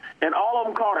it, and all of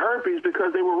them caught herpes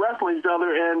because they were wrestling each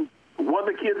other, and one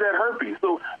of the kids had herpes.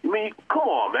 So, come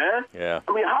on, man. Yeah.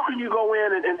 How can you go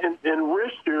in and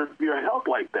risk your health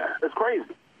like that? That's crazy.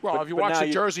 Well, if you watch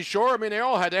the Jersey Shore, they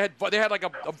all had like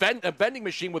a vending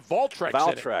machine with Valtrex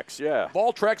in it. Valtrex, yeah.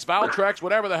 Valtrex,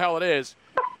 whatever the hell it is.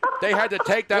 They had to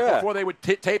take that before they would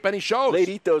tape any shows. They'd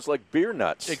eat those like beer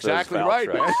nuts. Exactly right,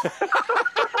 man.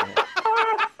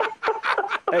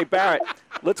 Hey, Barrett,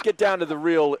 let's get down to the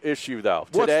real issue, though.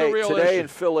 What's the real issue? Today in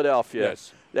Philadelphia,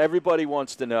 yes. Everybody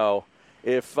wants to know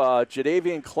if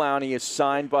Jadeveon Clowney is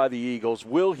signed by the Eagles,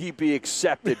 will he be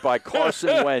accepted by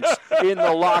Carson Wentz in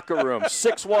the locker room?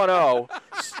 610.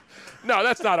 No,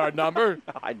 that's not our number.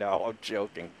 I know, I'm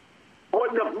joking.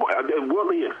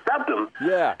 Will he accept him?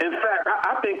 Yeah. In fact,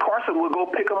 I think Carson will go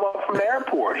pick him up from the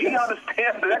airport. He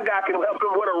understands that guy can help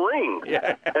him win a ring.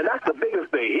 Yeah. And that's the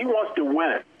biggest thing. He wants to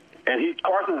win. And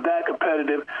Carson's that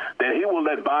competitive that he will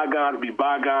let bygones be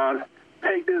bygones.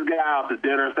 Take this guy out to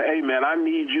dinner and say, hey, man, I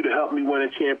need you to help me win a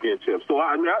championship. So,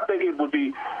 I think it would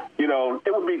be,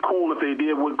 it would be cool if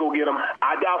they would go get him.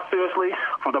 I doubt seriously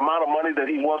for the amount of money that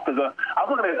he wants. Because I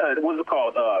was looking at, what's it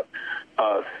called,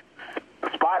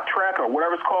 Spot Track or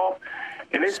whatever it's called.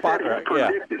 And they said his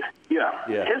predicted,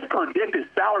 his predicted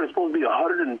salary is supposed to be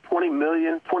 $20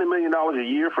 million a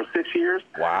year for 6 years.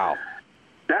 Wow.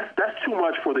 That's too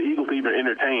much for the Eagles to even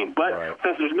entertain. But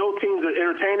since there's no teams that are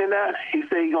entertaining that, he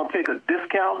said he's going to take a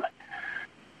discount.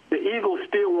 The Eagles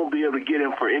still won't be able to get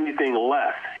him for anything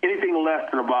less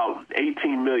than about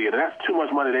 $18 million. And that's too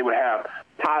much money they would have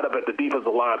tied up at the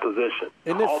defensive line position.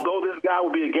 Although this guy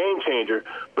would be a game changer,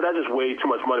 but that's just way too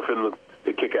much money for him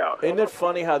to kick out. Isn't it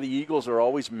funny how the Eagles are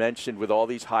always mentioned with all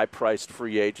these high-priced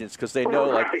free agents because they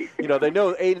know, they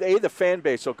know the fan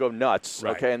base will go nuts,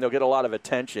 okay, and they'll get a lot of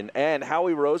attention. And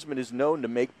Howie Roseman is known to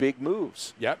make big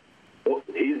moves. Yep. Well,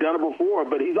 he's done it before,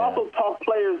 but he's also talked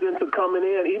players into coming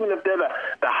in, even if they're the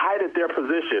height of their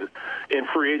position in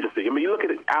free agency. You look at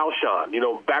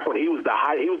Alshon, back when he was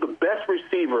he was the best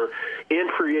receiver in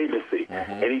free agency,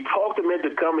 and he talked him into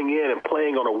coming in and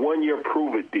playing on a one-year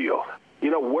prove-it deal.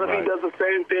 What if he does the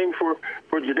same thing for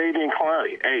Jadeveon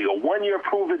Clowney? Hey, a one-year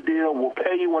prove-it deal will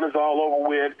pay you when it's all over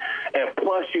with, and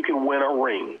plus you can win a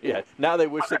ring. Yeah, now they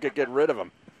wish they could get rid of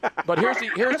him. But here's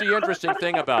the interesting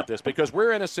thing about this, because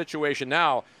we're in a situation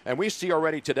now, and we see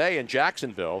already today in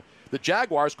Jacksonville, the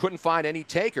Jaguars couldn't find any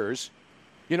takers,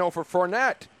 for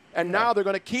Fournette, and now they're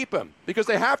going to keep him because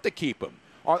they have to keep him.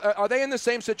 Are they in the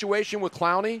same situation with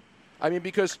Clowney? I mean,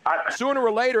 because sooner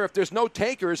or later, if there's no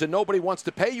takers and nobody wants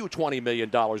to pay you $20 million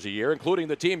a year, including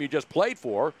the team you just played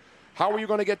for, how are you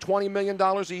going to get $20 million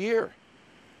a year?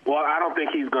 Well, I don't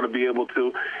think he's going to be able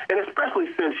to, and especially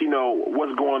since,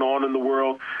 what's going on in the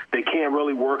world, they can't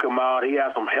really work him out. He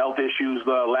had some health issues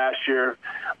last year.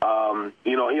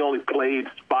 He only played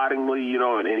spottingly,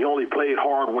 and he only played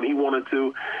hard when he wanted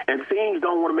to. And teams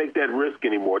don't want to make that risk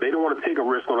anymore. They don't want to take a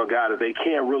risk on a guy that they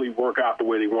can't really work out the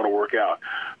way they want to work out.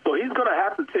 So he's going to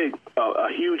have to take a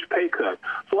huge pay cut.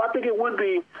 So I think it would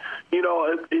be, it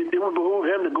would behoove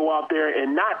him to go out there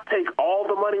and not take all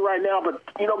the money right now, but,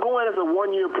 go in as a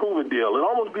one-year prove-it deal. It'd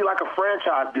almost be like a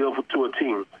franchise deal to a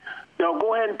team.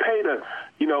 Go ahead and pay the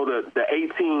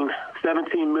 $18,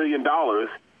 $17 million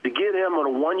to get him on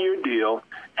a one-year deal,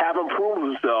 have him prove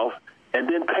himself, and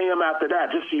then pay him after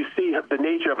that, just so you see the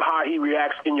nature of how he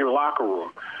reacts in your locker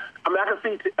room. I mean,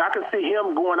 I can see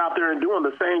him going out there and doing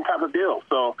the same type of deal.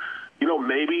 So,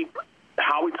 maybe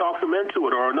Howie talks him into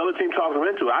it, or another team talks him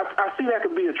into it. I see that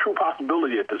could be a true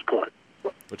possibility at this point.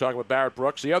 We're talking with Barrett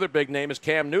Brooks. The other big name is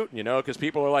Cam Newton, because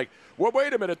people are like, well,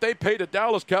 wait a minute. They paid the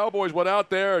Dallas Cowboys, went out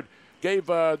there and gave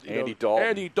Andy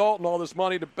Dalton all this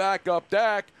money to back up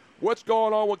Dak. What's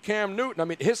going on with Cam Newton? I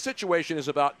mean, his situation is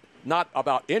not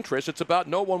about interest. It's about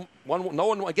no one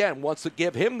again wants to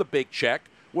give him the big check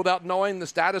without knowing the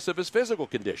status of his physical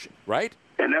condition, right?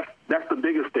 And that's the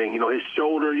biggest thing. His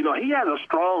shoulder, he has a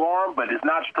strong arm, but it's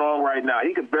not strong right now.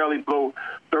 He could barely go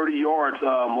 30 yards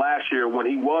last year when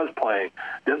he was playing,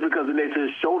 just because of the nature of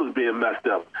his shoulders being messed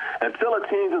up. Until a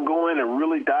team can go in and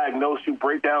really diagnose you,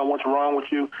 break down what's wrong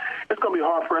with you, it's going to be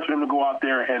hard for him to go out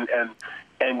there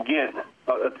and get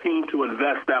a team to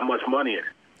invest that much money in.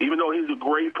 Even though he's a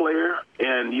great player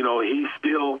and, he's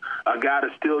still a guy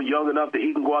that's still young enough that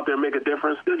he can go out there and make a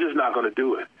difference, they're just not going to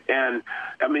do it. And,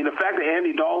 I mean, the fact that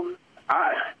Andy Dalton,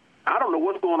 I don't know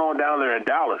what's going on down there in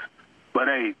Dallas, but,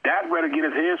 hey, Dak better get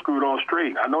his head screwed on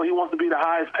straight. I know he wants to be the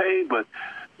highest paid, but,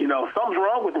 something's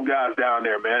wrong with them guys down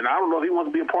there, man. I don't know if he wants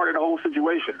to be a part of the whole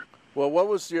situation. Well, what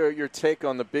was your take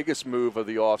on the biggest move of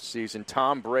the offseason,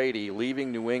 Tom Brady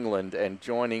leaving New England and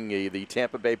joining the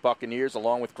Tampa Bay Buccaneers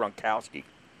along with Gronkowski?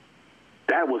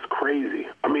 That was crazy.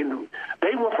 I mean,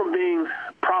 they went from being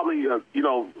probably,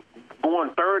 going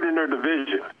third in their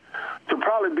division to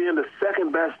probably being the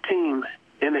second best team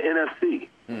in the NFC.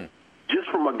 Just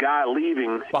from a guy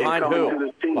leaving. Behind and who? To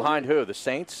this team. Behind who? The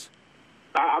Saints?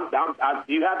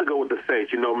 You have to go with the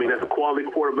Saints. That's a quality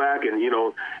quarterback, and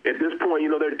at this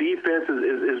point, their defense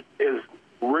is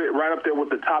right up there with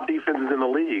the top defenses in the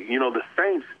league. The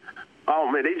Saints. Oh,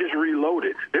 man, they just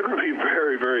reloaded. They're going to be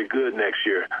very, very good next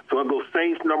year. So I'll go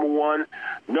Saints, number one.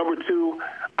 Number two,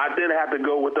 I then have to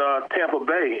go with Tampa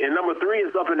Bay. And number three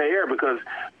is up in the air because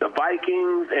the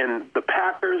Vikings and the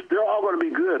Packers, they're all going to be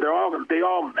good. They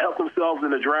all help themselves in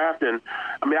the draft. And,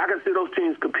 I mean, I can see those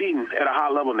teams competing at a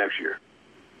high level next year.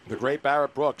 The great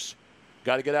Barrett Brooks.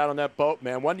 Got to get out on that boat,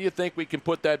 man. When do you think we can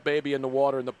put that baby in the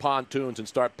water in the pontoons and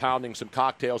start pounding some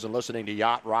cocktails and listening to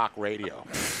Yacht Rock Radio?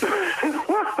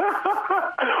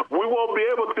 We won't be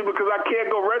able to because I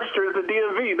can't go register at the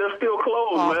DMV. They're still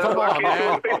closed, man. Come on,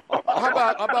 man. How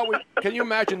about can you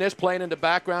imagine this playing in the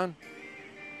background?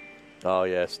 Oh,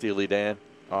 yeah, Steely Dan.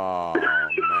 Oh, man.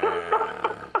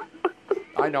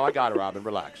 I know. I got it, Robin.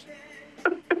 Relax.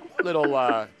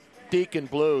 Little Deacon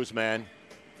Blues, man.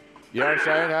 You know what I'm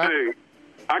saying, huh? Hey,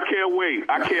 I can't wait,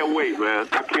 man.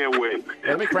 I can't wait.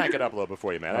 Let me crank it up a little bit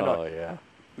for you, man. I know. Oh, yeah.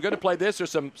 We're going to play this or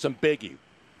some Biggie.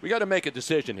 We got to make a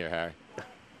decision here, Harry.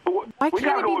 Why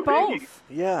can't it be both?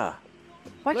 Yeah.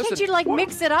 Why can't you,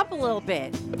 mix it up a little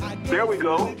bit? There we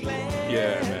go.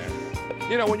 Yeah,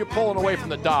 man. When you're pulling away from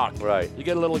the dock, right? You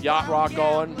get a little yacht rock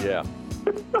going. Yeah.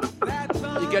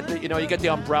 You get the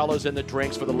umbrellas and the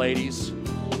drinks for the ladies.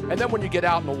 And then when you get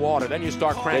out in the water, then you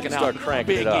start cranking out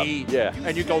Biggie. Yeah.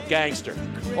 And you go gangster.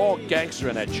 All gangster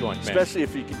in that joint, man. Especially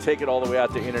if you can take it all the way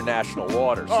out to international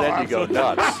waters. Oh, then absolutely. You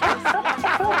go nuts.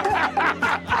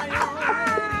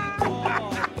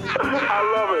 I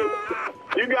love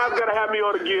it. You guys got to have me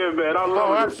on again, man. I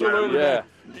love it. Absolutely. Yeah.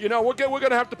 We're going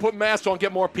to have to put masks on,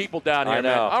 get more people down here, I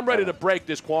know. man. I'm ready to break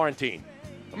this quarantine.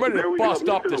 I'm ready to bust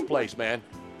up this place, man.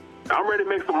 I'm ready to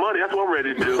make some money. That's what I'm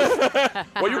ready to do.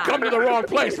 Well, you come to the wrong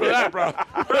place for that, bro.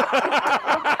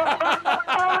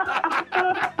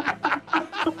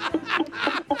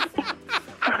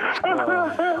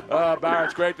 Barrett,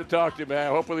 it's great to talk to you,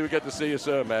 man. Hopefully we get to see you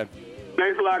soon, man.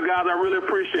 Thanks a lot, guys. I really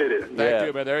appreciate it. Thank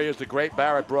you, man. There he is, the great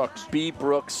Barrett Brooks. B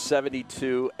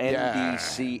Brooks72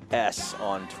 NBCS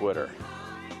on Twitter.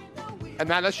 And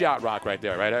man, that's yacht rock right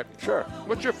there, right? Sure.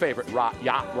 What's your favorite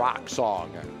yacht rock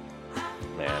song?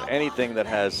 man. Anything that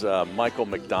has Michael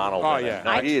McDonald in it.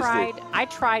 No, I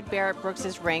tried Barrett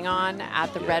Brooks' ring on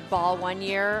at the Red Ball one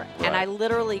year, and I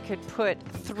literally could put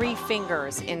 3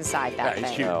 fingers inside that thing.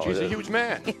 He's huge. He's a huge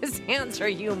man. His hands are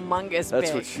humongous That's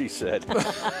big. what she said.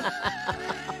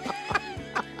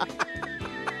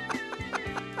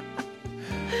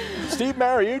 Steve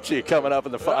Mariucci coming up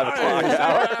in the 5 o'clock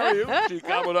hour. Mariucci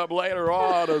coming up later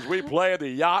on as we play the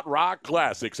Yacht Rock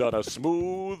Classics on a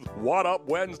smooth Whaddup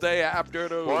Wednesday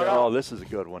afternoon. Oh, this is a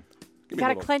good one. You got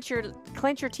to clench your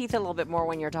teeth a little bit more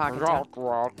when you're talking. Yacht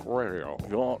Rock Radio.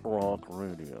 Yacht Rock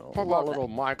Radio. How about little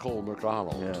Michael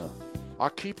McDonald? Yeah. I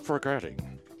keep forgetting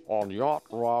on Yacht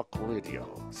Rock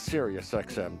Radio, Sirius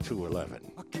XM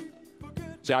 211.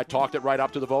 See, I talked it right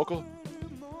up to the vocal.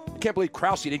 I can't believe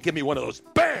Krause didn't give me one of those.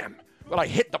 Bam! But I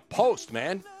hit the post,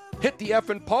 man. Hit the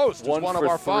effing post. One of for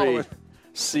our 3. followers.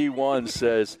 C1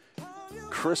 says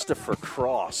Christopher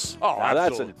Cross. Oh, now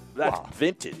absolutely. That's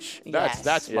vintage.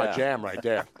 That's my jam right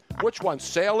there. Which one,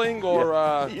 sailing or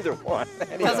either one?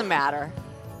 Doesn't matter.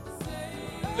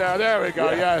 There we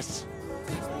go. Yeah. Yes.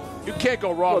 You can't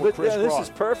go wrong with Chris Cross. This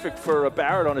is perfect for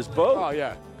Barrett on his boat. Oh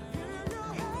yeah.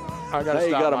 I got to you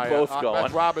stop got them both going.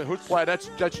 That's Robin. Who's playing? That's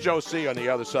Joe C on the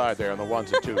other side there on the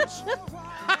ones and twos.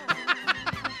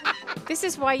 This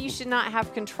is why you should not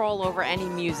have control over any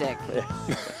music.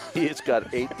 He has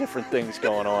got 8 different things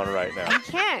going on right now.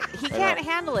 He can't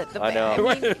handle it. I know.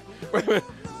 I mean,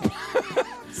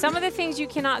 some of the things you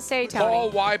cannot say, Tony. Paul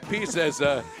YP says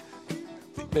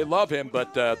they love him,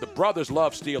 but the brothers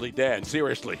love Steely Dan.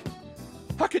 Seriously.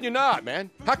 How can you not, man?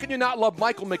 How can you not love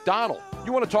Michael McDonald?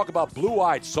 You want to talk about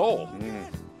blue-eyed soul.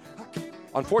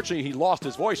 Unfortunately, he lost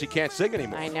his voice. He can't sing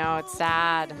anymore. I know. It's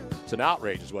sad. It's an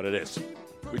outrage is what it is.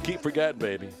 We keep forgetting,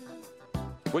 baby.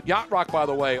 With Yacht Rock, by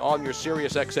the way, on your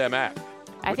Sirius XM app.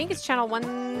 I think it's channel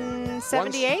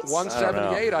 178.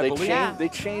 178, I believe. They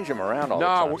change them around all the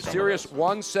time. No, Sirius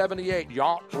 178,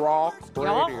 Yacht Rock Radio.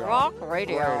 Yacht Rock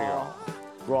Radio.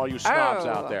 For all you snobs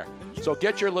out there. So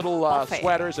get your little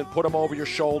sweaters and put them over your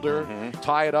shoulder.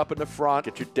 Tie it up in the front.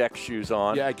 Get your deck shoes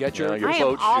on. Yeah, get your boat shoes. I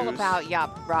am all about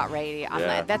Yacht Rock Radio.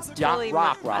 That's totally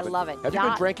Yacht Rock, Robin. I love it. Have you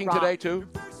been drinking today, too?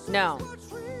 No.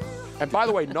 And by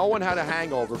the way, no one had a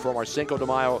hangover from our Cinco de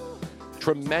Mayo.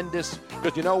 Tremendous.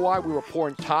 Because you know why? We were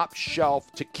pouring top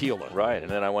shelf tequila. Right,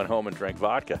 and then I went home and drank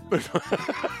vodka.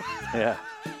 Yeah.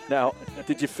 Now,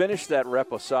 did you finish that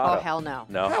reposado? Oh, hell no.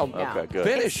 No? Hell no. Okay, good.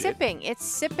 Finish It's sipping. It's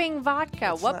sipping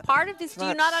vodka. What part of this do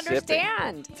you not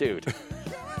understand? Dude.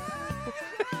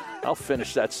 I'll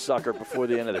finish that sucker before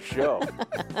the end of the show.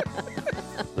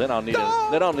 Then I'll need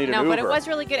an Uber. No, but it was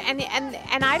really good.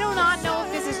 And I do not know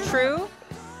if this is true.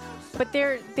 But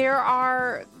there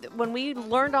are, when we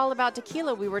learned all about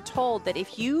tequila, we were told that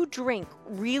if you drink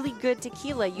really good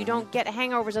tequila, you don't get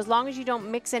hangovers as long as you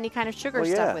don't mix any kind of sugar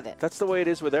stuff with it. That's the way it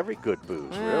is with every good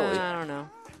booze, really. I don't know.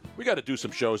 We got to do some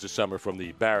shows this summer from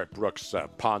the Barrett Brooks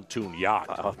pontoon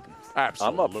yacht.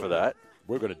 Absolutely. I'm up for that.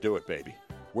 We're going to do it, baby.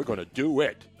 We're going to do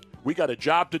it. We got a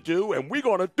job to do, and we're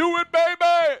going to do it,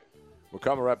 baby. We're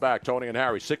coming right back. Tony and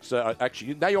Harry.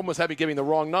 Actually, now you almost have me giving the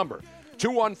wrong number.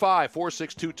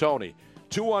 215-462-TONY.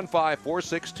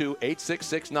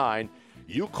 215-462-8669.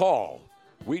 You call,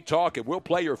 we talk, and we'll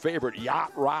play your favorite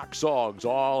yacht rock songs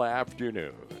all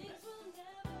afternoon.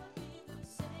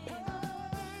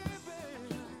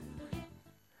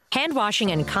 Hand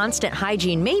washing and constant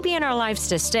hygiene may be in our lives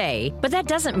to stay, but that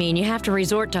doesn't mean you have to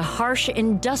resort to harsh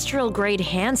industrial-grade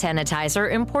hand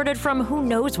sanitizer imported from who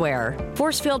knows where.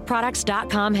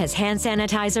 ForcefieldProducts.com has hand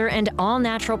sanitizer and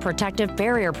all-natural protective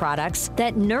barrier products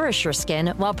that nourish your skin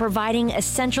while providing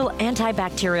essential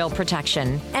antibacterial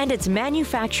protection. And it's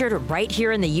manufactured right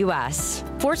here in the U.S.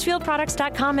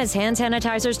 ForcefieldProducts.com has hand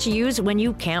sanitizers to use when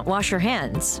you can't wash your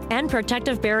hands, and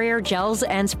protective barrier gels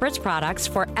and spritz products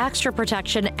for extra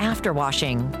protection after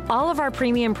washing. All of our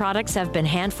premium products have been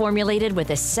hand formulated with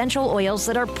essential oils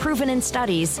that are proven in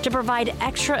studies to provide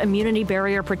extra immunity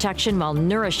barrier protection while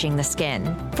nourishing the skin.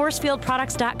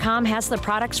 ForcefieldProducts.com has the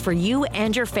products for you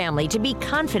and your family to be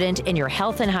confident in your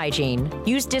health and hygiene.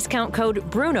 Use discount code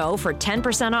BRUNO for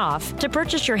 10% off to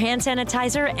purchase your hand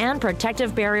sanitizer and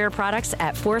protective barrier products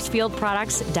at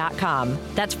ForcefieldProducts.com.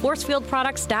 That's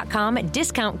ForcefieldProducts.com,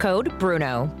 discount code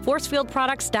BRUNO.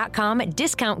 ForcefieldProducts.com,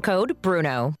 discount code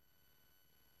BRUNO.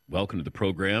 Welcome to the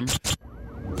program.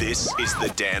 This is the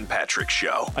Dan Patrick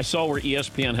Show. I saw where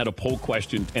ESPN had a poll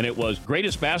question, and it was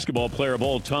greatest basketball player of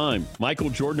all time, Michael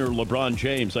Jordan or LeBron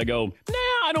James. I go,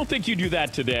 I don't think you do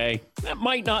that today. That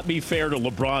might not be fair to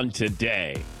LeBron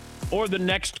today or the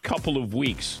next couple of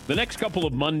weeks. The next couple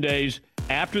of Mondays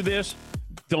after this,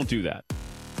 don't do that.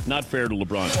 Not fair to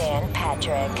LeBron. Dan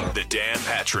Patrick. The Dan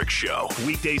Patrick Show.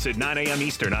 Weekdays at 9 a.m.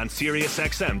 Eastern on Sirius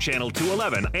XM Channel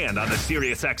 211 and on the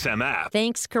Sirius XM app.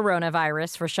 Thanks,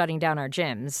 coronavirus, for shutting down our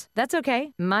gyms. That's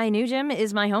okay. My new gym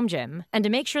is my home gym. And to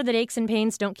make sure that aches and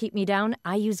pains don't keep me down,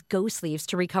 I use Go Sleeves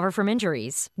to recover from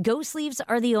injuries. Go Sleeves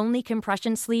are the only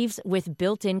compression sleeves with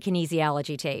built-in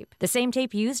kinesiology tape. The same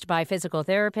tape used by physical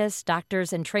therapists,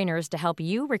 doctors, and trainers to help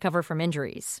you recover from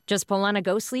injuries. Just pull on a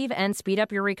Go Sleeve and speed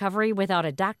up your recovery without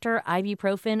a doctor,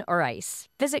 ibuprofen, or ice.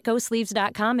 Visit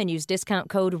GoSleeves.com and use discount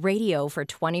code RADIO for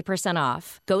 20%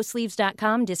 off.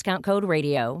 GoSleeves.com, discount code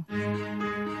RADIO.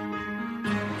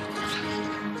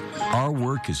 Our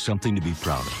work is something to be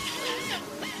proud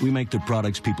of. We make the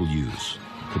products people use,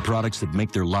 the products that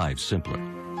make their lives simpler,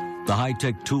 the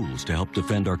high-tech tools to help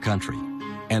defend our country,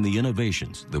 and the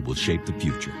innovations that will shape the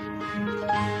future.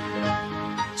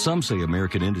 Some say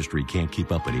American industry can't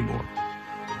keep up anymore.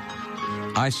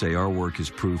 I say our work is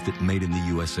proof that made in the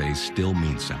USA still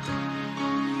means something.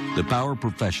 The power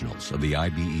professionals of the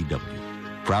IBEW.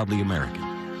 Proudly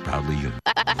American, proudly you.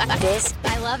 This,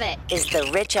 I love it, is the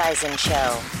Rich Eisen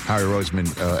Show. Harry Roseman,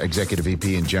 Executive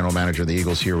VP and General Manager of the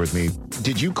Eagles, here with me.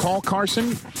 Did you call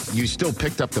Carson? You still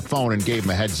picked up the phone and gave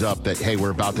him a heads up that, hey, we're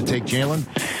about to take Jalen?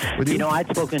 You know, I'd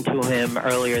spoken to him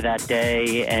earlier that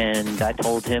day, and I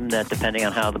told him that depending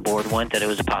on how the board went, that it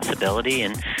was a possibility,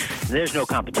 and there's no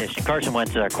competition. Carson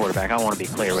Wentz is our quarterback. I want to be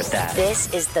clear with that.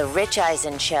 This is the Rich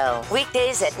Eisen Show.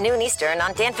 Weekdays at noon Eastern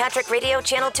on Dan Patrick Radio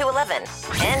Channel 211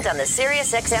 and on the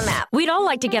Sirius XM app. We'd all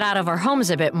like to get out of our homes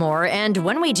a bit more, and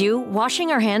when we do,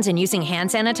 washing our hands and using hand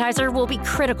sanitizer will be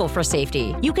critical for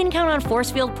safety. You can count on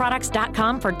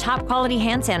ForcefieldProducts.com for top-quality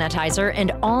hand sanitizer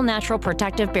and all-natural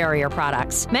protective barrier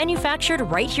products, manufactured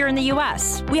right here in the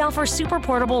U.S. We offer super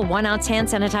portable 1-ounce hand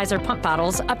sanitizer pump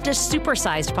bottles up to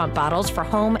super-sized pump bottles for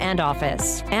home and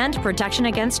office, and protection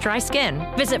against dry skin.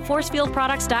 Visit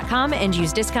ForcefieldProducts.com and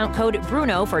use discount code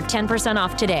BRUNO for 10%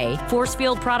 off today.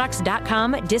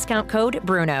 ForcefieldProducts.com, discount code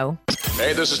BRUNO.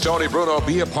 Hey, this is Tony Bruno.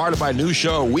 Be a part of my new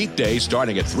show weekdays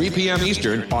starting at 3 p.m.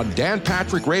 Eastern on Dan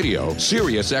Patrick Radio,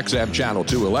 Sirius XM Channel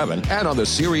 211, and on the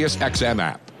Sirius XM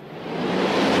app.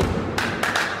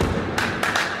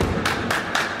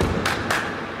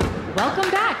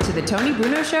 Welcome back to the Tony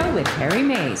Bruno Show with Harry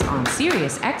Mays on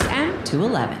Sirius XM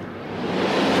 211.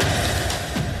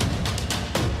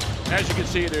 As you can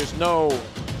see, there's no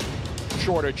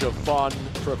shortage of fun,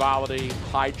 frivolity,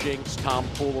 hijinks,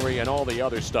 tomfoolery, and all the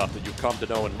other stuff that you've come to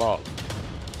know and love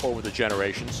over the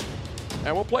generations.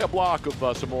 And we'll play a block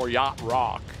of some more yacht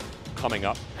rock coming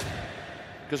up,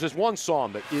 because there's one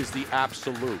song that is the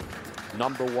absolute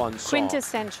number one song.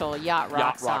 Quintessential yacht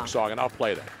rock song, and I'll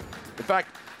play that. In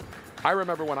fact, I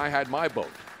remember when I had my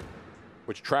boat,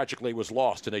 which tragically was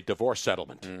lost in a divorce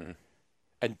settlement,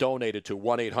 and donated to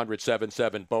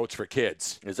 1-800-77-BOATS for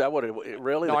Kids. Is that what it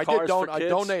really? No, the I Cars did. for Kids? I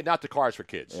donated, not the Cars for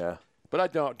Kids. Yeah, but I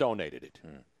donated it.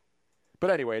 But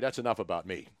anyway, that's enough about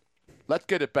me. Let's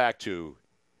get it back to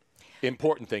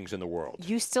important things in the world.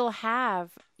 You still have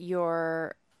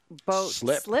your boat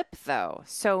slip, though.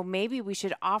 So maybe we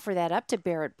should offer that up to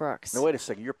Barrett Brooks. No, wait a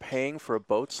second. You're paying for a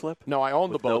boat slip? No, I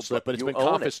own the boat slip, but it's been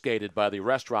confiscated by the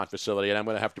restaurant facility, and I'm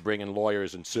going to have to bring in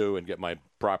lawyers and sue and get my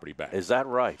property back. Is that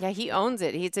right? Yeah, he owns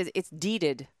it. It's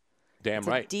deeded. Damn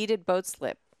right. It's a deeded boat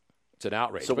slip. It's an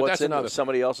outrage. So but what's that's in another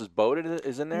somebody else's boat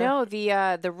is in there? No,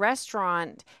 the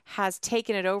restaurant has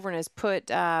taken it over and has put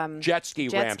jet ski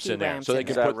ramps in there, so they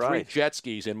can put 3 jet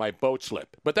skis in my boat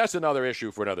slip. But that's another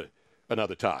issue for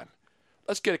another time.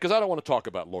 Let's get it, because I don't want to talk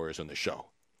about lawyers on the show.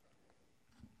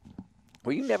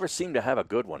 Well, you never seem to have a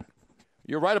good one.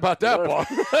 You're right about that, Bob.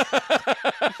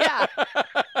 Yeah.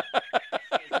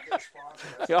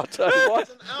 Yeah, I'll tell you what.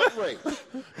 It's an outrage.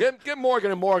 Get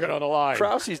Morgan and Morgan on the line.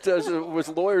 Krause does it with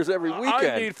lawyers every weekend.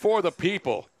 I need for the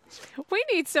people. We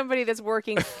need somebody that's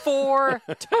working for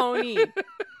Tony.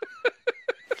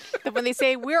 That when they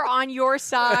say we're on your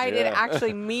side, it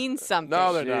actually means something.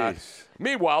 No, they're not.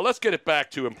 Meanwhile, let's get it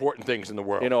back to important things in the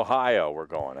world. In Ohio, we're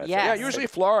going. Yes. Yeah, usually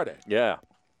Florida. Yeah.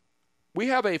 We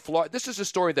have a Florida. This is a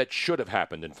story that should have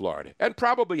happened in Florida, and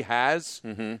probably has.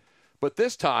 But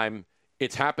this time,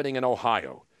 it's happening in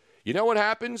Ohio. You know what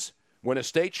happens when a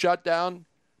state shut down?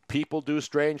 People do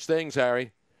strange things,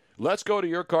 Harry. Let's go to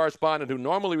your correspondent, who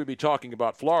normally would be talking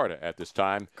about Florida at this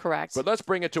time. Correct. But let's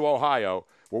bring it to Ohio,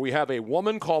 where we have a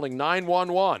woman calling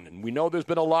 911. And we know there's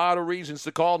been a lot of reasons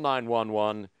to call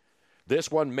 911. This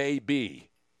one may be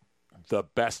the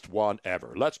best one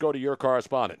ever. Let's go to your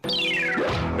correspondent,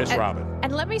 Miss Robin.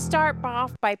 And let me start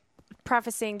off by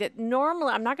prefacing that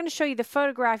normally I'm not going to show you the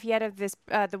photograph yet of this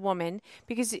the woman,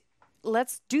 because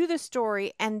let's do the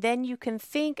story, and then you can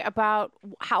think about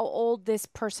how old this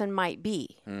person might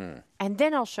be. And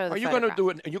then I'll show the Are you photograph.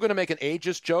 going to do it? Are you going to make an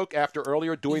ageist joke after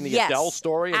earlier doing the Adele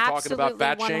story and talking about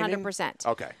fat shaming? 100%.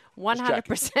 Okay.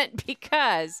 100%,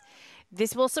 because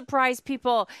this will surprise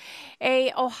people.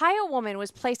 A Ohio woman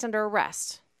was placed under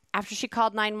arrest after she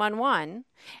called 911,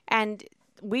 and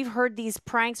we've heard these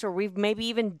pranks, or we've maybe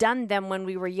even done them when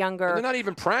we were younger. And they're not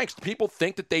even pranks. People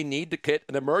think that they need to get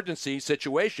an emergency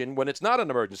situation when it's not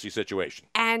an emergency situation.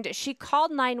 And she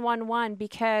called 911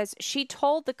 because she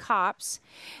told the cops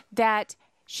that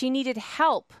she needed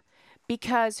help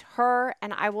because her,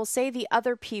 and I will say the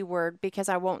other P word because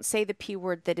I won't say the P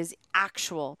word that is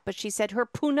actual, but she said her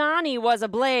punani was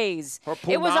ablaze. Her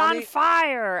It was on punani?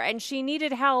 fire and she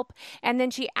needed help. And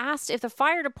then she asked if the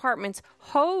fire department's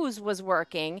hose was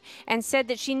working and said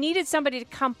that she needed somebody to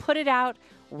come put it out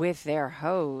with their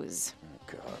hose. Oh,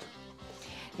 God.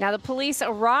 Now, the police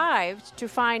arrived to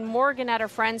find Morgan at her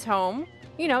friend's home.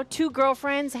 You know, 2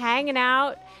 girlfriends hanging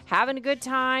out, having a good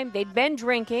time. They'd been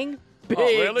drinking. Big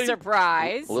really?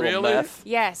 surprise. A little meth.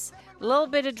 Yes, a little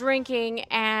bit of drinking,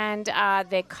 and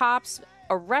the cops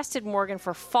arrested Morgan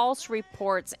for false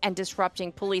reports and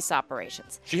disrupting police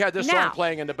operations. She had this Now- song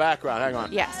playing in the background. Hang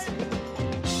on. Yes.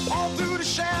 All through the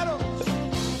shadows.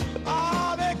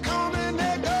 Oh, they come and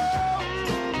they go.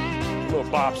 A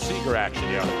little Bob Seger action,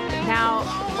 yeah. Now,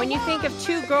 when you think of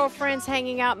 2 girlfriends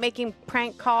hanging out making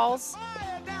prank calls,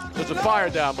 There's a fire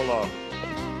down below.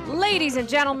 ladies and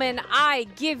gentlemen, I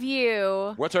give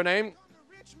you... What's her name?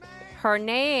 Her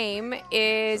name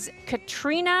is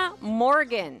Katrina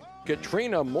Morgan.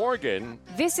 Katrina Morgan.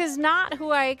 This is not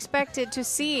who I expected to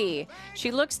see.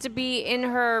 She looks to be in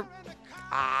her,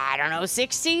 I don't know,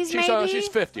 60s maybe? She's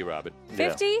 50, Robin.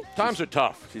 50? Yeah. Times are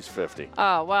tough. She's 50.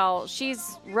 Oh, well,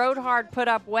 she's rode hard, put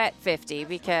up wet 50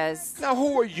 because... Now,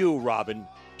 who are you, Robin,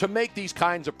 to make these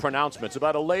kinds of pronouncements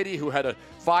about a lady who had a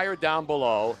fire down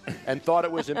below and thought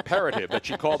it was imperative that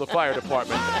she call the fire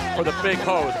department for the big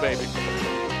hose, baby?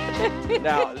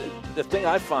 Now, the thing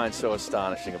I find so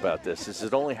astonishing about this is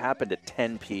it only happened at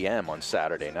 10 p.m. on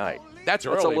Saturday night. That's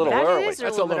early. That's a little That early. is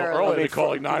That's a little early to be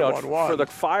calling 911. For the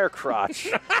fire crotch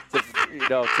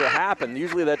to happen,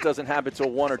 usually that doesn't happen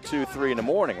till 1 or 2, 3 in the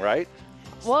morning, right?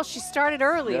 Well, she started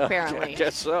early, apparently. I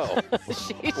guess so.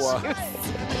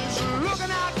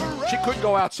 She couldn't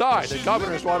go outside. The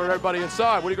governor's wanted everybody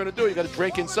inside. What are you going to do? You got to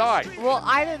drink inside. Well,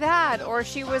 either that or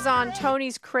she was on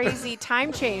Tony's crazy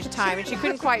time change time and she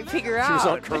couldn't quite figure out. She was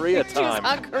on Korea She was time.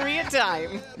 on Korea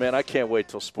time. Man, I can't wait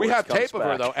till sports We have comes tape of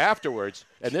her, back. though, afterwards,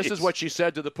 and this is Jeez. what she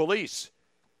said to the police.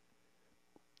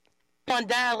 We're going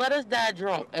to die, let us die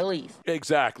drunk, at least.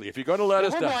 Exactly. If you're going to let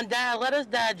us We're die. going to die, let us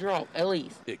die drunk, at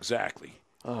least. Exactly.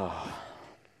 Oh,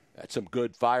 that's some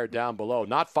good fire down below.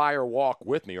 Not fire walk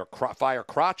with me or fire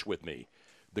crotch with me.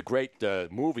 The great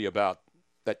movie about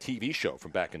that TV show from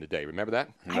back in the day. Remember that?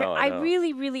 I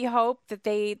really, really hope that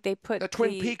they put the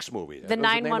Twin Peaks movie. the That was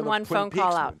name of 911 Twin phone Peaks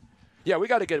call out. movie. Yeah, we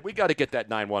got to get that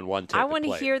 911 tape. I want to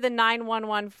play. hear the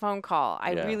 911 phone call.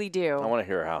 I Yeah. really do. I want to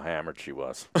hear how hammered she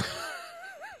was.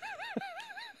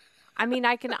 I mean,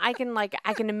 I can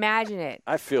imagine it.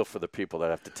 I feel for the people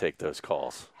that have to take those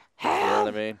calls. You know what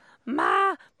I mean?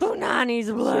 My punani's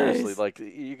ablaze. Seriously, like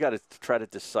you got to try to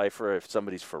decipher if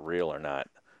somebody's for real or not,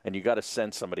 and you got to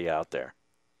send somebody out there.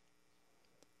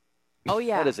 Oh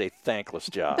yeah, that is a thankless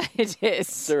job. It is.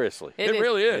 Seriously, It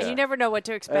really is. You never know what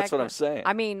to expect. That's what I'm saying.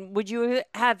 I mean, would you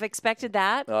have expected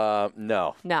that?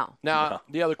 No. No. Now,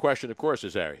 the other question, of course,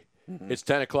 is, Harry, it's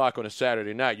 10 o'clock on a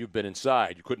Saturday night. You've been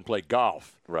inside. You couldn't play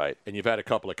golf. Right. And you've had a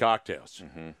couple of cocktails.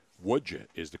 Would you,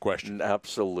 is the question.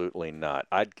 Absolutely not.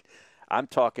 I'm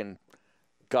talking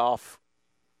golf,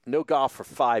 no golf for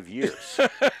 5 years.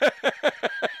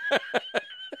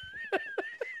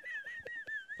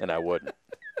 And I wouldn't.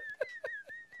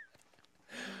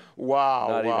 Wow,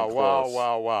 Not even wow.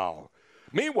 close.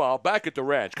 Meanwhile, back at the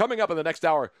ranch, coming up in the next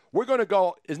hour, we're going to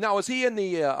go. Is he in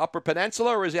the Upper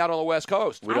Peninsula or is he out on the West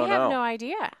Coast? We don't I have know. no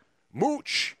idea.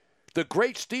 Mooch, the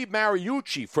great Steve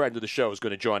Mariucci, friend of the show, is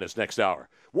going to join us next hour.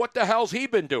 What the hell's he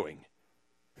been doing?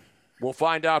 We'll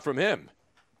find out from him.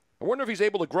 I wonder if he's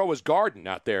able to grow his garden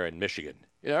out there in Michigan.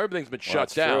 Everything's been shut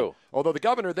that's down. true. Although the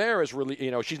governor there is really,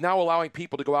 she's now allowing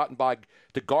people to go out and buy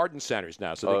the garden centers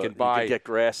now, so they can buy get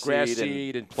grass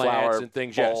seed and plants flower and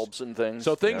things. bulbs and things.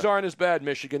 So things Yeah. aren't as bad,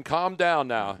 Michigan. Calm down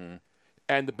now.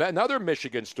 And another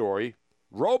Michigan story,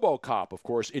 RoboCop, of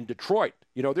course, in Detroit.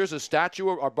 There's a statue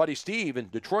of our buddy Steve in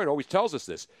Detroit always tells us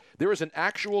this. There is an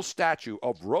actual statue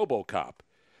of RoboCop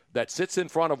that sits in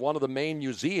front of one of the main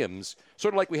museums,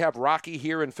 sort of like we have Rocky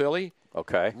here in Philly.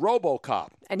 Okay. RoboCop.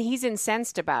 And he's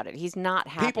incensed about it. He's not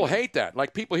happy. People hate that.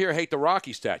 Like, people here hate the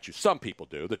Rocky statue. Some people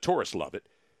do. The tourists love it.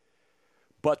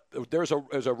 But there's a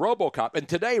RoboCop. And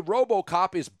today,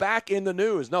 RoboCop is back in the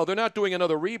news. No, they're not doing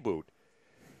another reboot.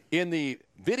 In the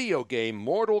video game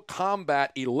Mortal Kombat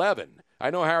 11. I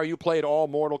know, Harry, you played all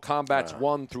Mortal Kombats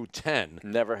 1 through 10.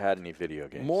 Never had any video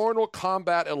games. Mortal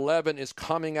Kombat 11 is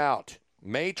coming out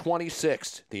May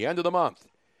 26th, the end of the month.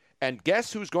 And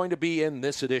guess who's going to be in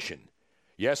this edition?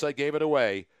 Yes, I gave it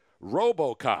away.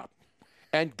 RoboCop.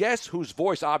 And guess whose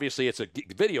voice? Obviously, it's a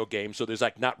video game, so there's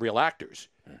like not real actors.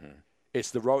 Mm-hmm.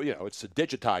 It's it's a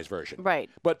digitized version. Right.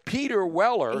 But Peter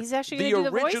Weller, He's actually the gonna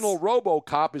do the original voice?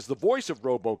 RoboCop, is the voice of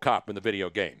RoboCop in the video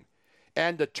game.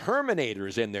 And the Terminator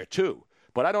is in there, too.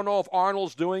 But I don't know if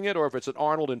Arnold's doing it or if it's an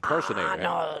Arnold impersonator.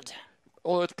 Arnold.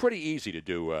 Well, it's pretty easy to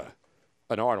do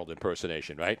an Arnold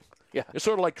impersonation, right? Yeah. It's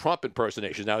sort of like Trump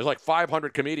impersonations now. There's like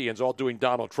 500 comedians all doing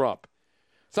Donald Trump.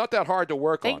 It's not that hard to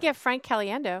work They on. can get Frank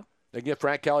Caliendo. They can get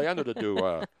Frank Caliendo to do...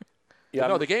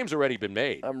 no, the game's already been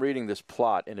made. I'm reading this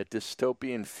plot. In a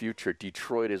dystopian future,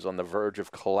 Detroit is on the verge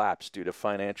of collapse due to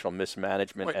financial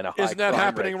mismanagement and a high isn't that crime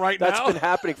happening rate. right now? That's been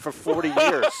happening for 40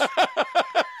 years.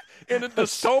 In a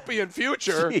dystopian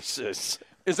future. Jesus.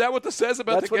 Is that what this says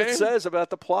about That's the game? what it says about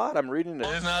the plot. I'm reading it.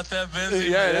 It's not that busy.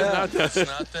 Yeah, it man. is not that. It's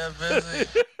not that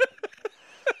busy.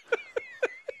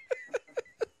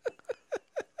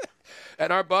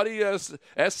 And our buddy S.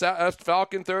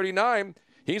 Falcon 39,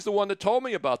 he's the one that told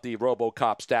me about the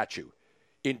RoboCop statue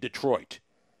in Detroit.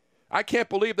 I can't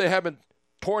believe they haven't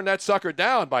torn that sucker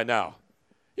down by now.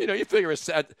 You know, you figure it's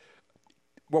sad.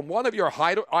 When one of your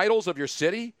idols of your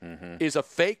city is a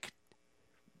fake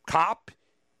cop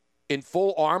in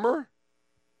full armor.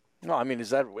 No, I mean,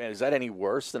 is that any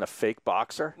worse than a fake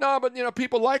boxer? No, but,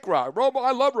 people like I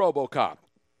love RoboCop.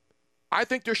 I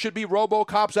think there should be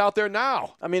RoboCops out there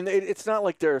now. I mean, it's not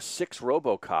like there are 6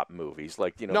 RoboCop movies.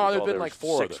 Like, no, there's been like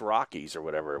 4 6 Rockies or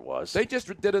whatever it was. They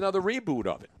just did another reboot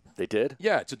of it. They did?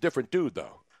 Yeah, it's a different dude,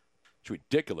 though. It's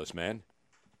ridiculous, man.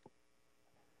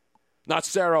 Not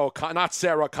Sarah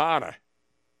Connor.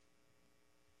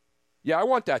 Yeah, I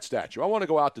want that statue. I want to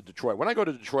go out to Detroit. When I go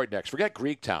to Detroit next, forget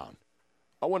Greektown.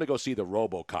 I want to go see the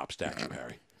RoboCop statue,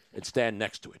 Harry, and stand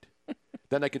next to it.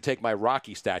 Then I can take my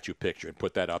Rocky statue picture and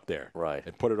put that up there. Right.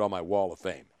 And put it on my wall of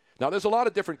fame. Now, there's a lot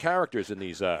of different characters in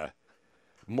these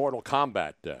Mortal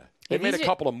Kombat. They made a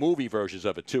couple of movie versions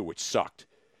of it, too, which sucked.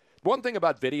 One thing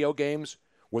about video games,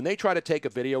 when they try to take a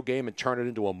video game and turn it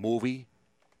into a movie,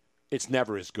 it's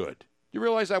never as good. You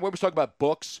realize that? When we talk about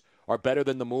books are better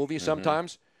than the movie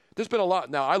sometimes? There's been a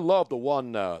lot. Now, I love the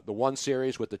one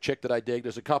series with the chick that I dig.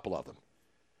 There's a couple of them.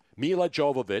 Mila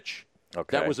Jovovich.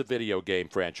 Okay. That was a video game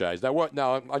franchise. That what?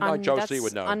 No, I know Josie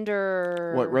would know.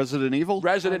 Under what? Resident Evil.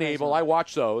 Resident Evil. I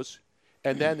watched those,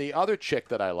 and then the other chick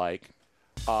that I like,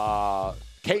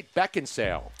 Kate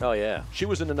Beckinsale. Oh yeah. She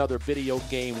was in another video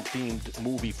game themed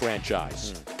movie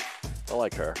franchise. I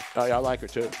like her. Oh, yeah, I like her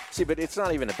too. See, but it's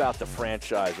not even about the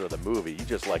franchise or the movie. You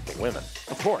just like the women.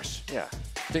 Of course. Yeah.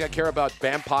 Think I care about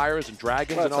vampires and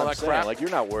dragons and all that crap? Like, you're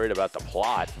not worried about the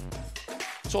plot.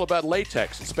 It's all about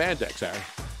latex and spandex, Aaron.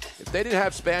 If they didn't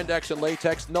have spandex and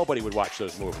latex, nobody would watch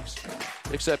those movies,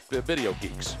 except video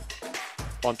geeks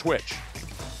on Twitch.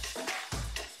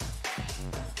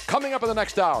 Coming up in the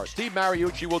next hour, Steve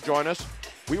Mariucci will join us.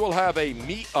 We will have a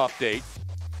meat update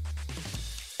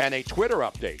and a Twitter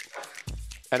update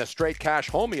and a straight cash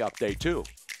homie update, too.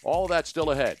 All of that's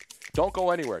still ahead. Don't go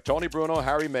anywhere. Tony Bruno,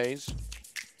 Harry Mays.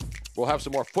 We'll have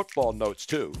some more football notes,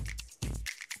 too.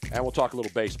 And we'll talk a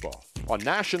little baseball. On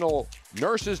National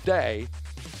Nurses Day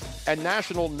and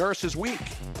National Nurses Week.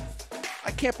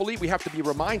 I can't believe we have to be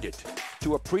reminded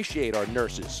to appreciate our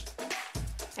nurses.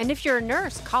 And if you're a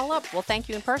nurse, call up. We'll thank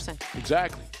you in person.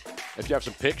 Exactly. If you have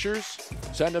some pictures,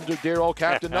 send them to dear old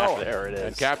Captain Noah. There it is.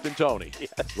 And Captain Tony.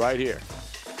 Yes. Right here.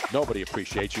 Nobody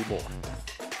appreciates you more.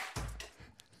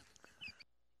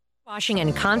 Washing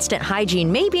and constant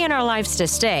hygiene may be in our lives to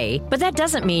stay, but that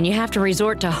doesn't mean you have to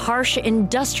resort to harsh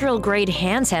industrial-grade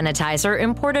hand sanitizer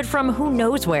imported from who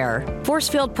knows where.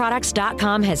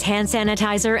 ForcefieldProducts.com has hand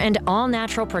sanitizer and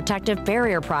all-natural protective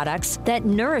barrier products that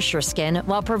nourish your skin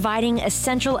while providing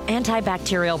essential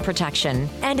antibacterial protection.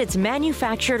 And it's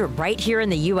manufactured right here in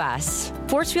the U.S.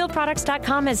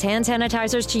 ForcefieldProducts.com has hand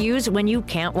sanitizers to use when you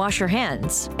can't wash your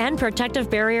hands, and protective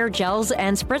barrier gels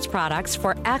and spritz products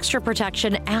for extra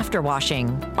protection after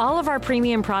washing. All of our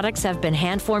premium products have been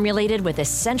hand formulated with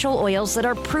essential oils that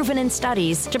are proven in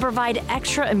studies to provide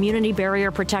extra immunity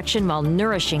barrier protection while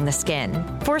nourishing the skin.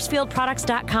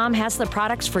 ForcefieldProducts.com has the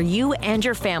products for you and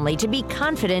your family to be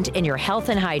confident in your health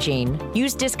and hygiene.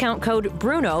 Use discount code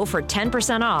BRUNO for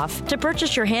 10% off to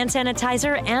purchase your hand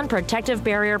sanitizer and protective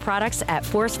barrier products at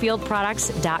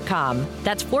ForcefieldProducts.com.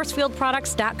 That's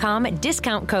ForcefieldProducts.com,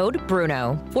 discount code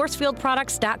BRUNO.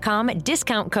 ForcefieldProducts.com,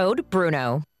 discount code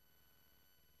BRUNO.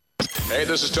 Hey,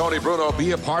 this is Tony Bruno.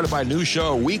 Be a part of my new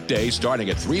show weekdays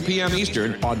starting at 3 p.m.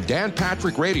 Eastern on Dan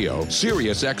Patrick Radio,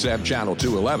 Sirius XM Channel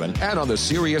 211, and on the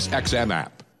Sirius XM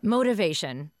app.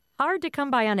 Motivation. Hard to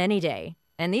come by on any day.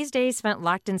 And these days spent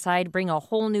locked inside bring a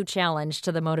whole new challenge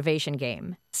to the motivation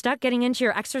game. Stuck getting into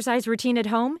your exercise routine at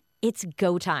home? It's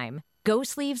go time. Go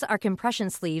Sleeves are compression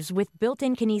sleeves with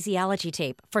built-in kinesiology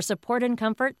tape for support and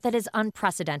comfort that is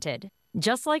unprecedented.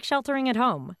 Just like sheltering at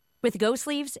home. With Go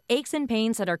Sleeves, aches and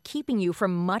pains that are keeping you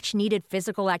from much-needed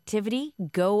physical activity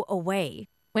go away.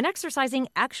 When exercising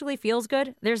actually feels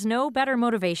good, there's no better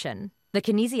motivation. The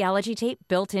kinesiology tape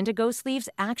built into Go Sleeves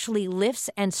actually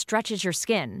lifts and stretches your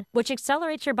skin, which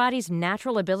accelerates your body's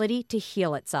natural ability to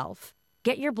heal itself.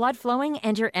 Get your blood flowing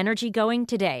and your energy going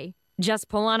today. Just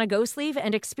pull on a Go Sleeve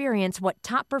and experience what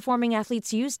top-performing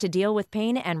athletes use to deal with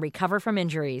pain and recover from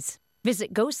injuries.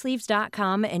 Visit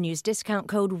GoSleeves.com and use discount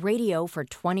code RADIO for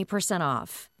 20%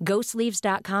 off.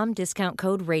 GoSleeves.com, discount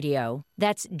code RADIO.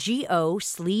 That's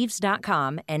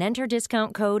GoSleeves.com and enter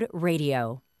discount code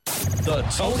RADIO. The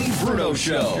Tony Bruno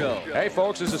Show. Hey,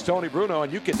 folks, this is Tony Bruno,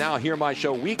 and you can now hear my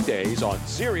show weekdays on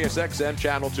Sirius XM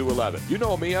Channel 211. You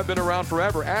know me, I've been around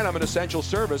forever, and I'm an essential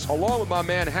service, along with my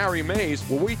man Harry Mays,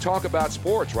 where we talk about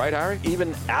sports, right, Harry?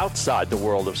 Even outside the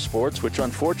world of sports, which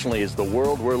unfortunately is the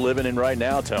world we're living in right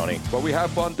now, Tony. But we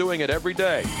have fun doing it every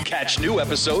day. Catch new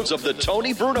episodes of The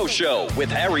Tony Bruno Show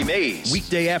with Harry Mays.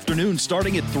 Weekday afternoon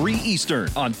starting at 3 Eastern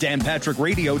on Dan Patrick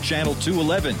Radio Channel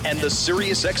 211 and the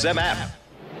Sirius XM app.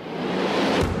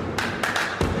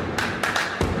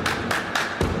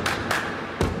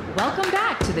 Welcome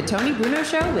back to the Tony Bruno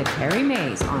Show with Harry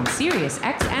Mays on Sirius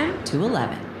XM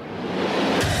 211.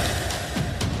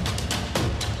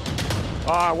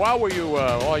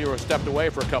 While you were stepped away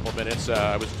for a couple minutes,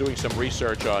 I was doing some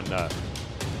research on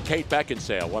Kate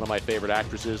Beckinsale, one of my favorite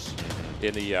actresses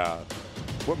in the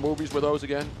what movies were those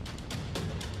again?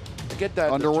 I get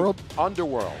that Underworld.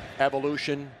 Underworld,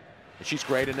 Evolution. And she's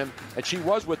great in them, and she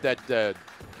was with that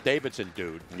Davidson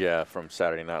dude. Yeah, from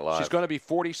Saturday Night Live. She's going to be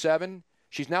 47.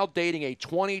 She's now dating a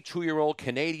 22-year-old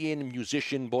Canadian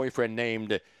musician boyfriend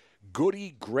named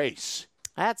Goody Grace.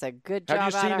 That's a good job.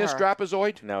 Have you seen this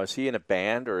trapezoid? Now, is he in a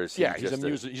band or is he he's just a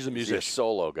musician. Is he a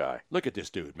solo guy? Look at this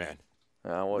dude, man.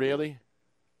 Really?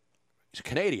 He's a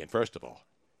Canadian, first of all.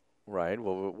 Right.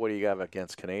 Well, what do you got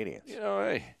against Canadians? You know,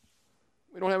 hey,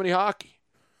 we don't have any hockey.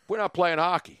 We're not playing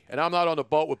hockey, and I'm not on the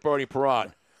boat with Bernie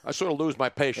Perron. I sort of lose my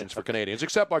patience for Canadians,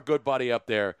 except our good buddy up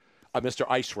there, Mr.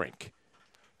 Ice Rink.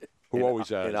 Who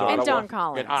always and Don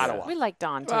Collins. In Ottawa. We like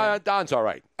Don, too. Don's all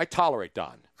right. I tolerate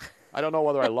Don. I don't know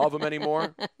whether I love him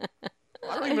anymore.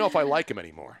 I don't even know if I like him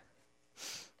anymore.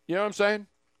 You know what I'm saying?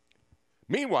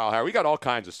 Meanwhile, Harry, we got all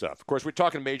kinds of stuff. Of course, we're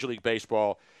talking Major League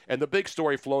Baseball, and the big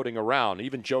story floating around,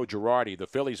 even Joe Girardi, the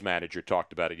Phillies manager,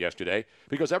 talked about it yesterday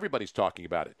because everybody's talking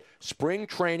about it. Spring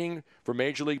training for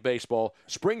Major League Baseball.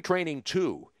 Spring Training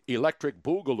 2, Electric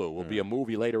Boogaloo, will be a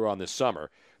movie later on this summer.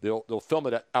 They'll film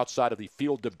it outside of the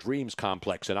Field of Dreams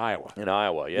complex in Iowa. In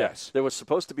Iowa, yes. There was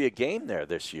supposed to be a game there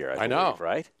this year, I believe, know.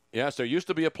 Right? Yes, there used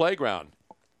to be a playground.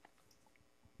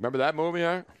 Remember that movie,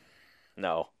 Harry?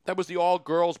 No. That was the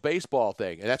all-girls baseball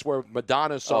thing, and that's where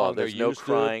Madonna's song, there used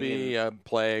to be a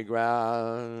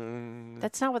playground.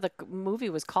 That's not what the movie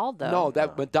was called, though. No,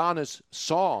 that Madonna's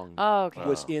song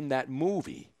was in that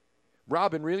movie.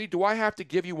 Robin, really? Do I have to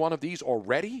give you one of these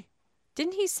already?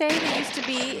 Didn't he say there used to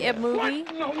be a movie? What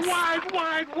in the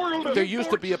wide world of There used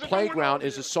to be a playground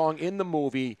is a song in the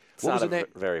movie. It's what was not the name?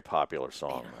 a very popular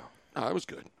song, though. Oh, that was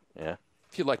good. Yeah?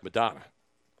 If you like Madonna.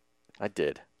 I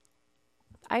did.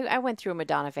 I went through a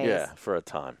Madonna phase. Yeah, for a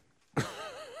time.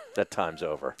 That time's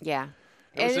over. Yeah.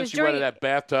 Ever since you went in that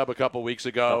bathtub a couple weeks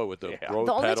ago with the rose petals.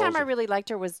 The only time I really liked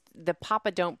her was the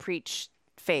Papa Don't Preach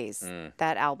phase,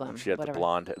 that album. She had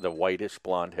the whitish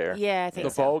blonde hair. Yeah, I think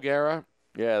the Vogue era.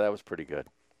 Yeah, that was pretty good.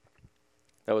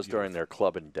 That was during their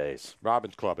clubbing days.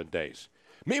 Robin's clubbing days.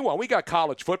 Meanwhile, we got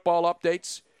college football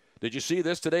updates. Did you see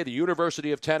this today? The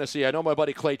University of Tennessee. I know my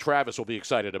buddy Clay Travis will be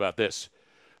excited about this.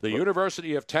 The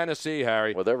University of Tennessee,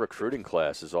 Harry. Well, their recruiting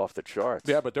class is off the charts.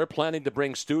 Yeah, but they're planning to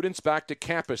bring students back to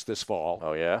campus this fall.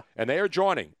 Oh, yeah? And they are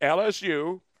joining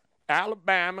LSU,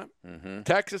 Alabama,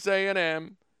 Texas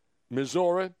A&M,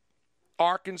 Missouri,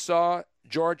 Arkansas,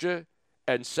 Georgia,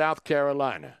 and South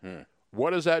Carolina.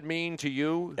 What does that mean to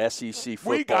you? SEC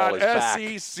football we got is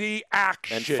back. SEC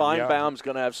action. And Feinbaum's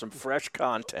going to have some fresh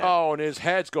content. Oh, and his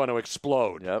head's going to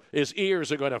explode. Yep. His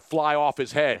ears are going to fly off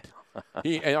his head.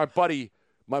 And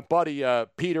my buddy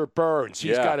Peter Burns,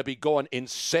 he's got to be going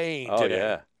insane today.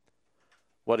 Yeah.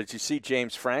 Well, did you see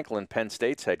James Franklin, Penn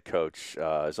State's head coach,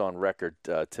 is on record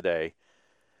today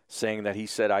saying that he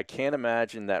said, I can't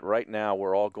imagine that right now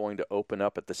we're all going to open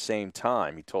up at the same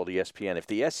time. He told ESPN, if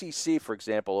the SEC, for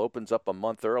example, opens up a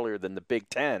month earlier than the Big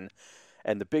Ten,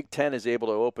 and the Big Ten is able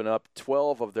to open up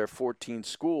 12 of their 14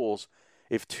 schools,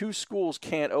 if 2 schools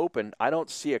can't open, I don't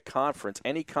see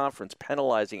any conference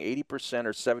penalizing 80%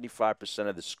 or 75%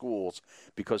 of the schools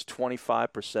because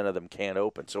 25% of them can't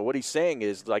open. So what he's saying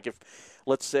is, like, if,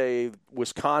 let's say,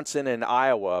 Wisconsin and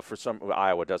Iowa,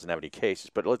 Iowa doesn't have any cases,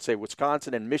 but let's say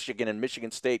Wisconsin and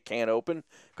Michigan State can't open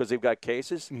because they've got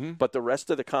cases, but the rest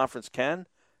of the conference can,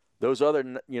 those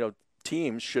other,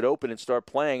 teams should open and start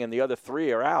playing, and the other 3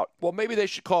 are out. Well, maybe they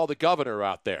should call the governor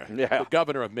out there, the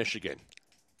governor of Michigan,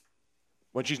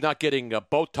 when she's not getting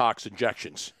Botox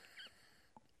injections.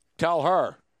 Tell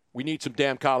her we need some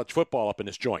damn college football up in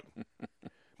this joint.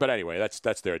 But anyway,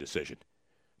 that's their decision.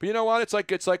 But you know what? It's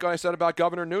like I said about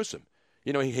Governor Newsom.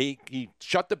 He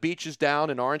shut the beaches down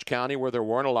in Orange County where there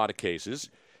weren't a lot of cases,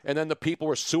 and then the people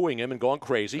were suing him and going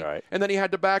crazy, and then he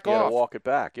had to back off. To walk it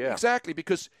back, yeah. Exactly,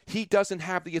 because he doesn't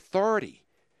have the authority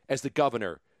as the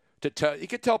governor to tell. He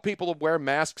could tell people to wear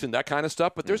masks and that kind of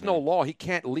stuff, but there's no law. He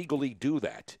can't legally do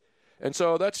that. And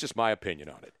so that's just my opinion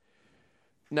on it.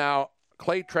 Now,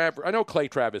 I know Clay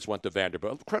Travis went to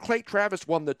Vanderbilt. Clay Travis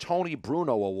won the Tony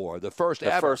Bruno Award, the first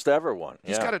ever. The first ever one.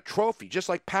 He's got a trophy, just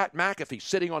like Pat McAfee,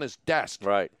 sitting on his desk.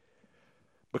 Right.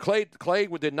 But Clay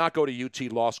did not go to UT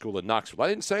Law School in Knoxville. I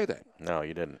didn't say that. No,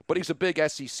 you didn't. But he's a big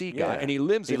SEC guy, and he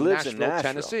lives in Nashville,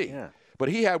 Tennessee. Yeah. But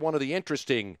he had one of the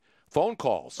interesting phone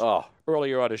calls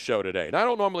earlier on his show today. And I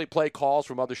don't normally play calls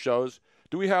from other shows.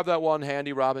 Do we have that one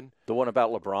handy, Robin? The one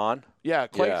about LeBron? Yeah,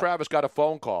 Clay Travis got a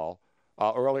phone call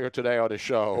earlier today on his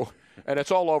show, and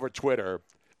it's all over Twitter,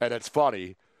 and it's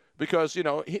funny because,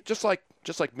 he, just like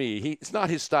me, it's not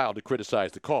his style to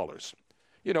criticize the callers.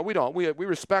 We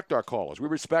respect our callers. We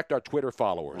respect our Twitter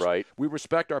followers. Right. We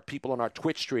respect our people on our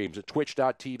Twitch streams at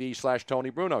twitch.tv/Tony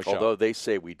Bruno Show. Although they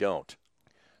say we don't.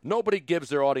 Nobody gives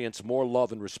their audience more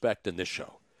love and respect than this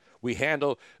show. We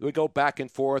go back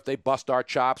and forth. They bust our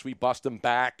chops. We bust them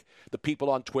back. The people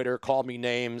on Twitter call me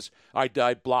names. I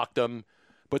blocked them.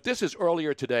 But this is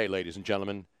earlier today, ladies and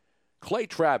gentlemen. Clay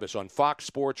Travis on Fox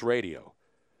Sports Radio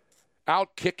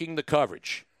out kicking the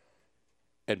coverage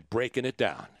and breaking it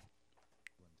down.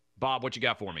 Bob, what you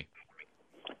got for me?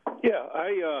 Yeah,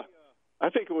 I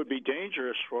think it would be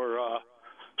dangerous for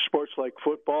sports like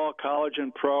football, college,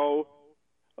 and pro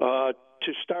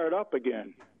to start up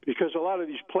again. Because a lot of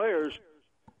these players,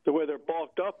 the way they're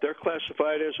bulked up, they're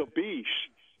classified as obese.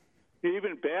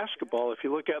 Even basketball, if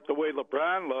you look at the way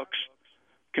LeBron looks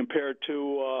compared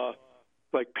to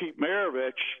like Pete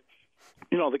Maravich,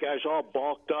 the guy's all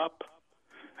bulked up,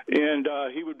 and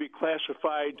he would be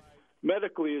classified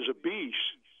medically as obese.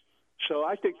 So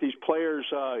I think these players,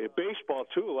 baseball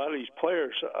too, a lot of these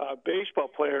players, baseball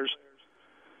players,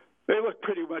 they look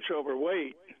pretty much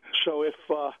overweight. So if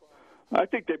I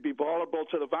think they'd be vulnerable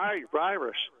to the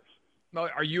virus. No,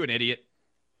 are you an idiot?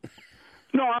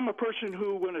 No, I'm a person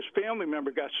who, when his family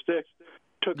member got sick,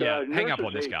 took a hang up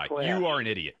on this nurse's guy. aid class. You are an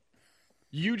idiot.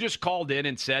 You just called in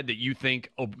and said that you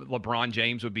think LeBron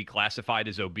James would be classified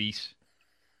as obese.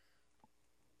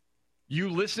 You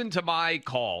listened to my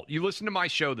call. You listened to my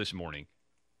show this morning.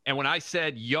 And when I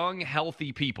said young,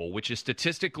 healthy people, which is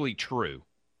statistically true,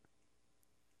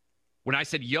 when I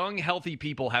said young, healthy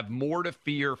people have more to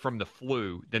fear from the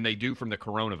flu than they do from the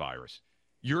coronavirus,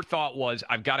 your thought was,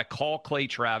 I've got to call Clay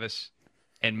Travis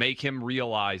and make him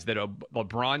realize that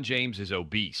LeBron James is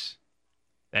obese.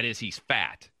 That is, he's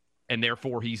fat, and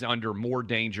therefore he's under more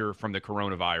danger from the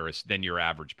coronavirus than your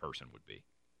average person would be.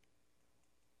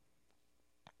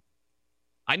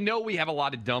 I know we have a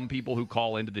lot of dumb people who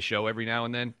call into the show every now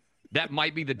and then. That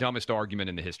might be the dumbest argument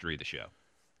in the history of the show.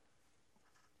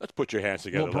 Let's put your hands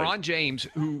together. LeBron James,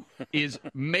 who is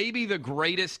maybe the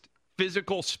greatest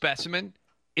physical specimen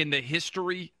in the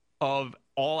history of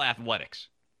all athletics.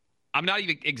 I'm not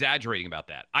even exaggerating about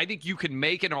that. I think you can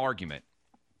make an argument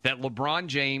that LeBron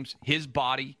James, his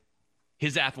body,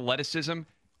 his athleticism,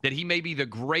 that he may be the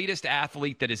greatest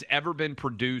athlete that has ever been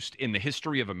produced in the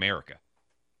history of America.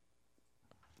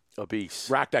 Obese.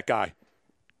 Rack that guy.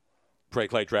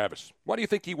 Clay Travis. Why do you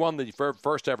think he won the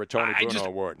first ever Tony Bruno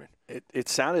Award, man? It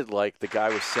sounded like the guy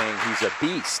was saying he's a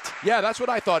beast. Yeah, that's what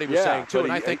I thought he was saying, too.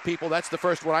 And I think that's the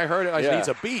first when I heard it, I said he's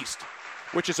a beast,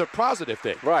 which is a positive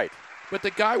thing. Right. But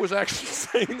the guy was actually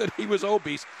saying that he was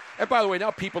obese. And by the way,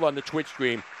 now people on the Twitch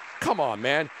stream, come on,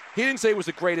 man. He didn't say he was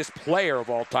the greatest player of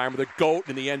all time or the GOAT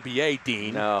in the NBA,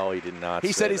 Dean. No, he did not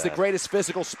He say said he's that. the greatest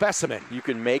physical specimen. You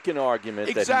can make an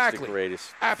argument that he's the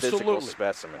greatest physical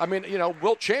specimen. I mean,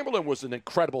 Wilt Chamberlain was an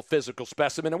incredible physical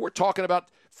specimen, and we're talking about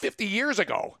 50 years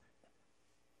ago.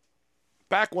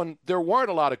 Back when there weren't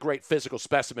a lot of great physical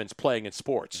specimens playing in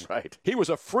sports. Right. He was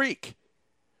a freak.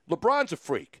 LeBron's a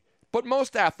freak. But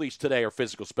most athletes today are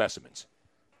physical specimens.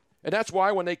 And that's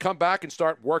why when they come back and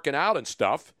start working out and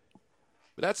stuff,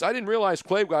 I didn't realize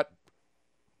Clay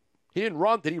he didn't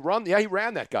run. Did he run? Yeah, he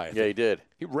ran that guy. Yeah, he did.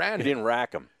 He ran him. He didn't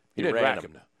rack him. He didn't rack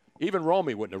him. Even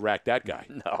Romy wouldn't have racked that guy.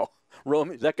 No.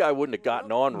 Romy, that guy wouldn't have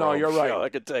gotten on No, you're right. Show, I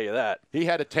can tell you that. He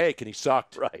had a take, and he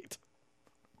sucked. Right.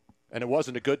 And it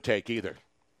wasn't a good take either.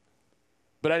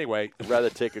 But anyway. I'd rather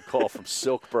take a call from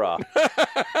Silk Bra.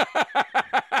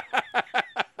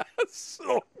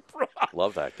 Silk Bra.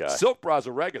 Love that guy. Silk Bra's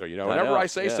a regular, Whenever I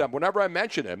say something, whenever I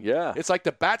mention him, it's like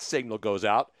the bat signal goes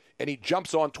out, and he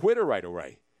jumps on Twitter right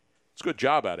away. It's a good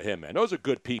job out of him, man. Those are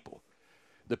good people.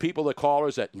 The people, the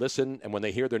callers that listen, and when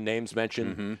they hear their names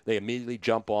mentioned, they immediately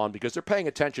jump on because they're paying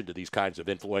attention to these kinds of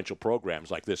influential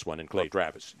programs like this one in Clay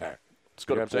Travis. Let's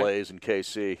go to Blaze and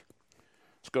KC.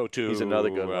 Let's go to... He's another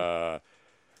good one.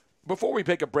 Before we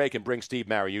take a break and bring Steve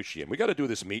Mariucci in, we got to do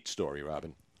this meat story,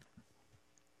 Robin.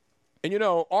 And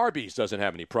Arby's doesn't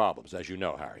have any problems, as you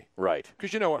know, Harry. Right.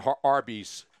 Because you know what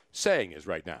Arby's saying is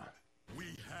right now.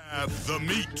 We have the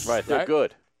meat. Right, they're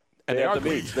good. And they are the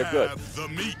meats. They're good.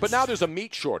 But now there's a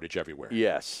meat shortage everywhere.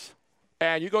 Yes.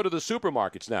 And you go to the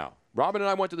supermarkets now. Robin and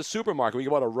I went to the supermarket. We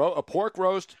bought a pork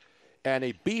roast and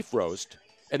a beef roast,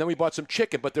 and then we bought some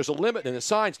chicken. But there's a limit in the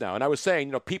signs now. And I was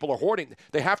saying, people are hoarding.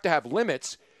 They have to have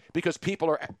limits because people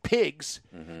are pigs,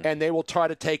 and they will try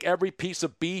to take every piece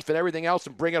of beef and everything else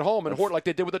and bring it home and hoard it like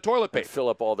they did with the toilet paper. Fill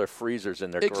up all their freezers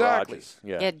in their garages.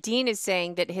 Yeah, Dean is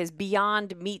saying that his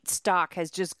Beyond Meat stock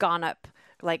has just gone up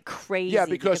like crazy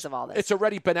because of all this. It's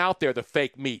already been out there, the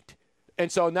fake meat. And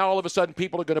so now all of a sudden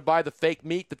people are going to buy the fake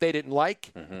meat that they didn't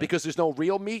like because there's no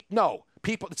real meat? No.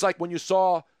 It's like when you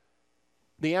saw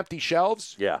the empty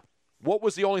shelves. Yeah. What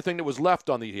was the only thing that was left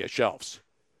on the shelves?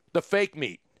 The fake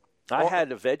meat. I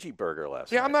had a veggie burger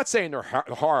last night. Yeah, I'm not saying they're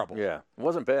horrible. Yeah, it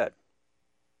wasn't bad.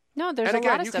 No, there's and again,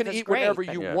 a lot of you stuff can eat great, whatever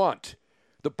you want.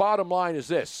 The bottom line is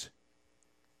this.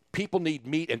 People need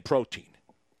meat and protein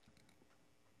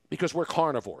because we're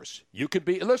carnivores.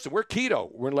 Listen, we're keto.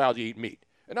 We're allowed to eat meat.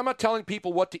 And I'm not telling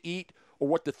people what to eat or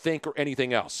what to think or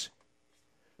anything else.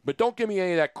 But don't give me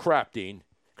any of that crap, Dean,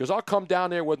 because I'll come down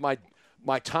there with my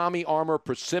Tommy Armour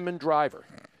Persimmon driver,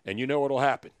 and you know what'll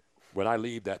happen when I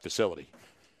leave that facility.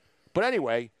 But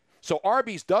anyway, so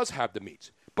Arby's does have the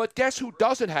meats. But guess who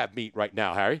doesn't have meat right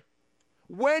now, Harry?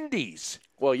 Wendy's.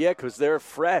 Well, yeah, because they're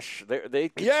fresh.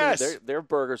 Their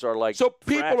burgers are like so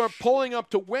people are pulling up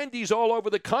to Wendy's all over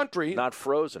the country. Not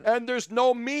frozen. And there's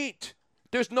no meat.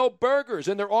 There's no burgers,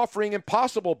 and they're offering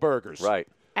Impossible Burgers. Right.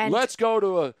 And let's go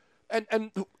to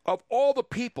and of all the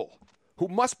people who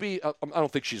must be, I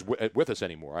don't think she's with us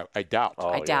anymore. I doubt.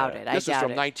 I doubt it. This is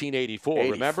from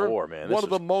 1984, remember? Man. One of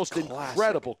the most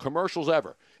incredible commercials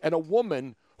ever. And a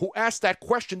woman who asked that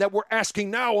question that we're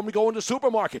asking now when we go into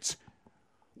supermarkets.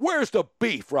 Where's the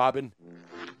beef, Robin?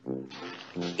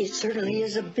 It certainly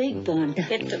is a big bun.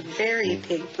 It's a very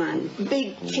big bun.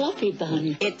 Big fluffy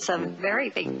bun. It's a very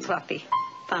big fluffy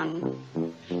bun.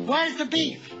 Where's the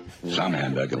beef? Some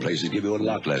hamburger places give you a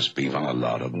lot less beef on a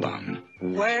lot of bun.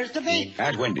 Where's the beef?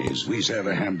 At Wendy's, we serve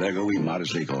a hamburger we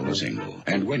modestly call a single.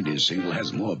 And Wendy's single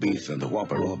has more beef than the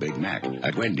Whopper or Big Mac.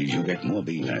 At Wendy's, you get more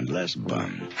beef and less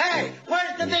bun. Hey,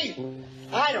 where's the beef?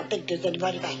 I don't think there's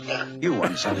anybody back there. You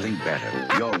want something better.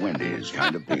 You're Wendy's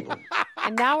kind of people.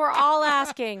 And now we're all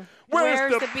asking,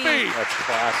 where's the beef? That's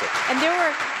classic. And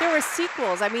there were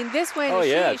sequels. I mean, this one,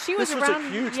 she was around. This was a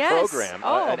huge yes. program,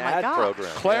 oh, an my ad God.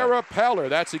 program. Clara Peller,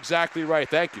 that's exactly right.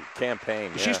 Thank you.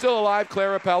 Campaign. Is she still alive,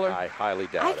 Clara Peller? I highly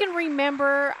doubt I can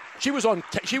remember. She was on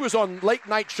late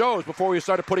night shows before we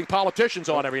started putting politicians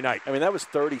on every night. I mean, that was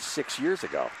 36 years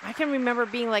ago. I can remember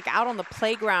being like out on the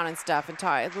playground and stuff and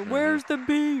talking, where's the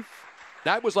beef?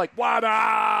 That was like, Whaddup!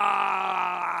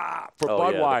 For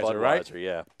Budweiser, right?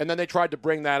 Yeah. And then they tried to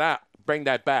bring that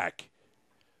back.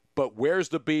 But where's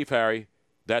the beef, Harry?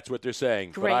 That's what they're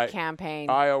saying. Great campaign.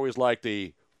 I always like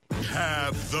the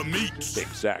Have the meat.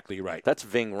 Exactly right. That's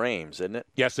Ving Rhames, isn't it?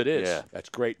 Yes, it is. Yeah. That's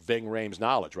great Ving Rhames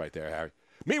knowledge right there, Harry.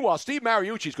 Meanwhile, Steve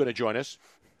Mariucci is going to join us.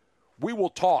 We will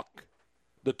talk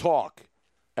the talk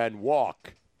and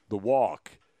walk the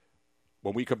walk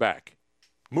when we come back.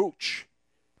 Mooch.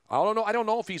 I don't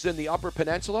know if he's in the Upper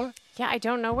Peninsula. Yeah, I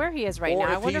don't know where he is right or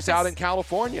now. Or if he's out in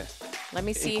California. Let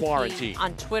me see if he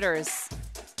on Twitter is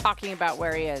talking about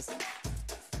where he is.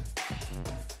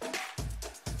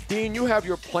 Dean, you have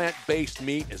your plant-based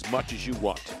meat as much as you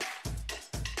want.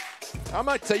 I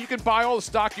might say you can buy all the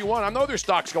stock you want. I know their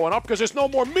stock's going up because there's no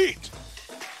more meat.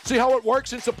 See how it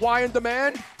works in supply and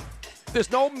demand?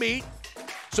 There's no meat,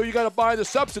 so you got to buy the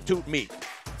substitute meat.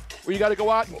 Or you got to go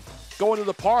out and go into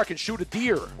the park and shoot a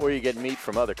deer. Or you get meat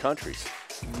from other countries.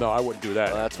 No, I wouldn't do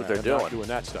that. Well, that's what I'm they're doing. not doing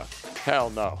that stuff. Hell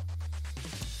no.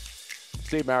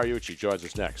 Steve Mariucci joins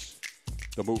us next.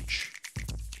 The Mooch.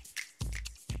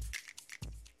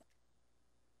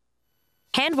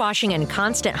 Hand washing and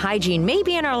constant hygiene may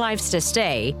be in our lives to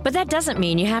stay, but that doesn't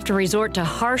mean you have to resort to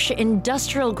harsh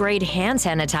industrial-grade hand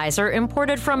sanitizer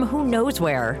imported from who knows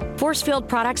where.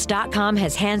 ForcefieldProducts.com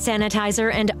has hand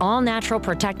sanitizer and all-natural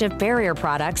protective barrier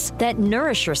products that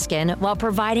nourish your skin while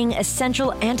providing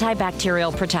essential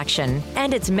antibacterial protection.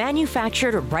 And it's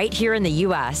manufactured right here in the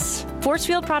U.S.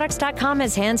 ForcefieldProducts.com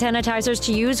has hand sanitizers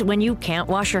to use when you can't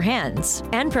wash your hands,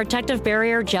 and protective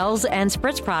barrier gels and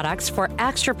spritz products for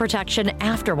extra protection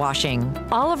after washing.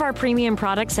 All of our premium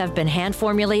products have been hand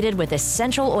formulated with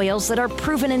essential oils that are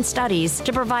proven in studies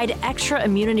to provide extra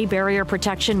immunity barrier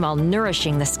protection while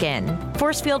nourishing the skin.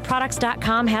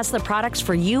 ForcefieldProducts.com has the products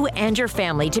for you and your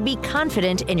family to be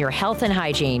confident in your health and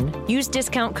hygiene. Use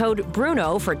discount code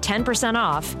BRUNO for 10%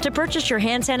 off to purchase your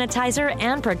hand sanitizer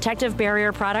and protective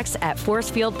barrier products at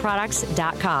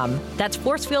ForcefieldProducts.com. That's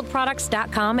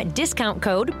ForcefieldProducts.com, discount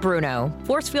code BRUNO.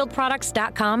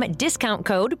 ForcefieldProducts.com, discount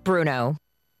code BRUNO.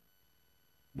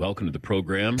 Welcome to the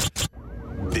program.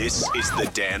 This is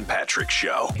the Dan Patrick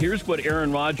Show. Here's what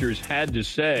Aaron Rodgers had to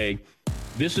say.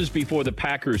 This is before the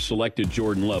Packers selected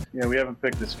Jordan Love. Yeah, we haven't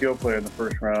picked a skill player in the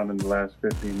first round in the last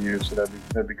 15 years, so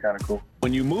that'd be kind of cool.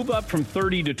 When you move up from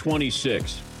 30 to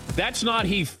 26, that's not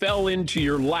he fell into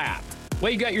your lap.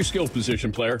 Well, you got your skill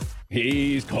position player.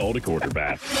 He's called a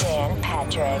quarterback. Dan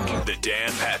Patrick. The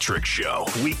Dan Patrick Show.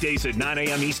 Weekdays at 9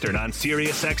 a.m. Eastern on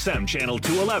Sirius XM Channel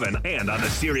 211 and on the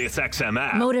Sirius XM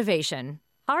app. Motivation.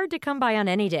 Hard to come by on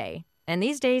any day. And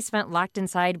these days spent locked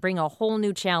inside bring a whole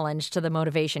new challenge to the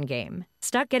motivation game.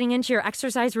 Stuck getting into your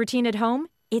exercise routine at home?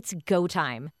 It's go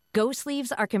time. Go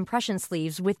Sleeves are compression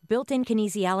sleeves with built-in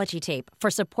kinesiology tape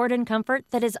for support and comfort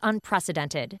that is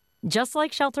unprecedented. Just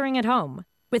like sheltering at home.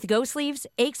 With Go Sleeves,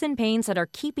 aches and pains that are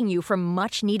keeping you from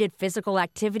much-needed physical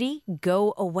activity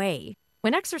go away.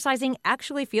 When exercising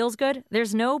actually feels good,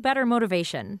 there's no better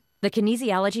motivation. The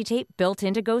kinesiology tape built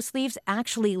into Go Sleeves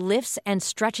actually lifts and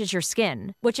stretches your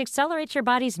skin, which accelerates your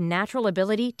body's natural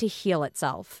ability to heal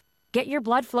itself. Get your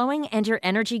blood flowing and your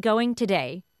energy going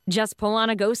today. Just pull on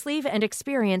a Go Sleeve and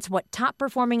experience what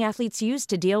top-performing athletes use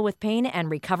to deal with pain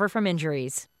and recover from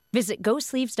injuries. Visit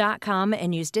GoSleeves.com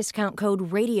and use discount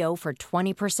code RADIO for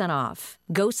 20% off.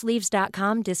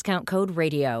 GoSleeves.com, discount code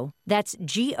RADIO. That's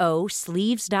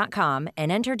GoSleeves.com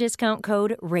and enter discount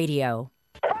code RADIO.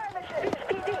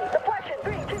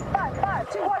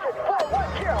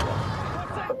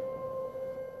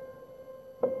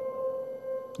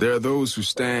 There are those who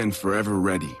stand forever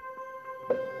ready.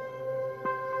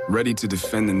 Ready to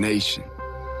defend the nation.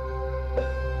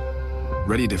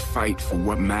 Ready to fight for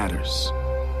what matters.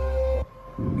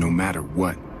 No matter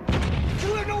what. Do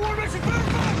you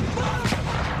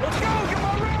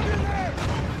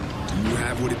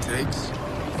have what it takes?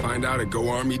 Find out at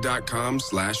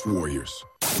GoArmy.com/warriors.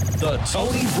 The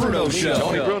Tony Bruno Show.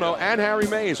 Tony Bruno and Harry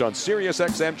Mays on Sirius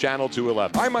XM Channel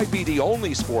 211. I might be the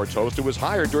only sports host who was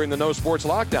hired during the no sports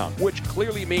lockdown, which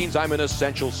clearly means I'm an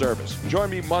essential service. Join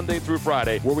me Monday through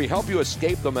Friday, where we help you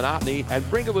escape the monotony and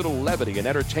bring a little levity and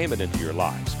entertainment into your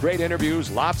lives. Great interviews,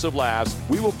 lots of laughs.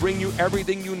 We will bring you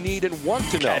everything you need and want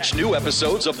to know. Catch new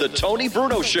episodes of The Tony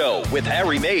Bruno Show with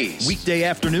Harry Mays. Weekday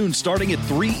afternoon starting at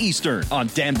 3 Eastern on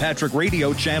Dan Patrick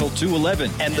Radio Channel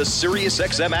 211 and the Sirius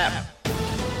XM app.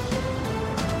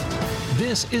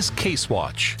 This is Case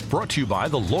Watch, brought to you by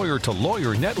the Lawyer to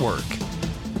Lawyer Network.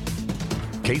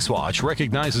 Case Watch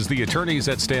recognizes the attorneys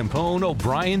at Stampone,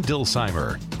 O'Brien,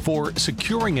 Dilsheimer for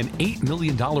securing an $8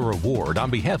 million award on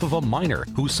behalf of a minor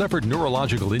who suffered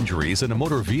neurological injuries in a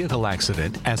motor vehicle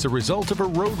accident as a result of a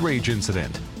road rage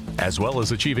incident, as well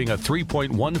as achieving a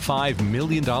 $3.15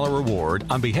 million award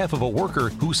on behalf of a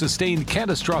worker who sustained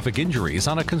catastrophic injuries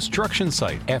on a construction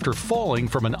site after falling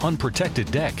from an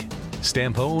unprotected deck.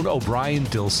 Stampone O'Brien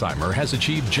Dilsheimer has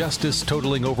achieved justice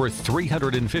totaling over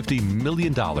 $350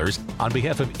 million on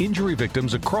behalf of injury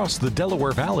victims across the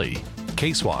Delaware Valley.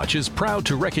 Case Watch is proud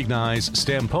to recognize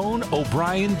Stampone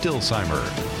O'Brien Dilsheimer.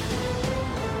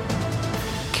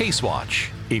 Case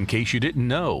Watch, in case you didn't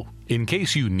know, in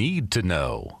case you need to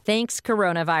know. Thanks,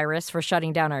 coronavirus, for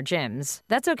shutting down our gyms.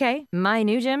 That's okay. My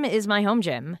new gym is my home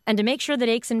gym. And to make sure that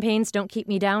aches and pains don't keep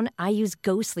me down, I use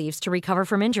Go Sleeves to recover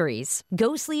from injuries.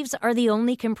 Go Sleeves are the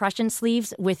only compression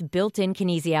sleeves with built-in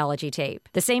kinesiology tape.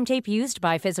 The same tape used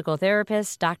by physical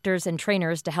therapists, doctors, and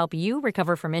trainers to help you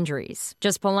recover from injuries.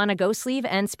 Just pull on a Go Sleeve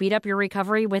and speed up your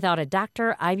recovery without a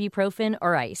doctor, ibuprofen,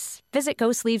 or ice. Visit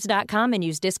GoSleeves.com and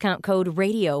use discount code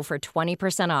RADIO for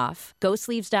 20% off.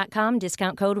 GoSleeves.com,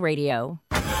 discount code RADIO.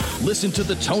 Listen to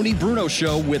The Tony Bruno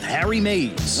Show with Harry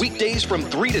Mays. Weekdays from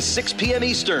 3 to 6 p.m.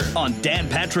 Eastern on Dan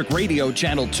Patrick Radio,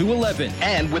 Channel 211,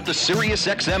 and with the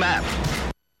SiriusXM app.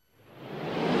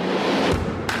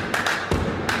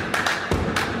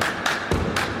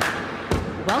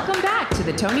 Welcome back to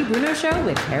the Tony Bruno Show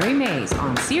with Harry Mays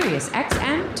on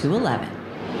SiriusXM 211.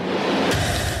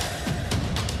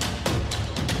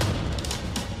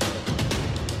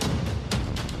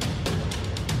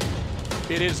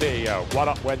 It is a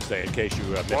Whaddup Wednesday, in case you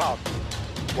missed it.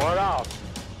 What up?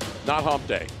 Not hump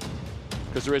day,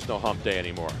 because there is no hump day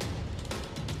anymore,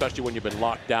 especially when you've been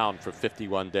locked down for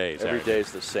 51 days. Every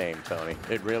day's the same, Tony.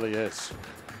 It really is.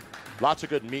 Lots of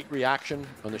good meat reaction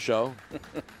on the show.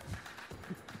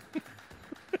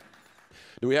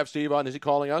 Do we have Steve on? Is he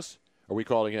calling us? Or are we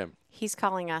calling him? He's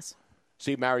calling us.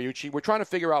 Steve Mariucci. We're trying to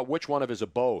figure out which one of his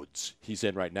abodes he's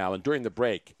in right now. And during the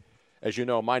break, as you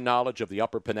know, my knowledge of the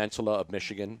Upper Peninsula of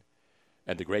Michigan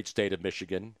and the great state of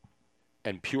Michigan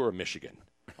and pure Michigan.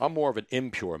 I'm more of an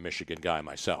impure Michigan guy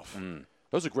myself.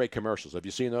 Those are great commercials. Have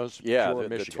you seen those? Yeah,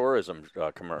 the tourism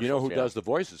commercials. You know who does the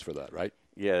voices for that, right?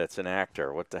 Yeah, it's an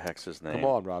actor. What the heck's his name? Come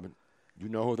on, Robin. You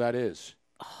know who that is.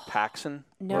 Paxson?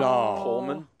 No.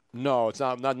 Coleman? No, it's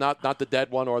not the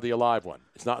dead one or the alive one.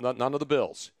 It's not none of the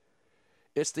Bills.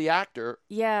 It's the actor.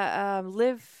 Yeah,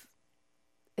 Liv.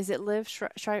 Is it Liv?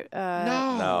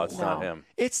 No, it's not him.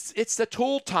 It's the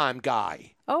Tool Time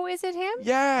guy. Oh, is it him?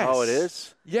 Yes. Oh, it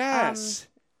is? Yes.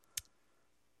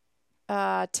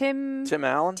 Tim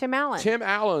Allen? Tim Allen. Tim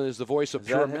Allen is the voice of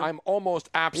Pure. I'm almost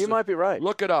absolute. You might be right.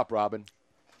 Look it up, Robin.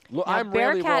 Look, Now, I'm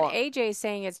really Bearcat wrong. AJ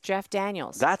saying it's Jeff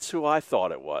Daniels. That's who I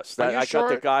thought it was. Are you I sure?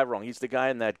 got the guy wrong. He's the guy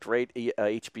in that great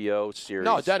HBO series.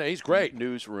 No, he's great.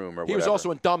 Newsroom or whatever. He was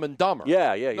also in Dumb and Dumber.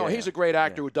 Yeah. No, he's a great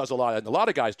actor who does a lot. A lot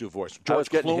of guys do voice. I was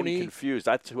George getting Clooney. him confused.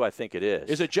 That's who I think it is.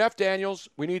 Is it Jeff Daniels?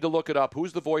 We need to look it up.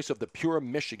 Who's the voice of the Pure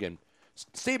Michigan?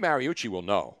 Steve Mariucci will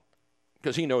know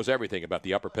because he knows everything about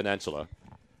the Upper Peninsula,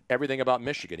 everything about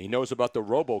Michigan. He knows about the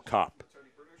RoboCop.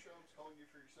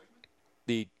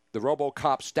 The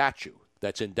RoboCop statue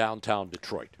that's in downtown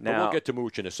Detroit. But Now, we'll get to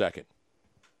Mooch in a second.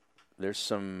 There's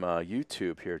some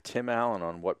YouTube here. Tim Allen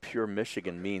on what Pure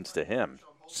Michigan means to him.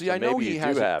 See, So I know maybe he you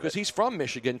has do it have because it. he's from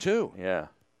Michigan too. Yeah.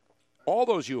 All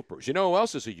those Yoopers. You know who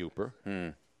else is a Yooper?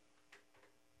 You're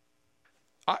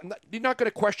not going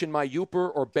to question my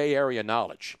Yooper or Bay Area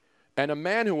knowledge. And a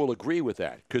man who will agree with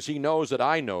that because he knows that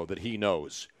I know that he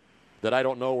knows that I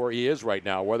don't know where he is right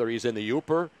now, whether he's in the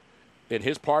Yooper, in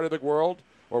his part of the world,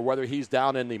 or whether he's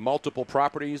down in the multiple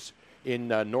properties in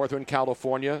Northern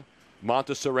California,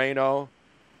 Monte Sereno.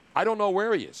 I don't know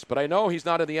where he is, but I know he's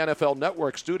not in the NFL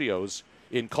Network studios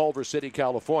in Culver City,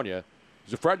 California.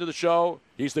 He's a friend of the show.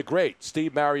 He's the great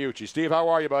Steve Mariucci. Steve, how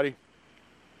are you, buddy?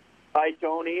 Hi,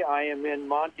 Tony. I am in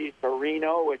Monte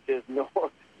Sereno, which is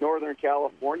Northern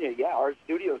California. Yeah, our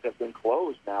studios have been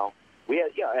closed now. We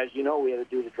had, as you know, we had to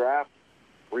do the draft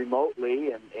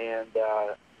remotely, and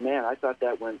man, I thought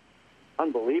that went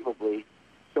unbelievably.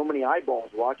 So many eyeballs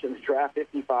watching the draft,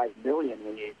 55 million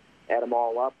when you add them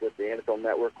all up with the NFL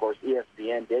Network. Of course,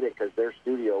 ESPN did it because their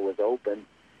studio was open,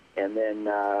 and then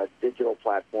digital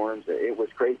platforms. It was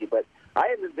crazy. But I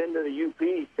haven't been to the UP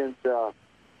since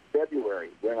February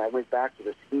when I went back to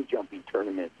the ski jumping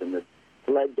tournaments and the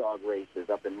sled dog races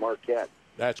up in Marquette.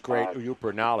 That's great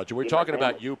Yooper knowledge. We're talking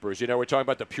about Yoopers. You know, we're talking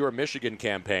about the Pure Michigan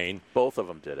campaign. Both of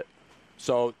them did it.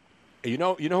 So, you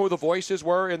know who the voices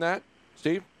were in that,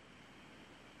 Steve?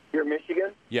 Pure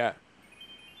Michigan? Yeah.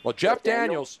 Well, Jeff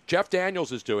Daniels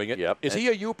is doing it. Yep. Is he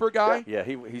a Yooper guy? Yeah,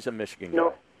 he's a Michigan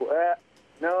guy.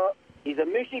 No, he's a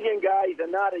Michigan guy. He's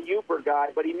not a Yooper guy,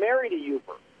 but he married a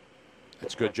Yooper.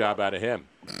 That's a good job out of him.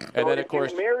 And So then, if of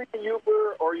course, you marry a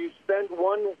Yooper or you spend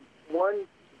one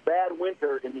bad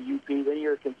winter in the UP, then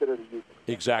you're considered a Yooper.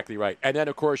 exactly right. And then,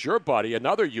 of course, your buddy,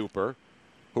 another Yooper,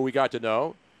 who we got to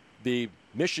know, the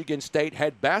Michigan State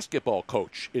head basketball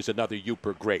coach is another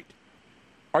Yooper great.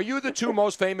 Are you the two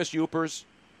most famous Yoopers?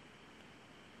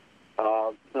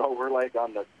 No,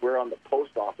 we're on the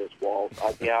post office wall.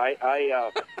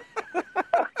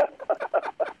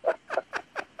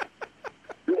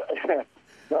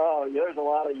 No, there's a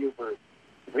lot of Yoopers.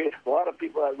 A lot of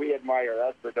people that we admire.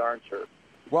 That's for darn sure.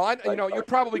 Well, you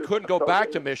probably couldn't go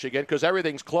back to Michigan because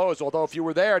everything's closed. Although if you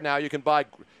were there now, you can buy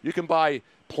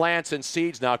plants and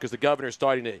seeds now because the governor's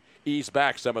starting to ease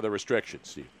back some of the restrictions.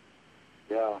 Steve.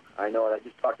 Yeah, I know. I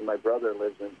just talked to my brother who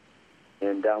lives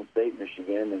in downstate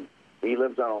Michigan, and he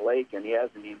lives on a lake, and he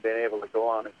hasn't even been able to go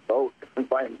on his boat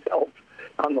by himself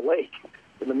on the lake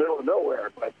in the middle of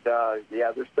nowhere. But,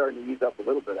 they're starting to ease up a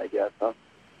little bit, I guess, huh?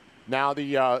 Now,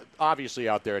 obviously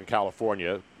out there in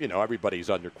California, everybody's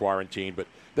under quarantine, but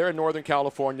they're in Northern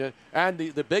California, and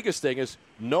the biggest thing is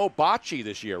no bocce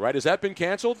this year, right? Has that been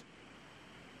canceled?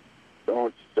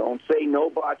 Don't say no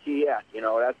bocce yet.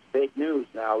 That's fake news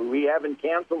now. We haven't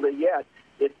canceled it yet.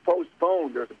 It's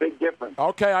postponed. There's a big difference.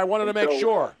 Okay, I wanted to make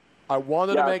sure.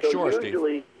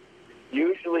 Steve.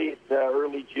 Usually it's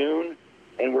early June,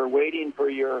 and we're waiting for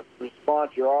your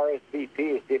response, your RSVP,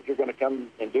 to see if you're going to come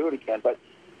and do it again. But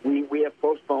we have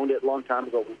postponed it a long time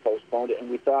ago. We postponed it, and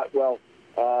we thought,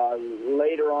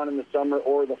 later on in the summer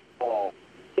or the fall.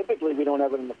 Typically, we don't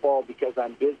have it in the fall because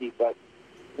I'm busy, but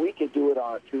we could do it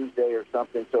on a Tuesday or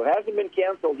something. So it hasn't been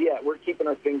canceled yet. We're keeping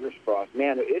our fingers crossed.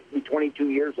 Man, it's been 22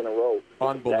 years in a row.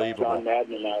 Unbelievable. John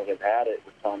Madden and I have had it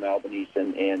with Tom Albanese,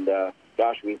 and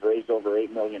gosh, we've raised over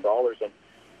 $8 million,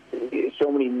 and so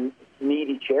many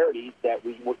needy charities that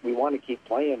we want to keep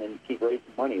playing and keep raising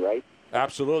money, right?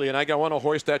 Absolutely, and I want to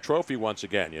hoist that trophy once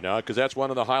again, because that's one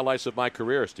of the highlights of my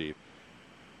career, Steve.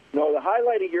 No, the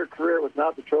highlight of your career was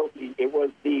not the trophy. It was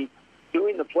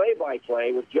doing the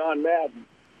play-by-play with John Madden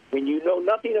when you know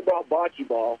nothing about bocce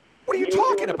ball. What are you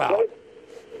talking about?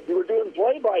 You were doing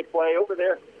play-by-play over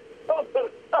there.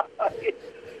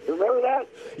 Remember that?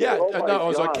 Yeah, it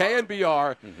was on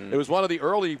KNBR. Mm-hmm. It was one of the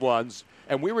early ones,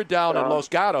 and we were down in Los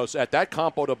Gatos at that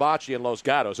Campo de Bocce in Los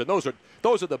Gatos, and those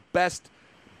are the best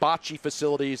bocce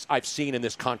facilities I've seen in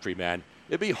this country, man.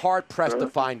 It'd be hard-pressed to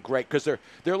find great because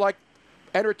they're like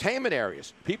entertainment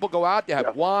areas. People go out, they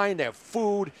have wine, they have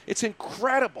food. It's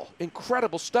incredible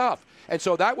stuff. And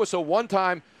so that was one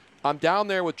time I'm down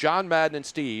there with John Madden and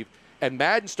Steve, and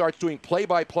Madden starts doing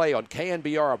play-by-play on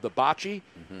KNBR of the bocce,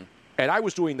 and I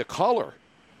was doing the color,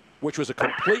 which was a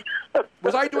complete...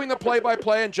 Was I doing the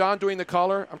play-by-play and John doing the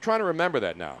color? I'm trying to remember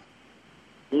that now.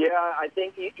 Yeah, I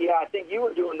think you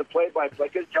were doing the play-by-play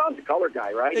because John's a color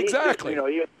guy, right? Exactly.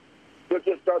 He'll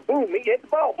just start, boom, he hit the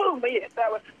ball, boom, he hit that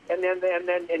one, and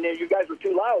then you guys were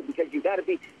too loud because you got to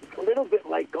be a little bit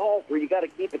like golf where you got to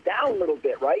keep it down a little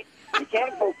bit, right? You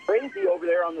can't go crazy over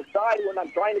there on the side when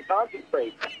I'm trying to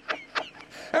concentrate.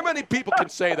 How many people can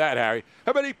say that, Harry?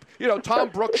 How many, Tom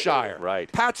Brookshire,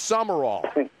 right? Pat Summerall.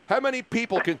 How many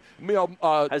people can,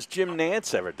 has Jim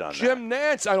Nance ever done that? Jim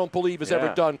Nance, I don't believe, has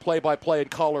ever done play-by-play in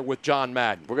color with John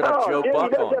Madden. We're going to have Joe Buck on.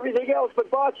 He does everything else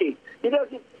but bocce. He does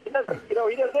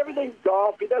everything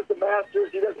golf. He does the Masters.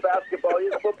 He does basketball. He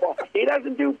does football. He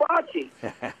doesn't do bocce.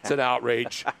 It's an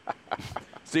outrage.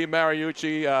 Steve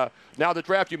Mariucci. Now, the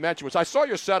draft you mentioned was, I saw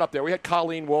your setup there. We had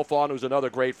Colleen Wolfe on, who's another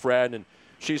great friend, and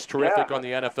she's terrific on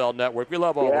the NFL Network. We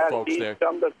love all the folks there.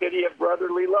 From the city of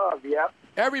brotherly love,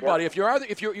 Everybody, if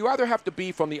you either have to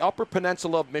be from the Upper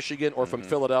Peninsula of Michigan or from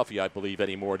Philadelphia, I believe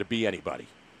anymore, to be anybody.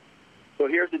 So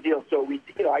here's the deal. So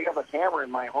I have a camera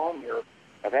in my home here.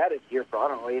 I've had it here for, I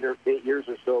don't know, 8 years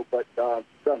or so, but it's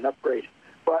done an upgrade.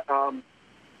 But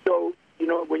so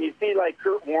when you see like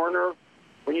Kurt Warner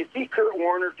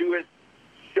do his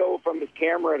show from his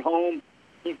camera at home,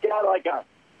 he's got like a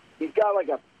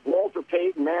Walter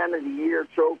Payton Man of the Year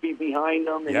trophy behind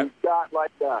him, and he's got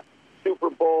like a Super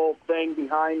Bowl thing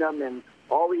behind him, and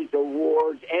all these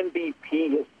awards,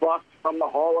 MVP, his bust from the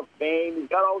Hall of Fame. He's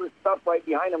got all this stuff right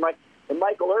behind him, right? And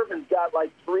Michael Irvin's got like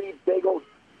three big old,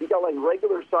 he's got like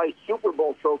regular-sized Super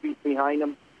Bowl trophies behind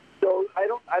him. So I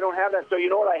don't have that. So you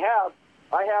know what I have?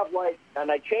 I have like, and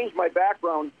I change my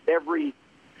background every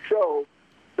show.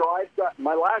 So I've got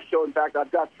my last show. In fact,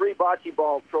 I've got 3 bocce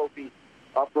ball trophies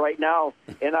up right now,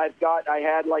 and I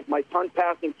had like my punt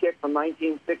passing kick from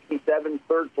 1967,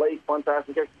 third place punt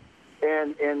passing kick,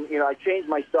 and I change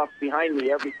my stuff behind me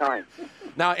every time.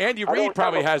 Now Andy Reid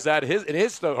probably has that in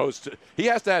his host. He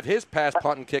has to have his pass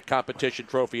punt and kick competition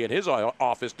trophy in his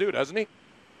office too, doesn't he?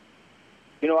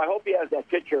 I hope he has that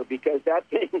picture because that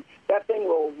thing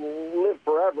will live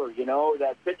forever.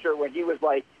 That picture when he looked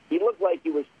like he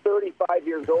was 35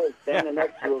 years old standing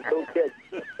next to those kids,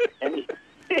 and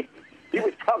he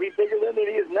was probably bigger than he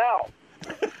is now.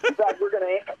 In fact, we're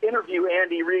going to interview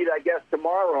Andy Reid, I guess,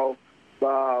 tomorrow,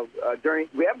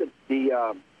 we have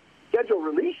the schedule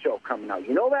release show coming out.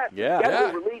 You know that? Yeah.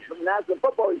 Schedule release from National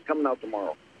Football is coming out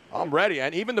tomorrow. I'm ready.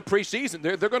 And even the preseason,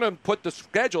 they're going to put the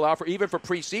schedule out even for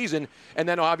preseason, and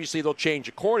then obviously they'll change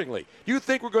accordingly. Do you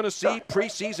think we're going to see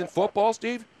preseason football,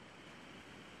 Steve?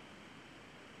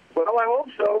 Well, I hope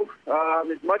so.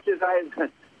 As much as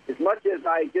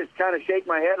I just kind of shake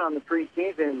my head on the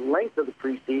preseason, length of the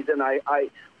preseason,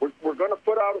 we're going to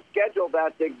put out a schedule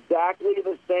that's exactly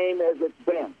the same as it's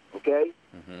been, okay?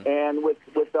 Mm-hmm. And with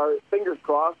our fingers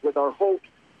crossed, with our hopes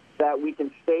that we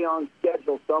can stay on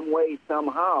schedule some way,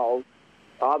 somehow.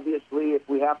 Obviously, if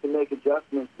we have to make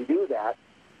adjustments to do that.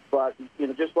 But,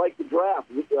 just like the draft,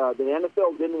 the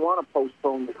NFL didn't want to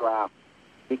postpone the draft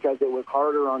because it was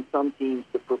harder on some teams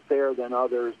to prepare than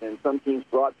others, and some teams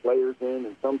brought players in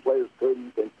and some players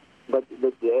couldn't. But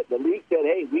the league said,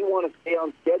 hey, we want to stay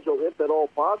on schedule if at all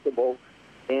possible,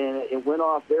 and it went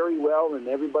off very well, and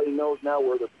everybody knows now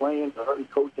where they're playing. They're already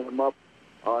coaching them up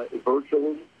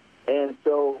virtually. And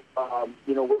so,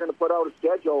 we're going to put out a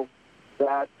schedule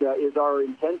that is our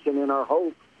intention and our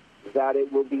hope that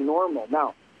it will be normal.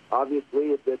 Now,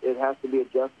 obviously, if it has to be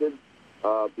adjusted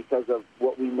because of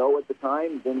what we know at the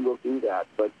time, then we'll do that.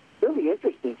 But it'll be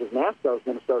interesting because NASCAR is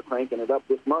going to start cranking it up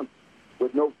this month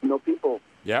with no people,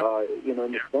 in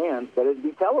the stands, but it'll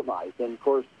be televised. And, of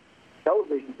course,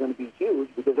 television is going to be huge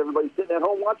because everybody's sitting at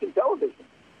home watching television.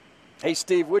 Hey,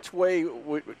 Steve, which way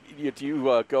do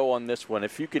you go on this one?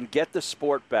 If you can get the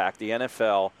sport back, the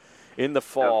NFL, in the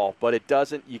fall, but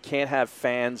you can't have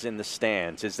fans in the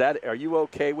stands. Are you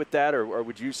okay with that, or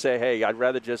would you say, hey, I'd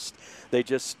rather they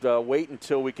wait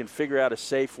until we can figure out a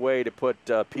safe way to put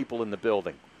people in the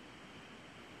building?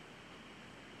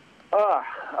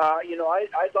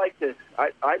 I'd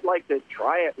like to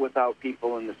try it without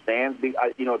people in the stands.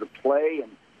 To play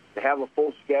and to have a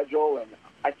full schedule, and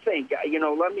I think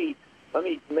let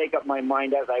me make up my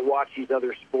mind as I watch these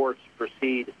other sports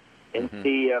proceed and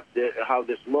see how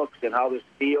this looks and how this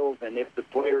feels, and if the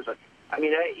players are. I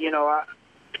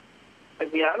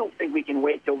don't think we can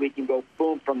wait till we can go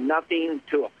boom from nothing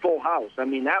to a full house.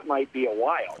 That might be a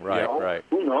while. Right, right.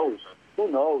 Who knows?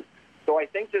 So I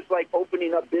think just like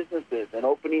opening up businesses and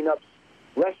opening up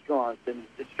restaurants and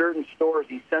certain stores,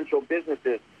 essential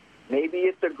businesses. Maybe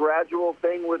it's a gradual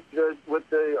thing with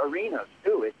the arenas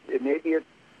too. Maybe it's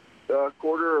a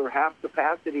quarter or half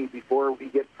capacity before we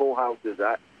get full houses.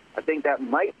 I think that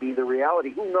might be the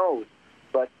reality. Who knows?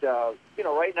 But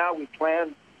right now we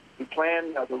plan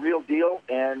the real deal,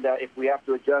 and if we have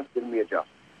to adjust, then we adjust.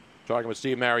 Talking with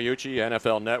Steve Mariucci,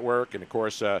 NFL Network, and of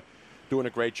course doing a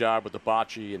great job with the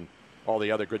bocce and all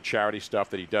the other good charity stuff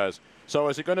that he does. So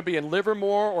is it going to be in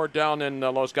Livermore or down in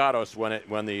Los Gatos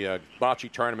when the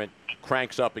bocce tournament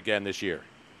cranks up again this year?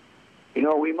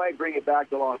 We might bring it back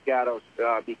to Los Gatos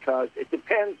because it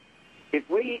depends. If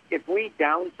we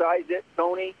downsize it,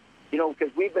 Tony,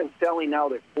 because we've been selling now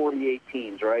to 48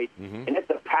 teams, right? Mm-hmm. And it's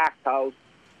a packed house,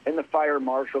 and the fire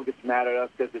marshal gets mad at us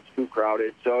because it's too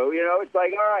crowded. So, it's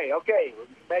like, all right, okay,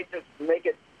 make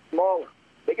it smaller.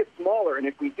 Make it smaller, and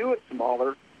if we do it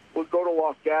smaller, we'll go to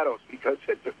Los Gatos because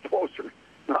it's closer,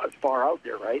 not as far out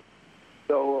there, right?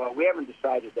 So we haven't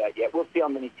decided that yet. We'll see how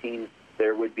many teams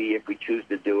there would be if we choose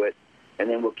to do it. And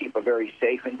then we'll keep a very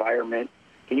safe environment.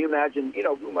 Can you imagine,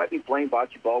 we might be playing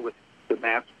bocce ball with the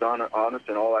masks on us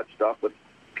and all that stuff with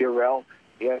Purell.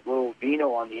 He has little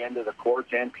vino on the end of the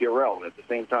courts and Purell at the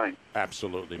same time.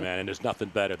 Absolutely, man. And there's nothing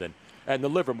better than – and the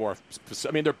Livermore –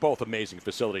 they're both amazing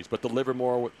facilities, but the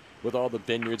Livermore with all the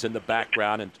vineyards in the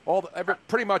background and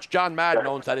pretty much John Madden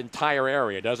owns that entire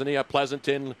area, doesn't he?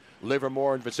 Pleasanton,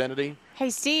 Livermore, and vicinity. Hey,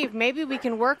 Steve, maybe we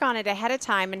can work on it ahead of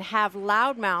time and have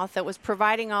Loudmouth, that was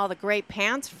providing all the great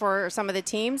pants for some of the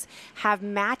teams, have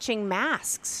matching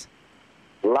masks.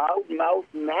 Loudmouth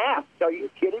masks? Are you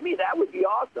kidding me? That would be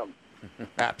awesome.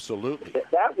 Absolutely.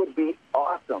 That would be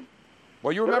awesome.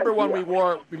 Well, you remember when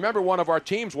remember one of our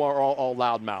teams wore all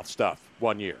Loudmouth stuff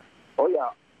one year? Oh, yeah.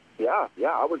 Yeah.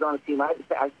 I was on a team. I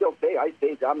still say I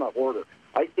saved. I'm a hoarder.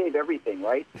 I save everything,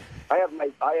 right? I have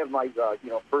my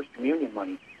first communion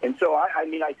money, and so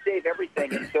I save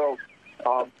everything, and so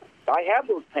I have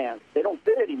those pants. They don't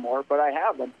fit anymore, but I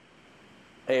have them.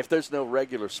 Hey, if there's no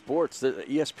regular sports, the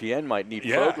ESPN might need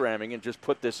programming and just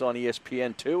put this on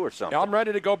ESPN2 or something. I'm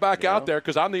ready to go back out there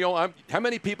because I'm the only. How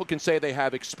many people can say they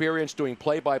have experience doing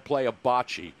play-by-play of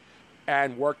bocce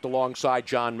and worked alongside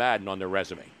John Madden on their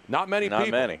resume? Not many people.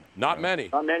 Not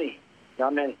many.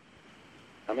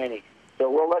 So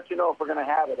we'll let you know if we're going to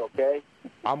have it, okay?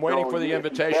 I'm waiting for the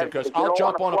invitation because I'll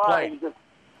jump on a plane.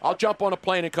 I'll jump on a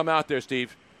plane and come out there,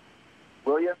 Steve.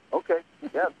 Will you? Okay.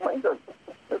 Yeah, planes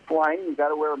It's fine. You got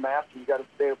to wear a mask. And you got to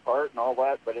stay apart and all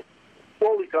that. But it's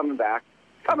slowly coming back.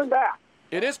 Coming back.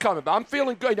 It is coming back. I'm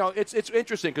feeling good. You know, it's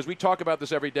interesting because we talk about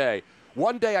this every day.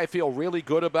 One day I feel really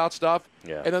good about stuff,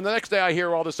 and then the next day I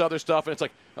hear all this other stuff, and it's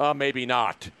like, maybe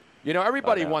not. You know,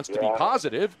 everybody wants to be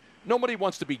positive. Nobody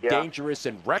wants to be dangerous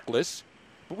and reckless.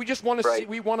 But we just want to see.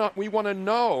 We want to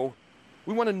know.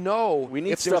 We want to know. We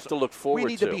need stuff to look forward to.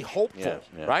 We need to be hopeful,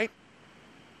 right?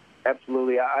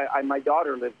 Absolutely. My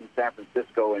daughter lives in San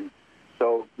Francisco, and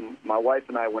so my wife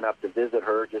and I went up to visit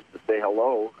her just to say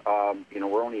hello. You know,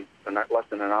 we're only less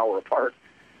than an hour apart,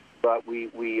 but we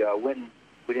went.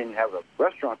 We didn't have a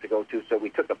restaurant to go to, so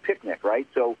we took a picnic, right?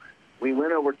 So we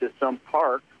went over to some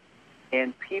park,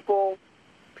 and people.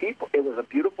 It was a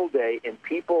beautiful day, and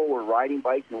people were riding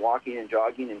bikes and walking and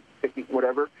jogging and picnic,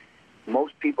 whatever.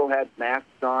 Most people had masks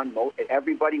on.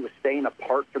 Everybody was staying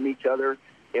apart from each other.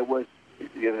 It was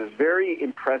very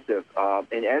impressive.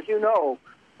 And as you know,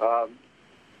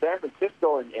 San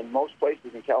Francisco and most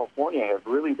places in California have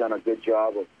really done a good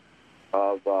job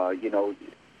of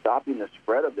stopping the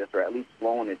spread of this, or at least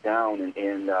slowing it down. And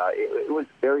it was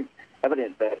very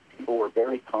evident that people were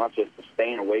very conscious of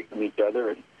staying away from each other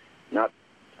and not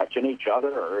touching each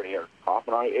other or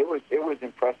coughing on it. It was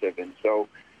impressive. And so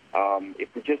if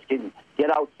we just can get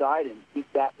outside and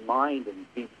keep that in mind and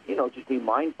just be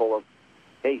mindful of,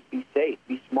 hey, be safe,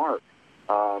 be smart,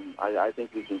 I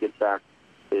think we can get back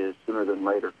sooner than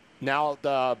later. Now,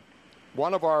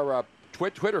 one of our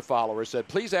Twitter followers said,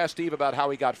 please ask Steve about how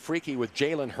he got freaky with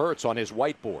Jalen Hurts on his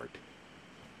whiteboard.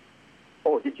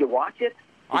 Oh, did you watch it?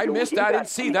 I missed that. I didn't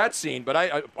see that scene, but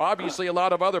I obviously a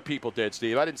lot of other people did,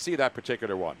 Steve. I didn't see that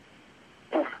particular one.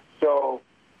 So,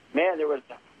 man, there was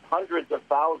hundreds of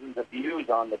thousands of views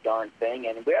on the darn thing,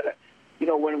 and we had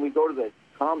when we go to the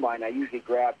combine, I usually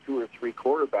grab 2 or 3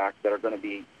 quarterbacks that are going to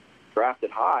be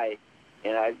drafted high,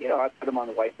 and I put them on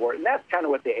the whiteboard, and that's kind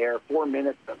of what they air. 4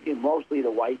 minutes, mostly the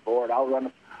whiteboard.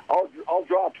 I'll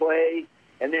draw a play.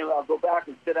 And then I'll go back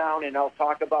and sit down, and I'll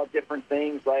talk about different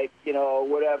things like,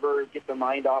 whatever, get the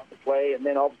mind off the play, and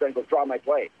then all of a sudden go draw my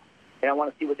play. And I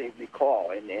want to see what they recall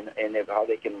and how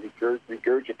they can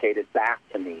regurgitate it back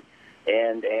to me.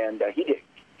 And he did.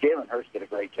 Jalen Hurts did a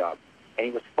great job. And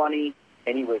he was funny,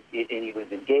 and he was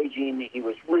engaging. He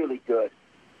was really good.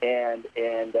 And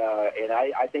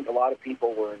I think a lot of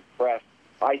people were impressed.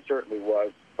 I certainly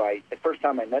was by the first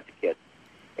time I met the kid.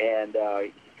 And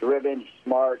he's driven, he's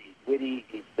smart, he's witty,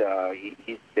 he's a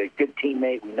good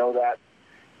teammate. We know that,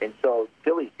 and so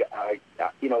Philly's,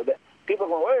 that people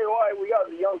go, hey, why we got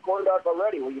a young quarterback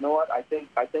already? Well, you know what? I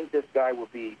think this guy will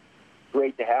be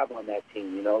great to have on that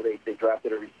team. You know, they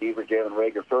drafted a receiver, Jalen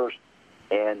Reagor, first,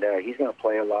 and he's going to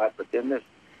play a lot. But then this,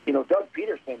 Doug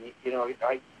Peterson.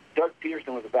 Doug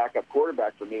Peterson was a backup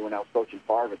quarterback for me when I was coaching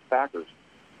Favre at the Packers,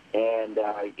 and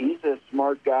he's a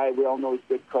smart guy. We all know he's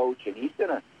a good coach, and he's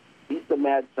the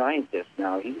mad scientist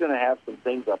now. He's going to have some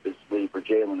things up his sleeve for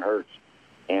Jalen Hurts,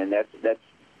 and that's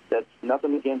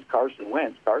nothing against Carson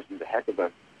Wentz. Carson's a heck of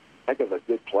a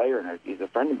good player, and he's a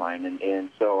friend of mine, and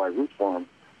so I root for him.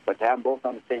 But to have them both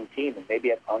on the same team and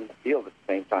maybe on the field at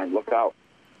the same time, look out.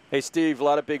 Hey, Steve, a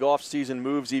lot of big off-season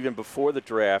moves even before the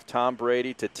draft. Tom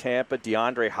Brady to Tampa,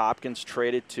 DeAndre Hopkins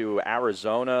traded to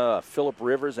Arizona, Phillip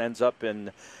Rivers ends up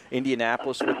in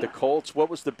Indianapolis with the Colts. What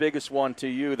was the biggest one to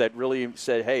you that really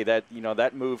said, hey, that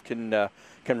move can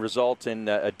result in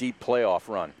a deep playoff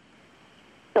run?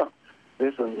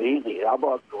 This one's easy. How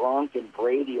about Gronk and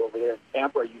Brady over there in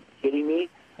Tampa? Are you kidding me?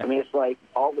 I mean, it's like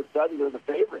all of a sudden they're the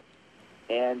favorites.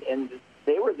 And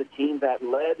they were the team that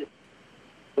led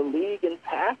the league in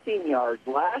passing yards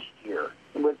last year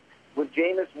with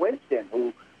Jameis Winston,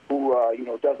 who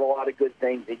does a lot of good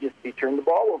things. He turned the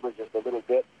ball over just a little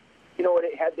bit.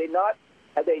 Had they not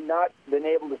been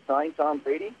able to sign Tom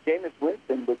Brady, Jameis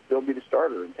Winston would still be the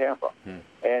starter in Tampa.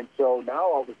 And so now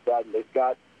all of a sudden they've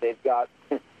got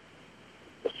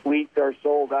the suites are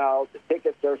sold out, the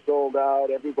tickets are sold out,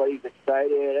 everybody's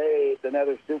excited. Hey, it's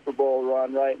another Super Bowl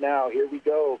run right now. Here we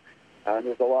go. And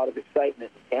there's a lot of excitement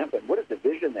in Tampa. And what a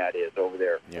division that is over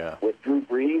there. Yeah. With Drew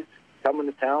Brees coming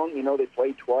to town, they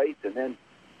played twice, and then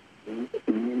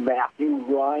Matthew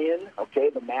Ryan,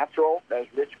 the Matro, as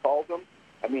Rich calls him.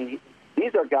 I mean,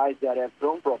 these are guys that have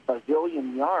thrown for a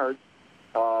bazillion yards.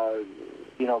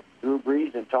 Drew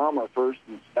Brees and Tom are first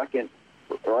and second,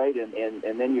 right?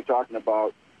 And then you're talking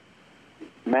about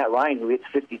Matt Ryan, who hits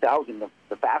 50,000,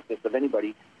 the fastest of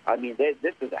anybody. I mean,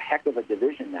 this is a heck of a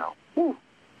division now. Whew.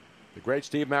 The great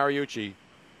Steve Mariucci,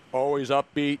 always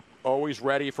upbeat, always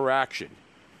ready for action.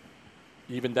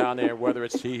 Even down there, whether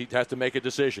he has to make a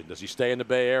decision. Does he stay in the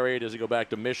Bay Area? Does he go back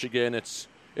to Michigan? It's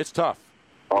tough.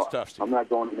 It's tough, Steve. I'm not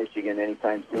going to Michigan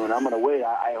anytime soon. I'm going to wait.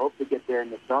 I hope to get there in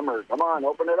the summer. Come on,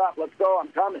 open it up. Let's go. I'm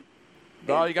coming.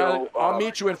 No, you got. I'll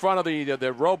meet you in front of the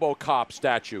RoboCop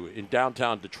statue in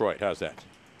downtown Detroit. How's that?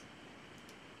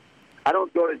 I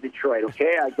don't go to Detroit,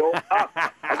 okay? I go up.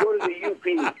 I go to the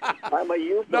UP. I'm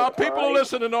a UP. No, people are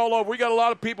listening all over. We got a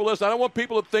lot of people listening. I don't want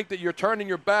people to think that you're turning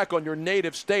your back on your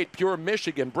native state, pure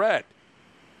Michigan bred.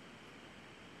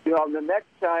 You know, the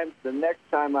next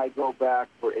time I go back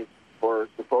it's for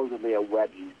supposedly a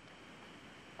wedding,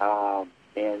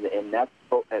 and that's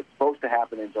it's supposed to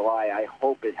happen in July. I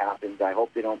hope it happens. I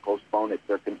hope they don't postpone it.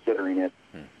 They're considering it.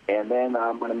 And then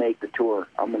I'm going to make the tour.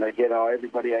 I'm going to get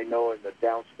everybody I know in the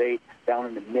downstate, down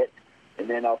in the Mitt, and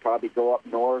then I'll probably go up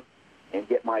north and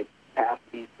get my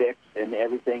pasties fixed and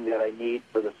everything that I need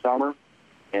for the summer.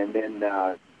 And then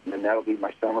that'll be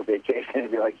my summer vacation.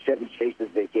 It'll be like Chevy Chase's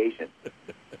vacation.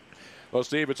 Well,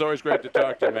 Steve, it's always great to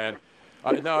talk to you, man.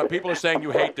 No, people are saying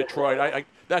you hate Detroit.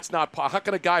 That's not possible. How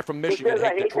can a guy from Michigan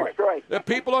hate Detroit? There are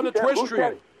people on the twist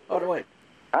stream. Oh, wait.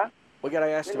 Huh? We got to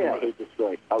ask him. I hate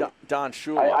Detroit. Don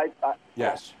Shula.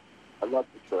 Yes. I love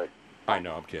Detroit. I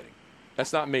know. I'm kidding.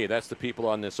 That's not me. That's the people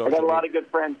on this social I got a lot of good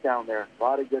friends down there. A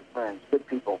lot of good friends. Good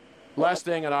people. Last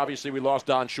thing, and obviously we lost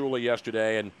Don Shula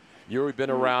yesterday, and you've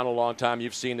been around a long time.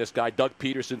 You've seen this guy. Doug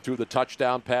Peterson threw the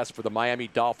touchdown pass for the Miami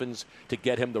Dolphins to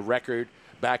get him the record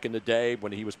back in the day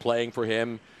when he was playing for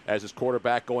him as his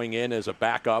quarterback going in as a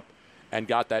backup and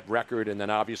got that record, and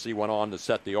then obviously went on to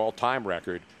set the all-time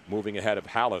record, moving ahead of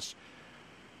Hallis.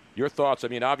 Your thoughts? I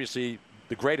mean, obviously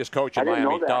the greatest coach in Miami. I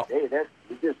didn't know that.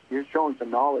 Hey, you're showing some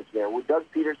knowledge there. Well, Doug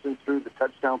Peterson threw the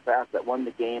touchdown pass that won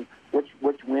the game. Which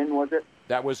win was it?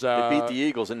 That was they beat the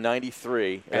Eagles in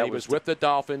 '93, and he was with the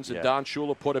Dolphins. And Don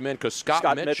Shula put him in because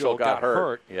Scott Mitchell got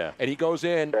hurt. Yeah, and he goes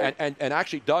in, and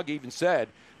actually Doug even said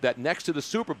that next to the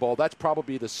Super Bowl, that's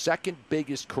probably the second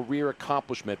biggest career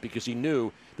accomplishment because he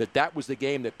knew that was the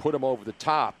game that put him over the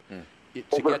top.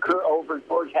 Over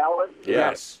George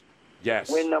Hallis?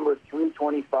 Yes. Win number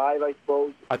 325, I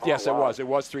suppose. Yes, wow. It was. It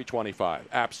was 325.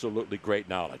 Absolutely great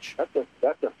knowledge.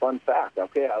 That's a fun fact.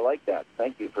 Okay, I like that.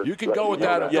 Thank you for. You can go with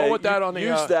that. Go with that on the.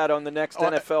 Use that on the next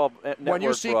NFL network when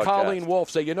you see broadcast. Colleen Wolfe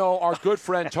say, our good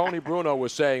friend Tony Bruno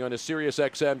was saying on the Sirius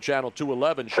XM Channel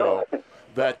 211 show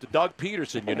that Doug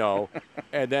Peterson,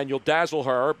 and then you'll dazzle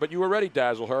her, but you already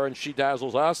dazzle her, and she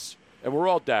dazzles us, and we're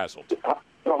all dazzled.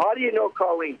 So how do you know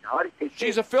Colleen?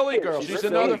 She's a Philly girl. She's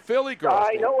another Philly girl.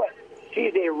 I know it.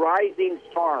 She's a rising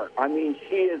star. I mean,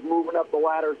 she is moving up the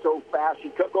ladder so fast. She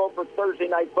took over Thursday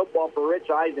Night Football for Rich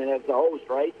Eisen as the host,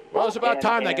 right? Well, it's about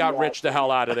time they got Rich the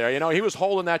hell out of there. He was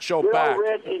holding that show back.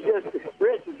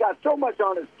 Rich has got so much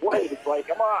on his plate. It's like,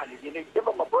 come on, you need to give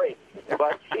him a break.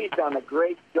 But she's done a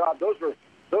great job. Those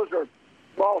are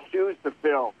small shoes to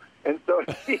fill. And so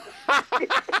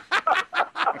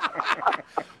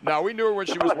No, we knew her when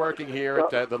she was working here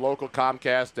at the local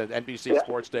Comcast and NBC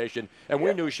sports station, and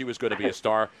we knew she was going to be a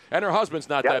star. And her husband's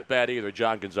not that bad either,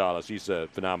 John Gonzalez. He's a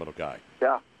phenomenal guy.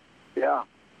 Yeah,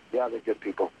 they're good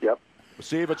people. Yep.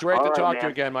 Steve, it's great to talk to you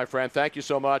again, my friend. Thank you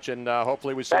so much, and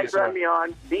hopefully we see you soon. Thanks for having me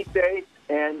on. Be safe,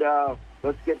 and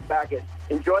let's get back at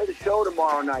enjoy the show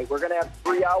tomorrow night. We're going to have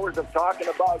 3 hours of talking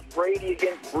about Brady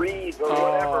against Breeze or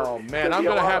whatever. Oh, man, I'm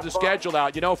going to have the schedule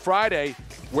out. Friday,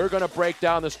 we're going to break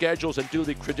down the schedules and do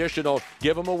the traditional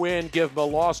give them a win, give them a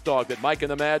loss dog that Mike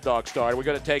and the Mad Dog started. We're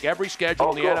going to take every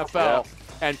schedule in the NFL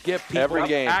and give people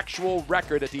an actual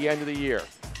record at the end of the year.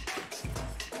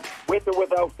 With or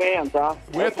without fans, huh?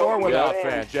 With or without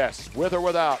fans, yes. With or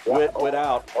without.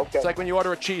 Without. Okay. It's like when you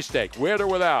order a cheesesteak, with or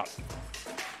without.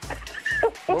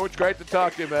 Oh, it's great to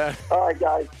talk to you, man. All right,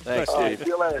 guys. Thanks, Steve. See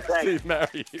you later. Thanks. Steve,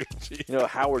 marry you.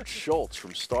 Howard Schultz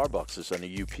from Starbucks is an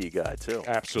UP guy, too.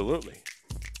 Absolutely.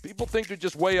 People think they're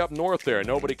just way up north there.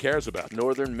 Nobody cares about them.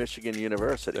 Northern Michigan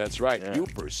University. That's right. Yeah.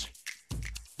 Upers.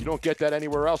 You don't get that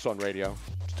anywhere else on radio.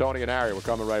 It's Tony and Harry. We're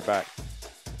coming right back.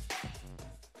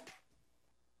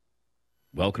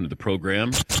 Welcome to the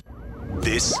program.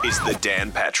 This is the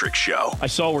Dan Patrick Show. I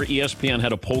saw where ESPN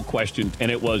had a poll question, and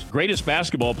it was greatest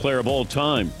basketball player of all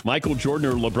time, Michael Jordan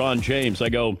or LeBron James. I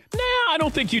go, I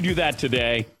don't think you do that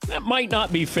today. That might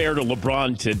not be fair to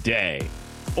LeBron today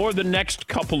or the next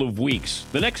couple of weeks.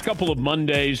 The next couple of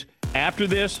Mondays after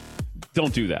this,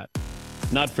 don't do that.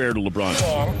 Not fair to LeBron.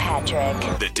 Dan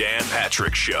Patrick. The Dan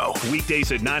Patrick Show.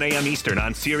 Weekdays at 9 a.m. Eastern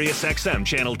on Sirius XM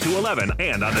Channel 211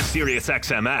 and on the Sirius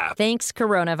XM app. Thanks,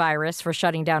 coronavirus, for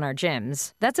shutting down our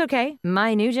gyms. That's okay.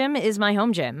 My new gym is my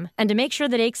home gym. And to make sure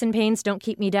that aches and pains don't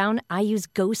keep me down, I use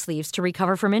Go Sleeves to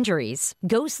recover from injuries.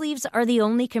 Go Sleeves are the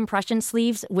only compression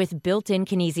sleeves with built-in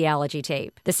kinesiology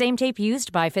tape. The same tape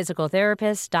used by physical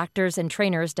therapists, doctors, and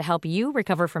trainers to help you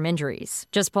recover from injuries.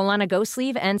 Just pull on a Go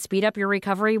Sleeve and speed up your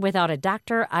recovery without a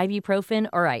doctor, ibuprofen,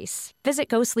 or ice. Visit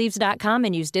GoSleeves.com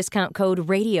and use discount code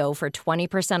RADIO for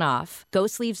 20% off.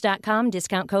 GoSleeves.com,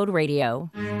 discount code RADIO.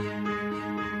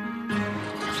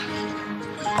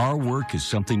 Our work is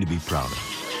something to be proud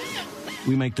of.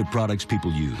 We make the products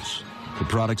people use, the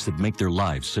products that make their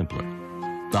lives simpler,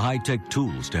 the high-tech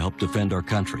tools to help defend our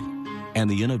country, and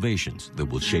the innovations that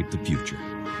will shape the future.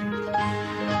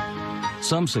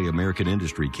 Some say American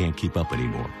industry can't keep up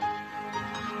anymore.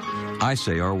 I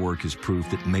say our work is proof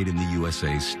that made in the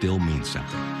USA still means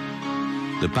something.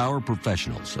 The power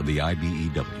professionals of the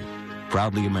IBEW.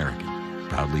 Proudly American.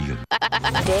 Proudly you.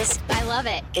 This, I love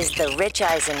it, is the Rich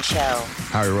Eisen Show.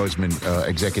 Howie Roseman,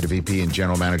 Executive VP and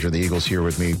General Manager of the Eagles, here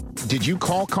with me. Did you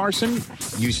call Carson?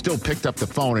 You still picked up the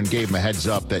phone and gave him a heads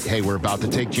up that, hey, we're about to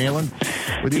take Jalen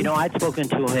with you? You know, I'd spoken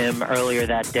to him earlier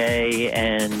that day,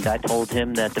 and I told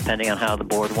him that depending on how the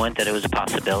board went, that it was a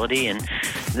possibility, and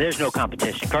there's no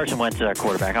competition. Carson Wentz is our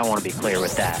quarterback. I want to be clear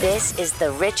with that. This is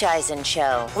the Rich Eisen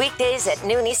Show. Weekdays at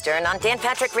noon Eastern on Dan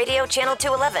Patrick Radio Channel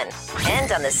 211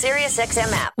 and on the Sirius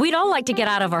XM app. We'd all like to get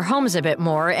out of our homes a bit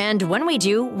more, and when we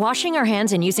do, washing our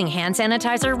hands and using hand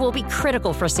sanitizer will be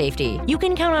critical for safety. You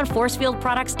can count on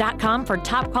ForcefieldProducts.com for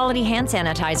top-quality hand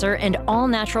sanitizer and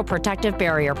all-natural protective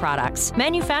barrier products,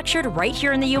 manufactured right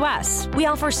here in the U.S. We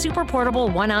offer super portable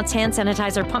 1-ounce hand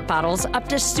sanitizer pump bottles up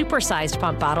to super-sized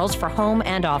pump bottles for home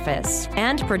and office,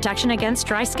 and protection against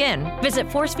dry skin. Visit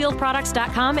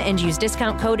ForcefieldProducts.com and use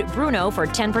discount code BRUNO for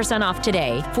 10% off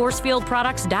today.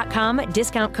 ForcefieldProducts.com,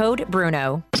 discount code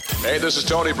BRUNO. Hey, this is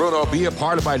Tony Bruno. Be a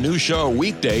part of my new show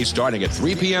weekdays starting at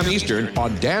 3 p.m. Eastern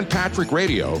on Dan Patrick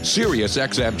Radio, Sirius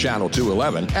XM Channel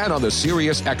 211, and on the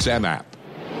Sirius XM app.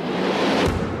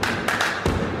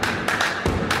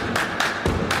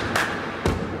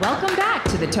 Welcome back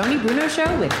to the Tony Bruno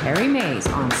Show with Harry Mays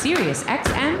on Sirius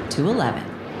XM 211.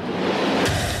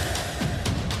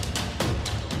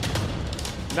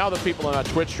 Now the people on our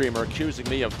Twitch stream are accusing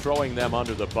me of throwing them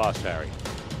under the bus, Harry.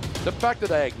 The fact that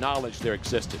I acknowledge their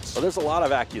existence. Well, there's a lot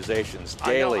of accusations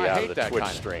daily out of the Twitch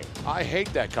stream. I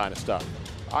hate that kind of stuff.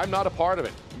 I'm not a part of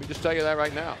it. Let me just tell you that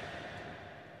right now.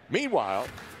 Meanwhile,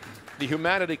 the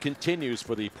humanity continues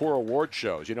for the poor award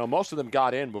shows. You know, most of them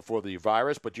got in before the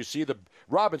virus, but you see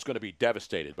Robin's going to be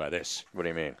devastated by this. What do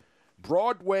you mean?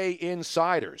 Broadway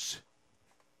insiders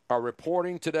are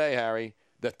reporting today, Harry,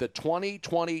 that the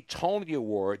 2020 Tony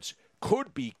Awards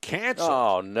could be canceled.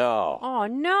 Oh, no. Oh,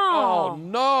 no. Oh,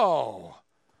 no.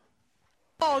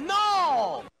 Oh,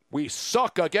 no! We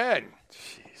suck again.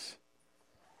 Jeez.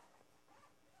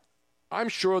 I'm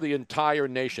sure the entire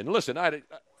nation. Listen,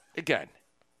 again,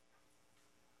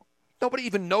 nobody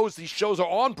even knows these shows are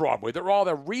on Broadway. They're all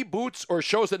the reboots or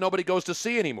shows that nobody goes to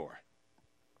see anymore.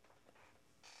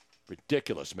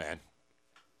 Ridiculous, man.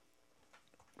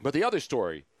 But the other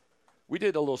story, we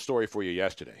did a little story for you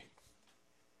yesterday.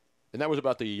 And that was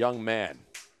about the young man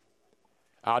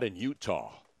out in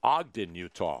Utah, Ogden,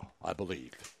 Utah, I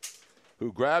believe,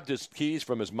 who grabbed his keys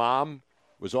from his mom,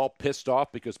 was all pissed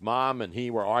off because mom and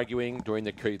he were arguing during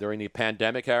the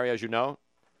pandemic, Harry, as you know.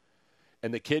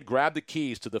 And the kid grabbed the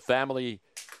keys to the family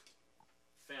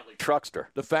truckster.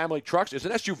 The family truckster. It's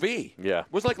an SUV. Yeah.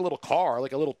 It was like a little car,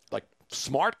 like a little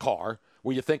smart car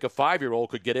where you think a 5-year-old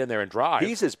could get in there and drive.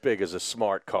 He's as big as a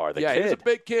smart car, the kid. He's a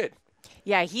big kid.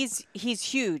 Yeah, he's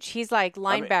huge. He's like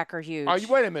linebacker huge.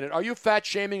 Wait a minute. Are you fat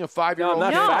shaming a 5-year-old? No,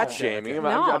 I'm not fat shaming him.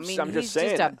 I'm he's just saying.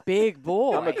 He's just a big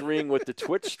boy. I'm agreeing with the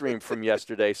Twitch stream from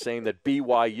yesterday saying that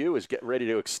BYU is getting ready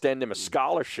to extend him a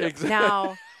scholarship. Exactly.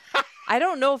 Now, I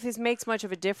don't know if this makes much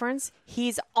of a difference.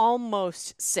 He's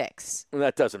almost 6.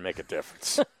 That doesn't make a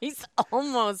difference. He's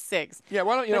almost 6. Yeah,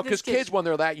 why don't you know? Because kids, when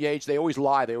they're that age, they always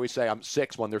lie. They always say, "I'm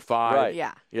 6" when they're 5. Right.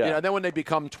 Yeah. Yeah. You know, then when they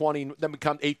become 20, then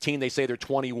become 18, they say they're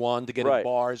 21 to get in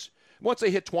bars. Once they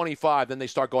hit 25, then they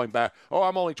start going back. Oh,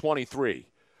 I'm only 23.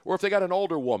 Or if they got an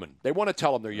older woman, they want to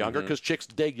tell them they're younger because chicks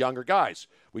dig younger guys.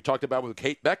 We talked about with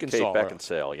Kate Beckinsale. Kate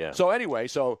Beckinsale, yeah. So anyway,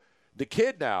 the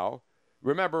kid now.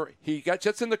 Remember, he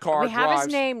gets in the car. We have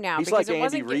his name now. He's like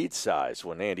Andy Reid size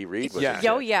when Andy Reid was.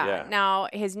 Yeah. Now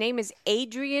his name is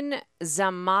Adrian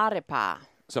Zamaripa.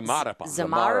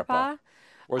 Zamaripa.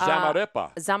 Or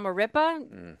Zamaripa.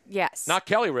 Zamaripa. Yes. Not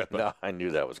Kelly Ripa. No, I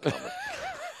knew that was coming.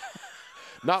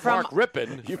 Not Mark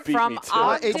Rippon. You beat me too.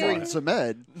 Not Adrian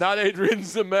Zemed. Not Adrian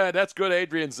Zemed. That's good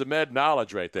Adrian Zemed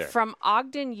knowledge right there. From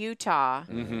Ogden, Utah.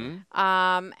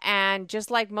 And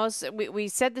just like we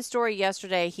said the story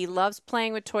yesterday, he loves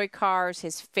playing with toy cars.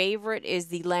 His favorite is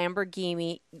the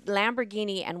Lamborghini.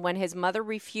 And when his mother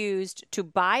refused to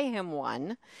buy him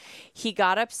one, he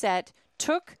got upset,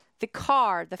 took the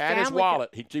car, the family... And his wallet.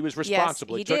 He was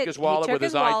responsible. Yes, he took his wallet with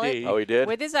his ID. Oh, he did?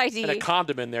 With his ID. And a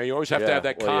condom in there. You always have to have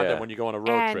that condom when you go on a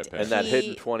road trip. And that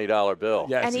hidden $20 bill.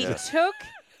 Yes. And he took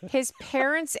his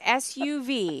parents'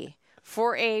 SUV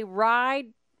for a ride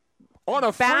on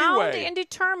a bound freeway and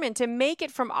determined to make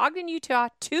it from Ogden, Utah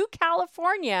to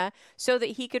California so that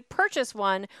he could purchase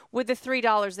one with the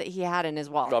 $3 that he had in his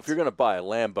wallet. Well, if you're going to buy a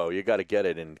Lambo, you got to get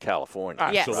it in California.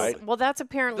 Yes. Absolutely. Well, that's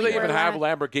apparently Do they where even have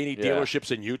Lamborghini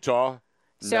dealerships in Utah?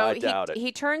 So no, I doubt it.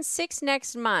 He turns 6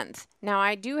 next month. Now,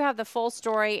 I do have the full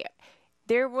story.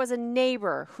 There was a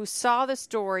neighbor who saw the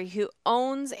story who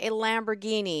owns a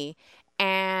Lamborghini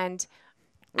and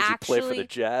Does he play for the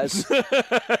Jazz?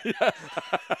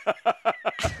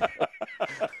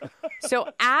 So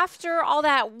after all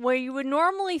that, where you would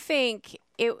normally think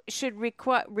it should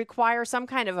require some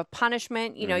kind of a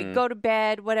punishment, you go to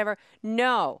bed, whatever.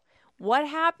 No. What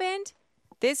happened?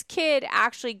 This kid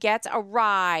actually gets a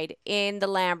ride in the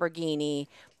Lamborghini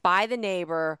by the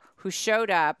neighbor who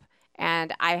showed up,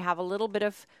 and I have a little bit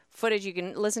of footage. You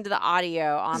can listen to the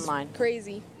audio online.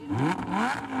 Crazy.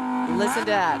 Listen to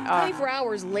that. 24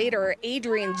 hours later,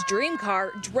 Adrian's dream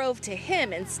car drove to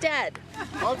him instead.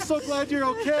 I'm so glad you're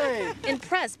okay.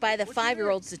 Impressed by the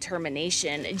 5-year-old's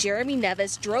determination, Jeremy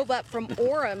Nevis drove up from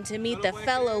Orem to meet the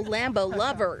fellow Lambo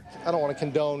lover. I don't want to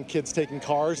condone kids taking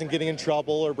cars and getting in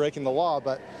trouble or breaking the law,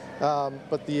 but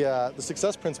the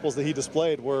success principles that he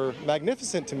displayed were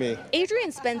magnificent to me.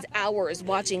 Adrian spends hours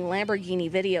watching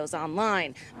Lamborghini videos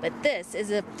online, but this is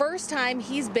the first time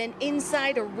he's been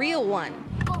inside a real one.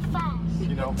 Go fast.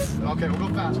 Okay, we'll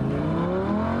go fast.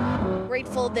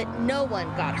 Grateful that no one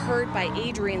got hurt by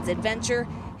Adrian's adventure,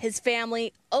 his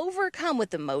family overcome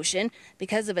with emotion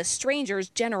because of a stranger's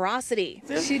generosity.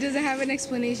 She doesn't have an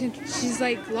explanation. She's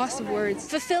lost of words.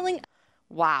 Fulfilling.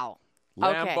 Wow.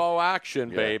 Lambo action,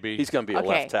 baby. He's going to be a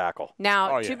left tackle.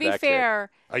 Now, to be fair,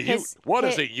 a ute. What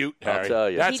is a ute, Harry? I'll tell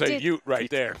you. That's a ute right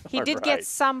there. He did get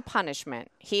some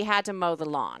punishment. He had to mow the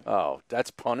lawn. Oh,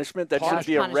 that's punishment? That should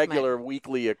be a regular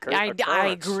weekly occurrence. I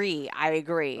agree.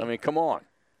 I mean, come on.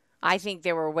 I think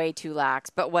they were way too lax,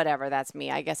 but whatever. That's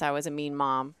me. I guess I was a mean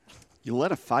mom. You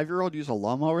let a 5-year-old use a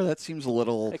lawnmower? That seems a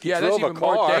little... Yeah, that's even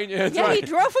more dangerous. Yeah, he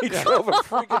drove a car. He drove a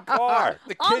freaking car.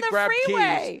 The on kid the grabbed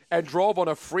freeway. keys and drove on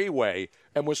a freeway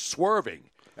and was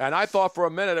swerving. And I thought for a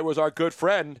minute it was our good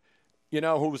friend,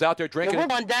 who was out there drinking.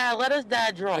 Come on, Dad. Let us die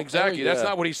drunk. Exactly. That's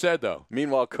not what he said, though.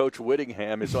 Meanwhile, Coach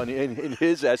Whittingham is in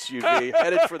his SUV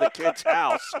headed for the kid's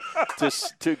house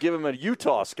to give him a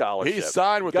Utah scholarship. He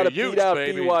signed with the Utes, beat out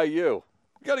baby. BYU.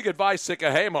 You got to get Vi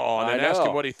Sikahema on and ask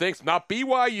him what he thinks. Not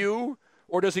BYU,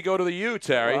 or does he go to the Utes,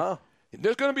 Harry?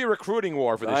 There's going to be a recruiting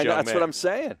war for this young man. That's what I'm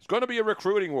saying. It's going to be a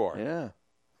recruiting war. Yeah.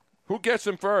 Who gets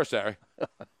him first, Harry?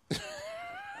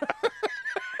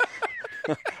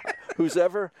 Who's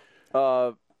ever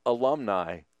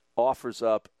alumni offers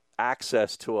up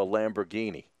access to a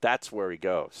Lamborghini, that's where he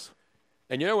goes.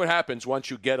 And you know what happens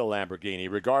once you get a Lamborghini,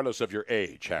 regardless of your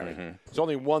age, Harry? There's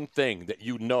only one thing that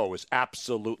you know is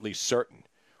absolutely certain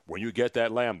when you get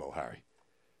that Lambo, Harry.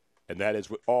 And that is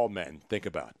what all men think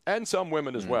about, and some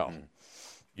women as well.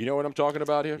 You know what I'm talking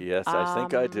about here? Yes, I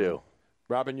think I do.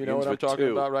 Robin, you know what I'm talking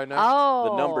about right now? Oh.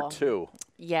 The number 2.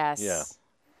 Yes. Yeah.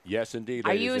 Yes, indeed.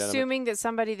 Are you assuming that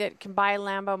somebody that can buy a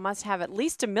Lambo must have at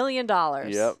least $1 million?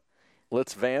 Yep.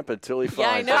 Let's vamp until he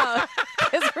finds it. Yeah, I know.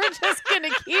 Because we're just going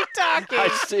to keep talking. I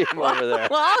see him over there.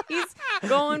 While he's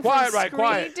going from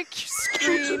screen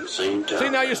to screen. See,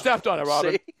 now you stepped on it,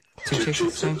 Robin. See? 2 chicks at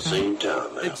the same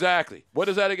time? Exactly. What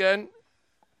is that again?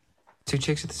 2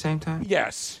 chicks at the same time?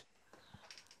 Yes.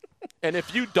 And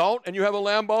if you don't and you have a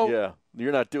Lambo, yeah,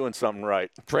 you're not doing something right.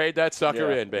 Trade that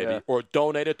sucker in, baby. Yeah. Or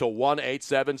donate it to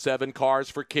 1-877 Cars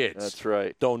for Kids. That's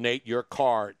right. Donate your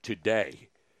car today.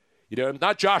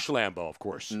 Not Josh Lambo, of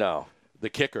course. No. The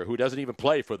kicker who doesn't even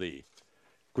play for the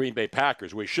Green Bay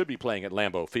Packers, where he should be playing at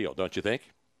Lambeau Field, don't you think?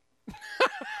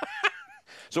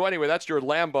 So anyway, that's your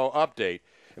Lambo update.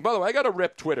 And by the way, I got to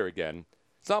rip Twitter again.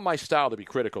 It's not my style to be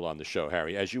critical on the show,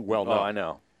 Harry, as you well know. Oh, I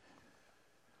know.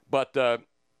 But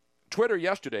Twitter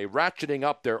yesterday ratcheting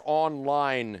up their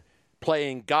online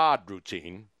playing God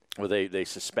routine. Well, they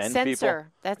suspend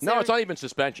Censor. people? No, it's not even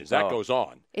suspensions. That goes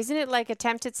on. Isn't it like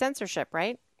attempted censorship,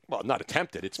 right? Well, not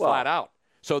attempted. It's flat out.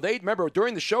 So they remember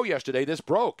during the show yesterday, this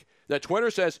broke, that Twitter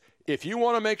says if you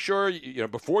want to make sure,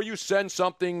 before you send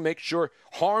something, make sure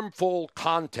harmful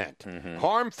content,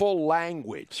 harmful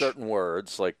language. Certain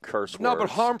words, like curse words. No, but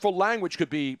harmful language could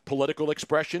be political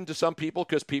expression to some people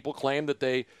because people claim that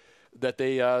they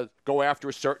go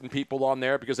after certain people on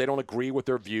there because they don't agree with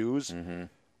their views.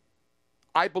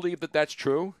 I believe that that's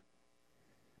true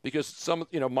because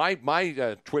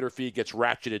my Twitter feed gets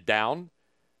ratcheted down.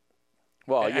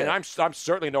 Well, and I'm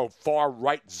certainly no far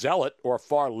right zealot or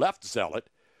far left zealot.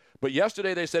 But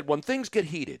yesterday they said when things get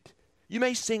heated, you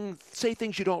may say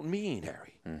things you don't mean,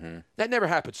 Harry. That never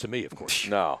happens to me, of course.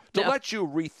 No. To let you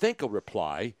rethink a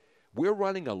reply, we're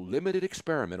running a limited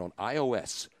experiment on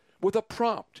iOS with a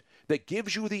prompt that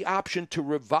gives you the option to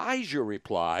revise your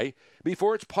reply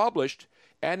before it's published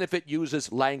and if it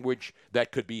uses language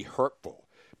that could be hurtful.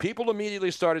 People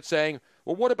immediately started saying,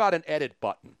 well, what about an edit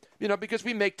button? Because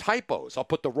we make typos. I'll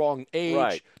put the wrong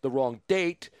age, the wrong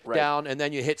date down, and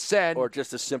then you hit send. Or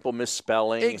just a simple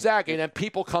misspelling. Exactly. And then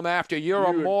people come after you. You're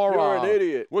a moron. You're an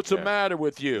idiot. What's the matter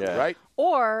with you, right?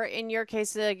 Or in your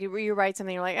case, you write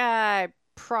something, you're like, I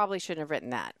probably shouldn't have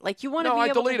written that. Like you want to be able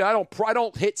I delete it. I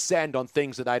don't hit send on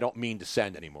things that I don't mean to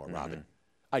send anymore, Robin.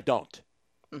 I don't.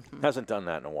 Hasn't done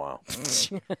that in a while.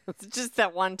 Just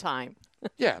that one time.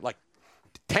 Yeah, like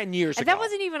 10 years ago. And that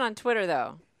wasn't even on Twitter,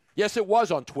 though. Yes, it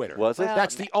was on Twitter. Was it? Well,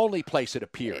 that's the only place it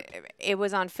appeared. It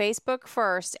was on Facebook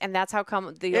first, and that's how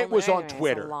come it was on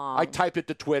Twitter. I typed it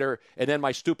to Twitter, and then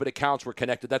my stupid accounts were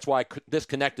connected. That's why I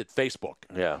disconnected Facebook.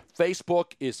 Yeah.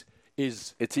 Facebook is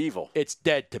it's evil. It's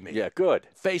dead to me. Yeah, good.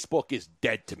 Facebook is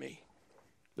dead to me.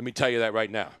 Let me tell you that right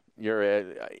now.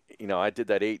 I did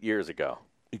that 8 years ago.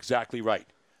 Exactly right.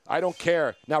 I don't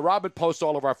care. Now, Robin posts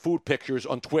all of our food pictures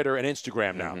on Twitter and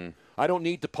Instagram now. I don't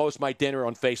need to post my dinner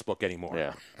on Facebook anymore.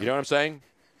 Yeah. You know what I'm saying?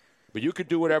 But you can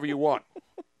do whatever you want.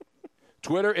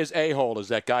 Twitter is a-hole, as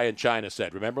that guy in China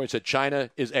said. Remember, he said China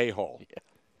is a-hole. Yeah.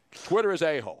 Twitter is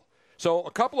a-hole. So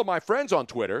a couple of my friends on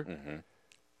Twitter,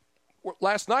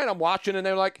 last night I'm watching, and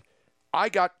they're like, I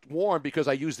got warned because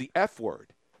I used the F word.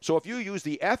 So if you use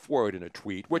the F word in a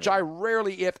tweet, which I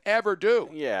rarely, if ever, do,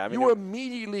 you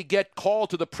immediately get called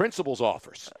to the principal's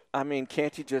office. I mean,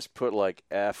 can't you just put like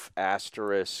F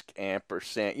asterisk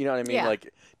ampersand? You know what I mean? Yeah.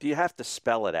 Like, do you have to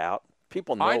spell it out?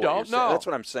 People know. I don't what you're know. saying. That's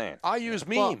what I'm saying. I use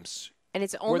memes. And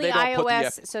it's only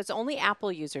iOS, so it's only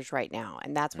Apple users right now,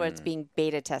 and that's what it's being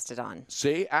beta tested on.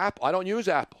 See, Apple. I don't use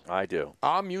Apple. I do.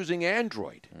 I'm using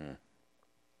Android.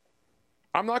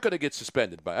 I'm not going to get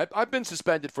suspended by it. I've been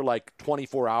suspended for like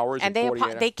 24 hours. And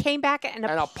they came back and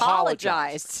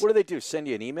apologized. What do they do? Send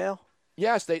you an email?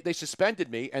 Yes, they suspended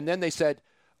me, and then they said,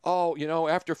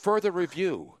 after further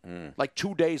review, like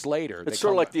 2 days later. It's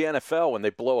sort of like the NFL when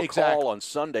they blow a call on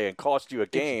Sunday and cost you a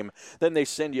game. Then they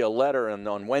send you a letter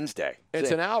on Wednesday.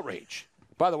 It's an outrage.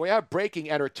 By the way, I have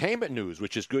breaking entertainment news,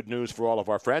 which is good news for all of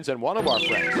our friends and one of our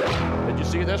friends. Did you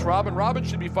see this, Robin? Robin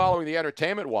should be following the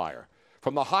entertainment wire.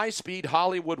 From the high-speed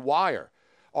Hollywood wire,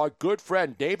 our good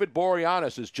friend David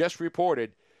Boreanaz has just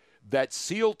reported that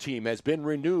SEAL Team has been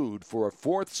renewed for a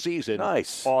 4th season on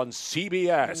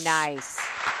CBS. Nice.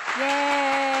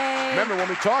 Yay! Remember when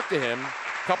we talked to him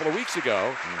a couple of weeks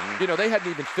ago, they hadn't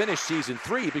even finished Season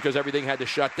 3 because everything had to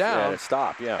shut down. Yeah,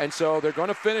 stop, yeah. And so they're going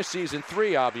to finish Season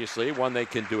 3, obviously, when they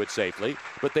can do it safely,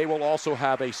 but they will also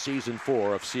have a Season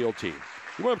 4 of SEAL Team.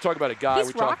 You want to talk about a guy...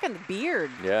 He's rocking the beard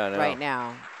right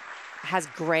now. Has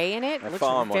gray in it. I looks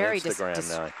follow him very on Instagram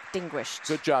now. distinguished.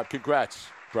 Good job. Congrats,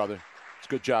 brother. It's a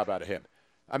good job out of him.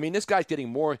 I mean, this guy's getting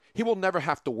more. He will never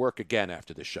have to work again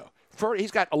after this show.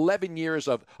 He's got 11 years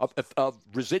of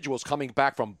residuals coming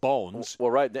back from Bones.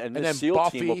 Well, right. And then this SEAL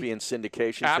Buffy, team will be in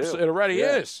syndication, too. Absolutely. It already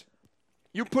is.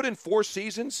 You put in 4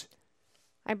 seasons.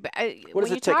 What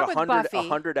does it take?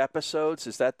 100 episodes?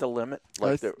 Is that the limit?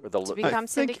 Like to become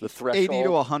the threshold? 80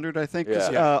 to 100, I think.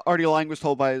 Artie Lang was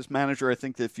told by his manager, I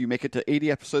think, that if you make it to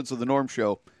 80 episodes of the Norm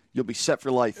Show, you'll be set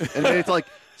for life. And it's like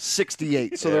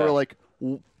 68. So they were like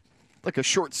a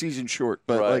short season short.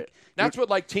 But that's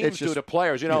what teams do to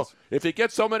players. If they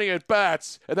get so many at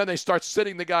bats, and then they start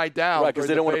sitting the guy down, right? Because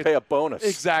they don't want to pay a bonus.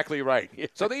 Exactly right.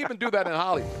 So they even do that in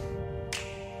Hollywood.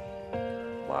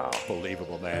 Wow,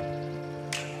 unbelievable, man.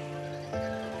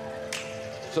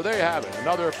 So there you have it.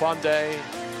 Another fun day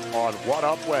on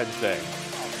Whaddup Wednesday.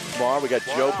 Tomorrow we got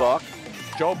Joe Buck.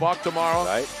 Joe Buck tomorrow.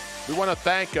 Right. We want to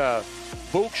thank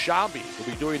Book Shambi,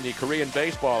 who'll be doing the Korean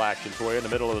baseball action for you in the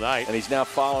middle of the night. And he's now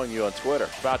following you on Twitter.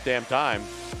 About damn time.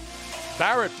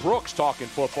 Barrett Brooks talking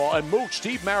football. And Mooch,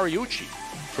 Steve Mariucci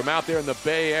from out there in the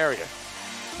Bay Area.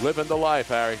 Living the life,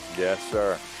 Harry. Yes,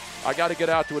 sir. I got to get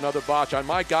out to another bocce.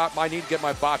 I need to get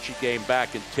my bocce game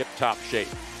back in tip-top shape.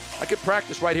 I could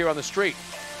practice right here on the street.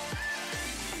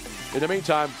 In the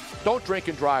meantime, Don't drink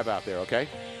and drive out there, okay?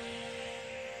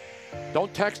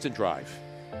 Don't text and drive.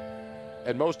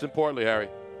 And most importantly, Harry,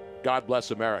 God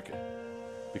bless America,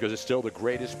 because it's still the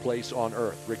greatest place on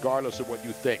earth, regardless of what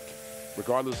you think,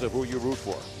 regardless of who you root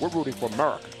for. We're rooting for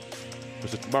America,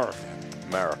 because it's America.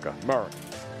 America. America.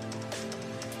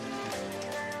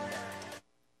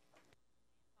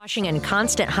 Washing and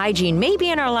constant hygiene may be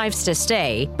in our lives to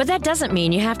stay, but that doesn't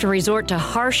mean you have to resort to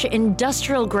harsh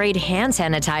industrial-grade hand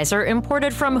sanitizer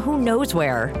imported from who knows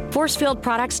where.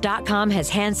 ForcefieldProducts.com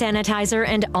has hand sanitizer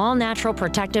and all-natural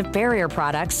protective barrier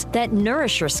products that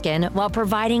nourish your skin while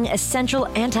providing essential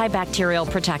antibacterial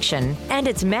protection. And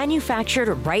it's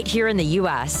manufactured right here in the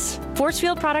U.S.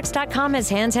 ForcefieldProducts.com has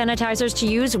hand sanitizers to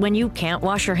use when you can't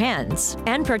wash your hands,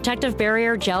 and protective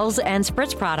barrier gels and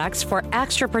spritz products for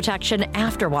extra protection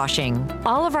after washing.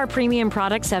 All of our premium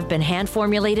products have been hand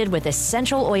formulated with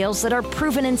essential oils that are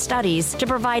proven in studies to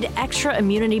provide extra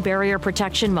immunity barrier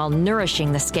protection while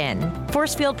nourishing the skin.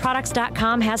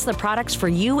 ForcefieldProducts.com has the products for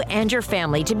you and your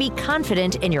family to be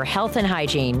confident in your health and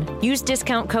hygiene. Use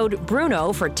discount code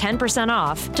BRUNO for 10%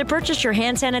 off to purchase your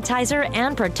hand sanitizer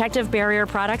and protective barrier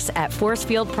products at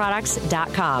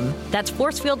ForcefieldProducts.com. That's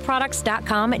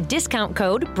ForcefieldProducts.com, discount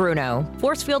code BRUNO.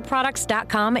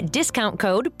 ForcefieldProducts.com, discount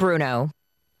code BRUNO.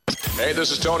 Hey,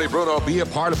 this is Tony Bruno. Be a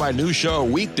part of my new show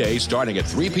weekdays starting at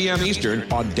 3 p.m. Eastern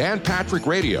on Dan Patrick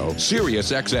Radio,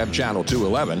 Sirius XM Channel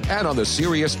 211, and on the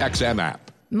Sirius XM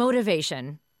app.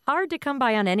 Motivation. Hard to come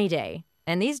by on any day.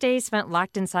 And these days spent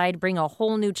locked inside bring a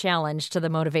whole new challenge to the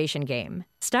motivation game.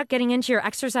 Stuck getting into your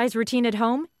exercise routine at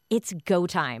home? It's go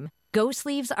time. Go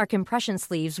Sleeves are compression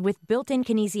sleeves with built-in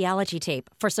kinesiology tape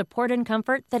for support and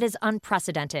comfort that is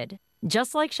unprecedented.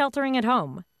 Just like sheltering at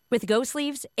home. With Go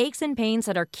Sleeves, aches and pains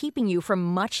that are keeping you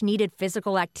from much-needed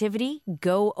physical activity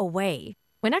go away.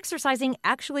 When exercising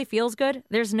actually feels good,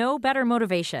 there's no better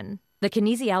motivation. The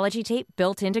kinesiology tape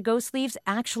built into Go Sleeves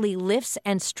actually lifts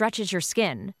and stretches your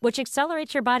skin, which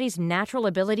accelerates your body's natural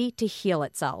ability to heal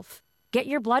itself. Get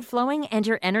your blood flowing and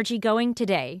your energy going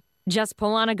today. Just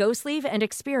pull on a Go Sleeve and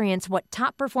experience what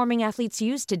top-performing athletes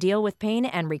use to deal with pain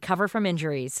and recover from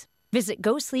injuries. Visit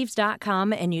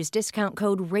GoSleeves.com and use discount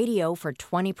code RADIO for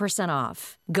 20%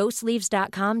 off.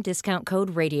 GoSleeves.com, discount code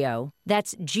RADIO.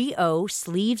 That's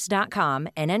GoSleeves.com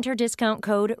and enter discount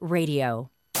code RADIO.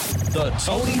 The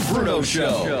Tony Bruno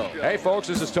Show. Hey, folks,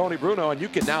 this is Tony Bruno, and you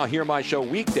can now hear my show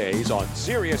weekdays on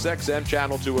Sirius XM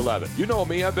Channel 211. You know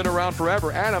me, I've been around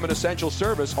forever, and I'm an essential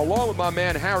service, along with my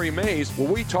man Harry Mays, where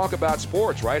we talk about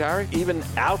sports, right, Harry? Even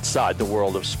outside the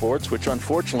world of sports, which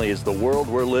unfortunately is the world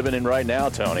we're living in right now,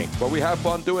 Tony. But we have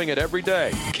fun doing it every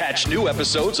day. Catch new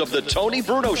episodes of The Tony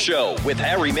Bruno Show with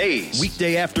Harry Mays.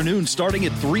 Weekday afternoon starting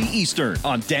at 3 Eastern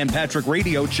on Dan Patrick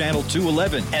Radio Channel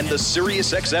 211 and the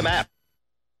Sirius XM app.